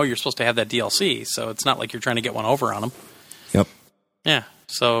edition. They know you're supposed to have that DLC, so it's not like you're trying to get one over on them. Yep. Yeah.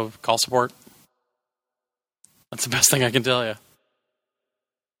 So call support. That's the best thing I can tell you.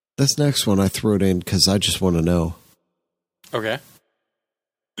 This next one I threw it in because I just want to know. Okay.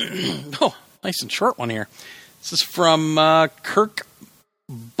 Oh, nice and short one here. This is from Kirk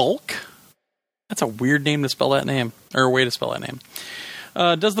Bulk. That's a weird name to spell that name, or a way to spell that name.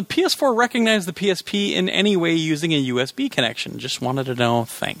 Does the PS4 recognize the PSP in any way using a USB connection? Just wanted to know.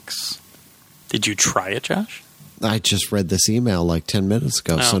 Thanks. Did you try it, Josh? I just read this email 10 minutes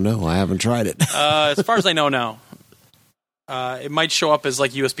ago, so no, I haven't tried it. As far as I know, no. It might show up as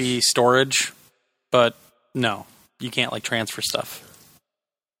USB storage, but no, you can't transfer stuff.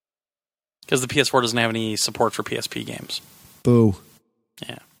 Because the PS4 doesn't have any support for PSP games. Boo.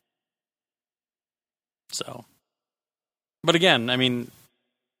 Yeah. So. But again, I mean,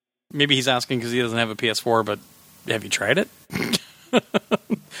 maybe he's asking because he doesn't have a PS4, but have you tried it?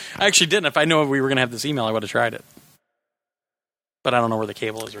 I actually didn't. If I knew we were going to have this email, I would have tried it. But I don't know where the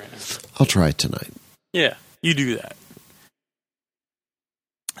cable is right now. I'll try it tonight. Yeah, you do that.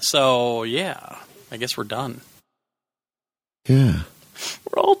 So, yeah, I guess we're done. Yeah.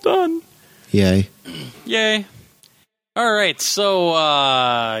 We're all done. Yay. Yay. All right, so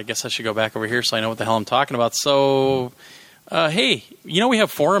I guess I should go back over here so I know what the hell I'm talking about. So, hey, we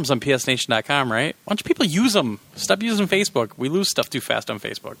have forums on psnation.com, right? Why don't you people use them? Stop using Facebook. We lose stuff too fast on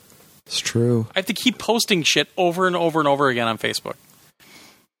Facebook. It's true. I have to keep posting shit over and over and over again on Facebook.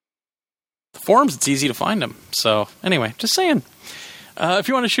 The forums, it's easy to find them. So, anyway, just saying. If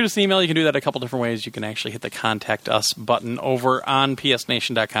you want to shoot us an email, you can do that a couple different ways. You can actually hit the Contact Us button over on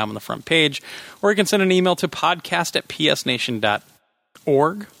psnation.com on the front page, or you can send an email to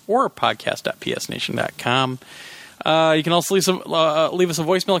podcast@psnation.org or podcast@psnation.com. You can also leave us a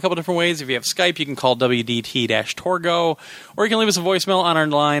voicemail a couple different ways. If you have Skype, you can call WDT-Torgo, or you can leave us a voicemail on our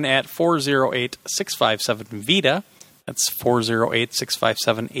line at 408-657-VITA. That's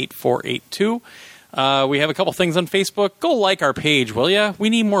 408-657-8482. We have a couple things on Facebook. Go like our page, will ya? We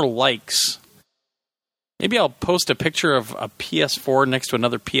need more likes. Maybe I'll post a picture of a PS4 next to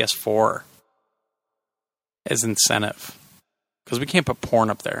another PS4 as incentive. Because we can't put porn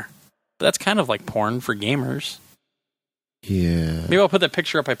up there. But that's kind of like porn for gamers. Yeah. Maybe I'll put that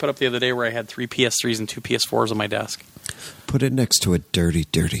picture up I put up the other day where I had 3 PS3s and 2 PS4s on my desk. Put it next to a dirty,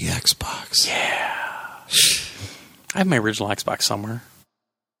 dirty Xbox. Yeah. I have my original Xbox somewhere.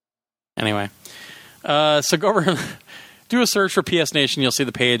 Anyway. So go over, do a search for PS Nation. You'll see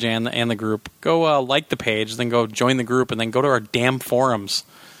the page and the group. Go like the page, then go join the group, and then go to our damn forums.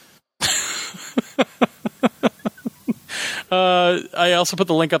 I also put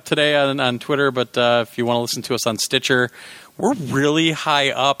the link up today on Twitter, but if you want to listen to us on Stitcher, we're really high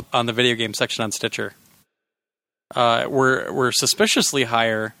up on the video game section on Stitcher. We're suspiciously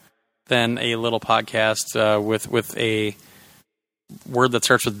higher than a little podcast with a word that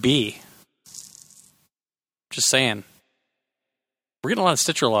starts with B. Just saying. We're getting a lot of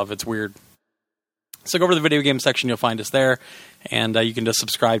Stitcher love. It's weird. So go over to the video game section. You'll find us there. And you can just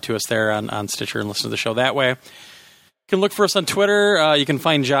subscribe to us there on Stitcher and listen to the show that way. You can look for us on Twitter. You can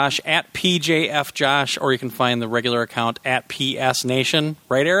find Josh at PJFJosh, or you can find the regular account at PS Nation.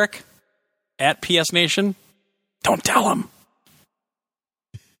 Right, Eric? At PS Nation? Don't tell him.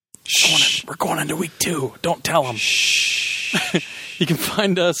 Shh. We're going into week 2. Don't tell him. Shh. You can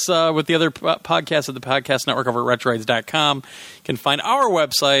find us with the other podcasts at the podcast network over at retroids.com. You can find our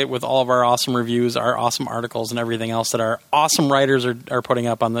website with all of our awesome reviews, our awesome articles, and everything else that our awesome writers are putting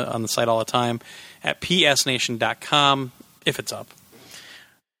up on the site all the time at psnation.com, if it's up.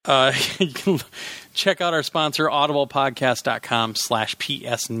 You can check out our sponsor,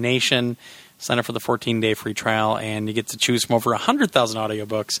 audiblepodcast.com/psnation. Sign up for the 14-day free trial, and you get to choose from over 100,000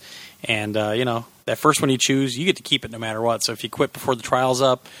 audiobooks. And, that first one you choose, you get to keep it no matter what. So if you quit before the trial's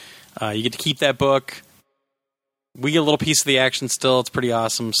up, you get to keep that book. We get a little piece of the action still. It's pretty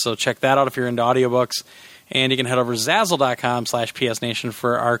awesome. So check that out if you're into audiobooks. And you can head over to Zazzle.com/psnation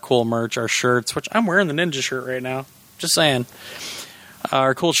for our cool merch, our shirts, which I'm wearing the Ninja shirt right now. Just saying.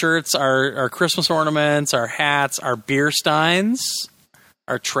 Our cool shirts, our Christmas ornaments, our hats, our beer steins,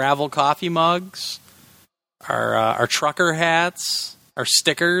 our travel coffee mugs, our trucker hats, our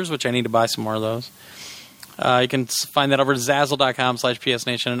stickers, which I need to buy some more of those. You can find that over at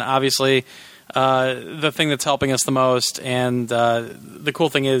Zazzle.com/psnation. And obviously, the thing that's helping us the most, and the cool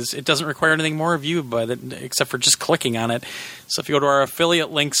thing is, it doesn't require anything more of you, except for just clicking on it. So if you go to our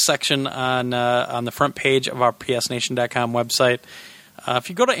affiliate links section on the front page of our psnation.com website, if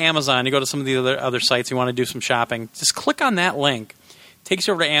you go to Amazon, you go to some of the other sites, you want to do some shopping, just click on that link. It takes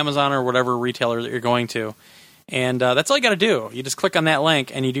you over to Amazon or whatever retailer that you're going to. And that's all you got to do. You just click on that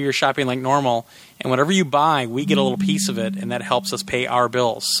link and you do your shopping like normal. And whatever you buy, we get a little piece of it, and that helps us pay our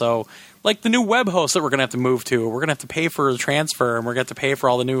bills. So like the new web host that we're going to have to move to, we're going to have to pay for the transfer, and we're going to have to pay for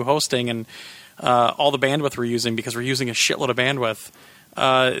all the new hosting and all the bandwidth we're using, because we're using a shitload of bandwidth.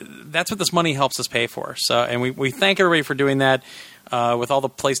 That's what this money helps us pay for. So, and we thank everybody for doing that. With all the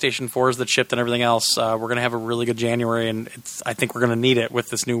PlayStation 4s that shipped and everything else, we're going to have a really good January, and I think we're going to need it with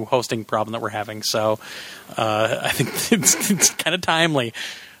this new hosting problem that we're having. So I think it's kind of timely.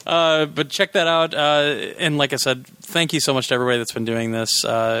 But check that out. And like I said, thank you so much to everybody that's been doing this.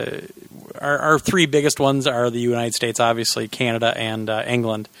 Our 3 biggest ones are the United States, obviously, Canada, and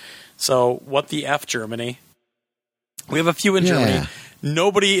England. So what the F, Germany? We have a few in Germany.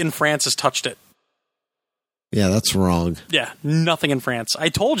 Nobody in France has touched it. Yeah, that's wrong. Yeah, nothing in France. I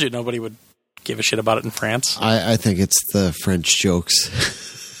told you nobody would give a shit about it in France. I think it's the French jokes.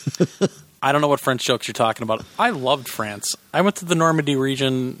 I don't know what French jokes you're talking about. I loved France. I went to the Normandy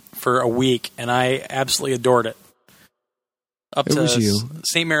region for a week, and I absolutely adored it. Up to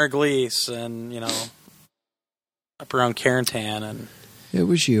St. Mary-Glisse and, up around Carentan. And it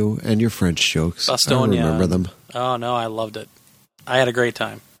was you and your French jokes. Bastogne, I remember them. Oh, no, I loved it. I had a great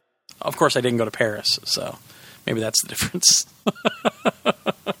time. Of course, I didn't go to Paris, so maybe that's the difference.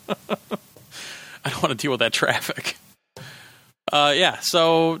 I don't want to deal with that traffic.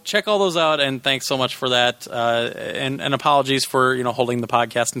 So check all those out, and thanks so much for that. And apologies for holding the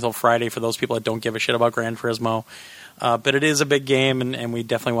podcast until Friday for those people that don't give a shit about Gran Turismo. But it is a big game, and we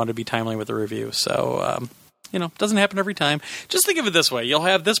definitely want to be timely with the review. So, it doesn't happen every time. Just think of it this way. You'll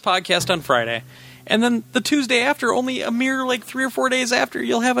have this podcast on Friday, and then the Tuesday after, only a mere 3 or 4 days after,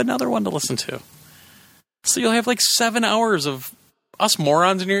 you'll have another one to listen to. So you'll have 7 hours of us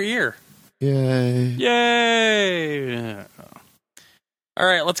morons in your ear. Yay. Yay! All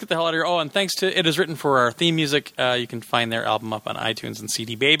right, let's get the hell out of here. Oh, and thanks to It Is Written for our theme music. You can find their album up on iTunes and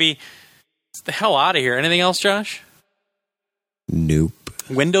CD Baby. Let's get the hell out of here. Anything else, Josh? Nope.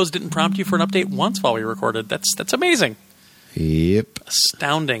 Windows didn't prompt you for an update once while we recorded. That's amazing. Yep.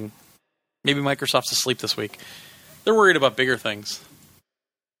 Astounding. Maybe Microsoft's asleep this week. They're worried about bigger things.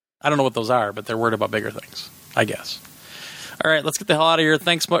 I don't know what those are, but they're worried about bigger things, I guess. All right, let's get the hell out of here.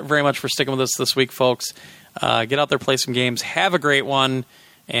 Thanks very much for sticking with us this week, folks. Get out there, play some games. Have a great one.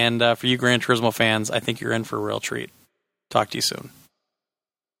 And for you Gran Turismo fans, I think you're in for a real treat. Talk to you soon.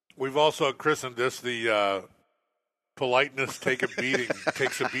 We've also christened this the Politeness Takes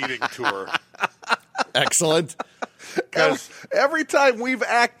a Beating tour. Excellent. Because every time we've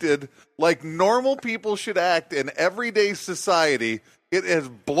acted like normal people should act in everyday society, it has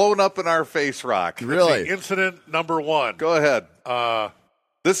blown up in our face, Rock. Really? Incident number 1. Go ahead.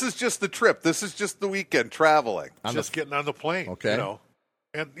 This is just the trip. This is just the weekend traveling. Just getting on the plane. Okay.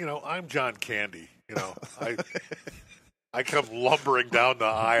 And, I'm John Candy. I come lumbering down the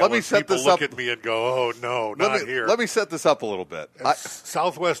aisle. Let me set people this look up. at me and go, "Oh no, not here." Let me set this up a little bit.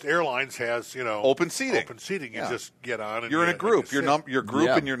 Southwest Airlines has, open seating. Open seating. You just get on. And you're in a group. Your group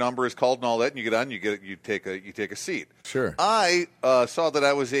Yeah. and your number is called and all that, and you get on. You take a seat. Sure. I saw that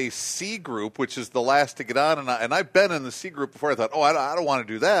I was a C group, which is the last to get on, and I've been in the C group before. I thought, I don't want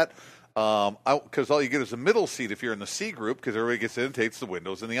to do that. Because all you get is a middle seat if you're in the C group, because everybody gets in and takes the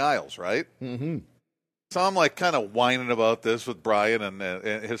windows and the aisles, right? Mm-hmm. So I'm like kind of whining about this with Brian, and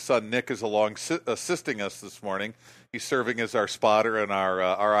his son Nick is along assisting us this morning. He's serving as our spotter and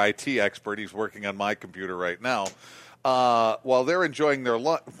our IT expert. He's working on my computer right now. While they're enjoying their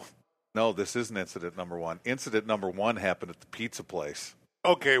lunch. No, this isn't incident number 1. Incident number 1 happened at the pizza place.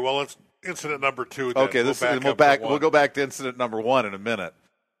 Okay, well, it's incident number 2. Then. Okay, we'll go back to incident number 1 in a minute.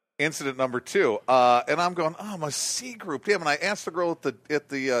 Incident number 2, and I'm going, I'm a C group. Damn! And I asked the girl at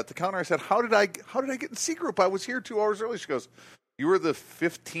the counter. I said, "How did I get in C group? I was here 2 hours early." She goes, "You were the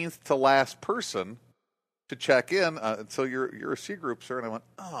 15th to last person to check in, so you're a C group, sir." And I went,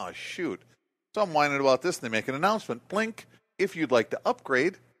 "Oh shoot!" So I'm whining about this, and they make an announcement. Blink if you'd like to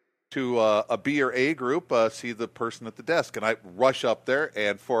upgrade to a B or A group. See the person at the desk, and I rush up there,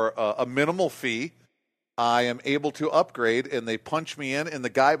 and for a minimal fee, I am able to upgrade, and they punch me in, and the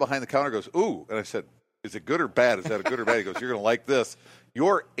guy behind the counter goes, "Ooh," and I said, "Is it good or bad? Is that a good or bad?" He goes, "You're going to like this.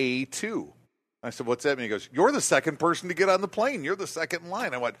 You're A2. I said, "What's that mean?" He goes, "You're the second person to get on the plane. You're the second in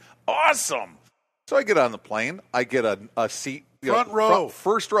line." I went, "Awesome." So I get on the plane. I get a seat. Front row.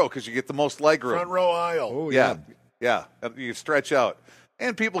 First row, because you get the most leg room. Front row aisle. Oh, yeah. And you stretch out.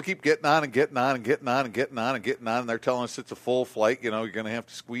 And people keep getting on and getting on and getting on and getting on and getting on, and they're telling us it's a full flight. You're going to have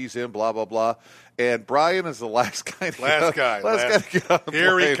to squeeze in, blah, blah, blah. And Brian is the last guy to Last get guy. on the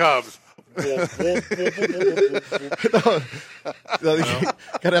Here plane. he comes. You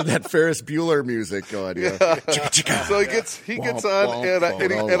gotta have that Ferris Bueller music going. Yeah. So he gets on,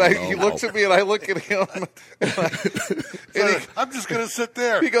 and he looks at me, and I look at him. I'm just going to sit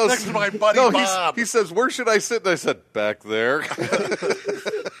there. He goes, next to my buddy no, Bob. He says, "Where should I sit?" And I said, "Back there."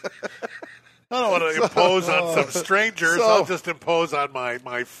 I don't want to impose on some strangers. I'll just impose on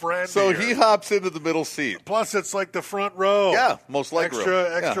my friend. So here. he hops into the middle seat. Plus, it's like the front row. Yeah, most leg room.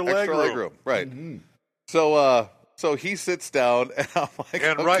 Extra leg room. Right. Mm-hmm. So he sits down, and I'm like,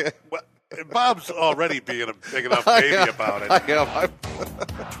 and okay. And Bob's already being a big enough baby about it. I am.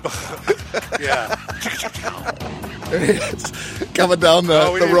 Yeah. There he is, coming down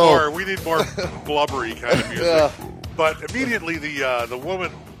the road. We need more blubbery kind of music. Yeah. But immediately the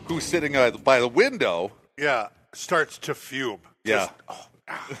woman who's sitting by the window, starts to fume. Yeah.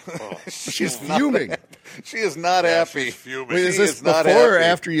 She's fuming. She is not happy. She's fuming. Wait, is this before or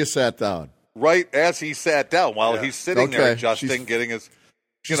after you sat down? Right as he sat down, while he's sitting there adjusting, getting his.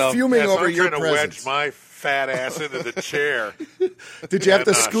 She's fuming over your presence. I'm trying to wedge my fat ass into the chair. Did you have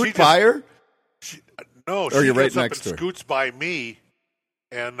to scoot by her? No, or you're right gets up next and to her. Scoots by me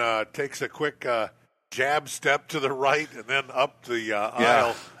and takes a quick jab step to the right and then up the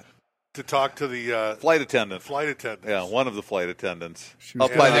aisle to talk to the flight attendant. Yeah, one of the flight attendants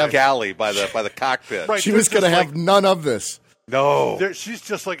up by the galley, by the cockpit. Right, she was going to have none of this. No, she's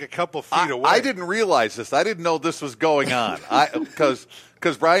just like a couple feet away. I didn't realize this. I didn't know this was going on.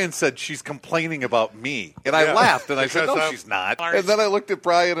 Because Brian said she's complaining about me, and I laughed and I said, "No, she's not." And then I looked at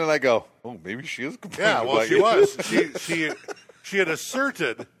Brian and I go, "Oh, maybe she is complaining." Yeah, well, she was. She had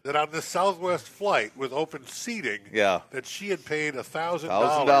asserted that on this Southwest flight with open seating, that she had paid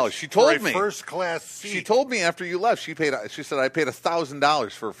 $1,000. She told me first class seat. She told me after you left. She said I paid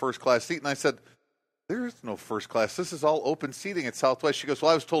 $1,000 for a first class seat, and I said, there is no first class. This is all open seating at Southwest. She goes,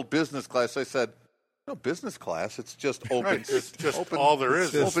 well, I was told business class. I said, no, business class. It's just open. Right. It's just open, all there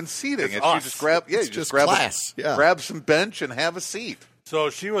is. It's open seating. It's You us. just grab, It's you just grab class. grab some bench and have a seat. So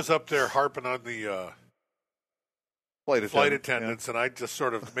she was up there harping on the flight attendants, and I just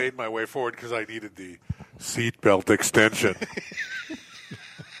sort of made my way forward because I needed the seatbelt extension.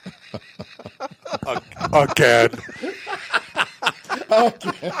 Again.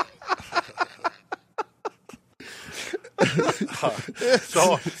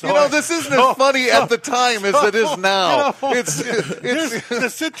 So this isn't as funny at the time as it is now. The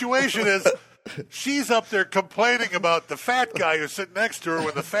situation is she's up there complaining about the fat guy who's sitting next to her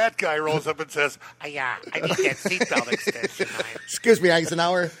when the fat guy rolls up and says, I need that seatbelt extension. Excuse me,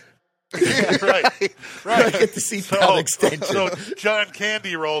 Eisenhower. Right. Get the seatbelt extension. So John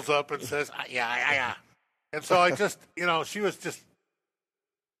Candy rolls up and says, And so I just, she was just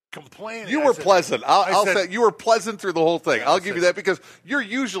complaining. You were pleasant. I'll say you were pleasant through the whole thing. I'll give you that because you're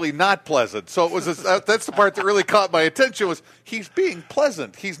usually not pleasant. So it was that's the part that really caught my attention was he's being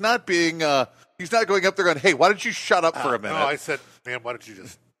pleasant. He's not being he's not going up there going, hey, why don't you shut up for a minute? No, I said, man, why don't you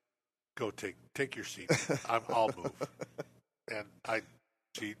just go take your seat? I'll move. And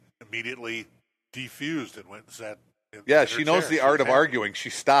she immediately defused and went and sat. Yeah, she knows the art of arguing. She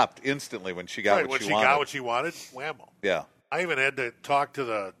stopped instantly when she got what she wanted. Got what she wanted, whammo. Yeah. I even had to talk to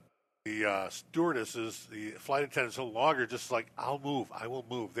the stewardesses, the flight attendants, no longer just like, I'll move, I will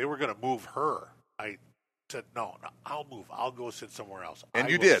move. They were going to move her. I said, no, I'll move. I'll go sit somewhere else. And I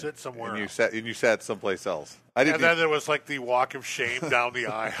you will did. Sit somewhere else. You sat someplace else. And then there was like the walk of shame down the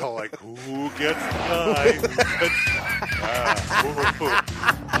aisle, like, who gets the guy?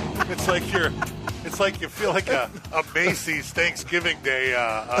 It's like you feel like a Macy's Thanksgiving Day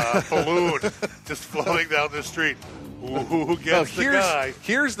balloon just floating down the street. Who gets the guy?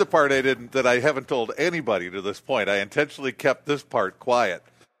 Here's the part that I haven't told anybody to this point. I intentionally kept this part quiet.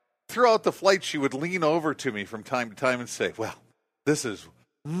 Throughout the flight, she would lean over to me from time to time and say, well, this is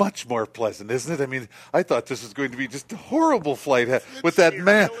much more pleasant, isn't it? I mean, I thought this was going to be just a horrible flight with that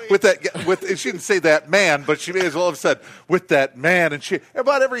man. She didn't say that man, but she may as well have said with that man. And she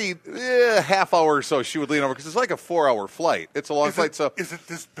about every half hour or so she would lean over because it's like a 4-hour flight. It's a long flight. So isn't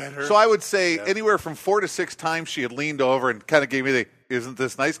this better? So I would say anywhere from 4 to 6 times she had leaned over and kind of gave me the isn't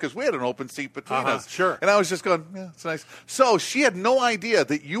this nice? Because we had an open seat between us. Sure. And I was just going, yeah, it's nice. So she had no idea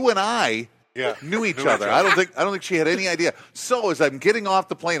that you and I knew each other. I don't think she had any idea. So as I'm getting off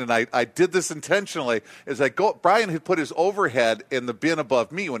the plane, and I did this intentionally, as I go, Brian had put his overhead in the bin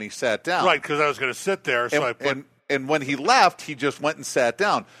above me when he sat down. Right, because I was going to sit there. So and when he left, he just went and sat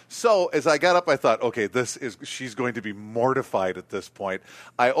down. So as I got up, I thought, okay, she's going to be mortified at this point.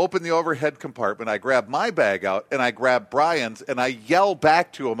 I opened the overhead compartment. I grabbed my bag out, and I grabbed Brian's, and I yell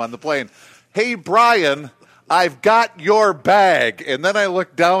back to him on the plane, hey, Brian, I've got your bag. And then I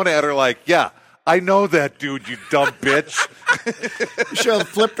looked down at her like, yeah, I know that dude, you dumb bitch. You should have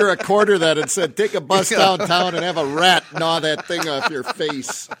flipped her a quarter that and said, take a bus downtown and have a rat gnaw that thing off your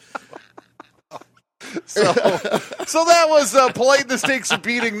face. So that was Politeness Takes a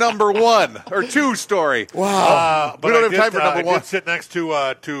Beating number 1 or 2 story. Wow. We don't have time for number 1. I did sit next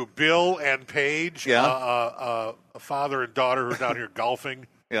to Bill and Paige, a father and daughter who are down here golfing.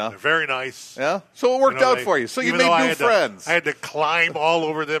 Yeah. They're very nice. Yeah. So it worked out for you. So you made new friends. I had to climb all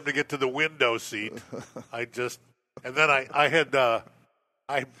over them to get to the window seat. I bought an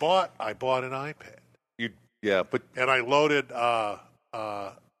iPad. And I loaded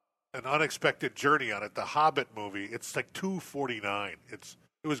An Unexpected Journey on it, the Hobbit movie. It's like $2.49. It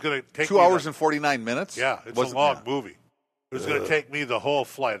was going to take 2 hours and 49 minutes. Yeah, it's a long movie. It was going to take me the whole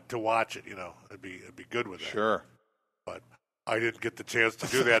flight to watch it. It'd be good with that. Sure, but I didn't get the chance to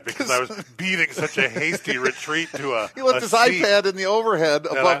do that because I was beating such a hasty retreat to a. He left his iPad in the overhead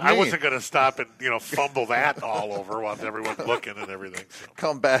above me. I wasn't going to stop and fumble that all over while everyone's looking and everything. So.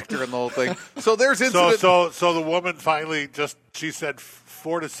 Come back during the whole thing. So there's incident. So the woman finally she said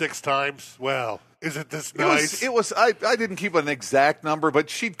 4 to 6 times. Well, isn't this nice? It was. I didn't keep an exact number,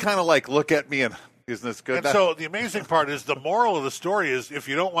 but she'd kind of like look at me and. Isn't this good? And so the amazing part is the moral of the story is if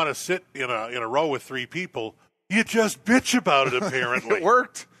you don't want to sit in a row with 3 people, you just bitch about it. Apparently, it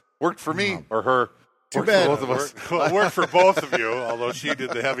worked for me or her. Too bad. For both of us. It worked for both of you, although she did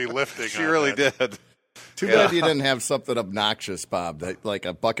the heavy lifting. She really did. Too bad you didn't have something obnoxious, Bob, that, like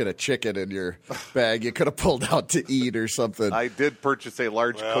a bucket of chicken in your bag you could have pulled out to eat or something. I did purchase a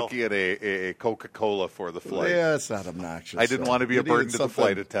large cookie and a Coca-Cola for the flight. Yeah, it's not obnoxious. I didn't want to be a burden to the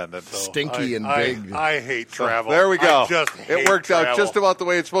flight attendant. Stinky and big. I hate travel. There we go. I just hate it worked travel. out just about the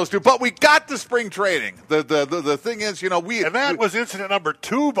way it's supposed to. But we got the spring training. The thing is, and that was incident number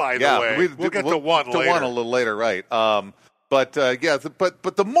 2, by the way. We'll get to 1 later. To 1 a little later, right? But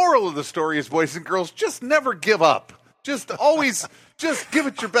the moral of the story is, boys and girls, just never give up. Just always, just give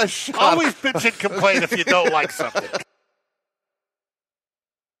it your best shot. Always bitch and complain if you don't like something.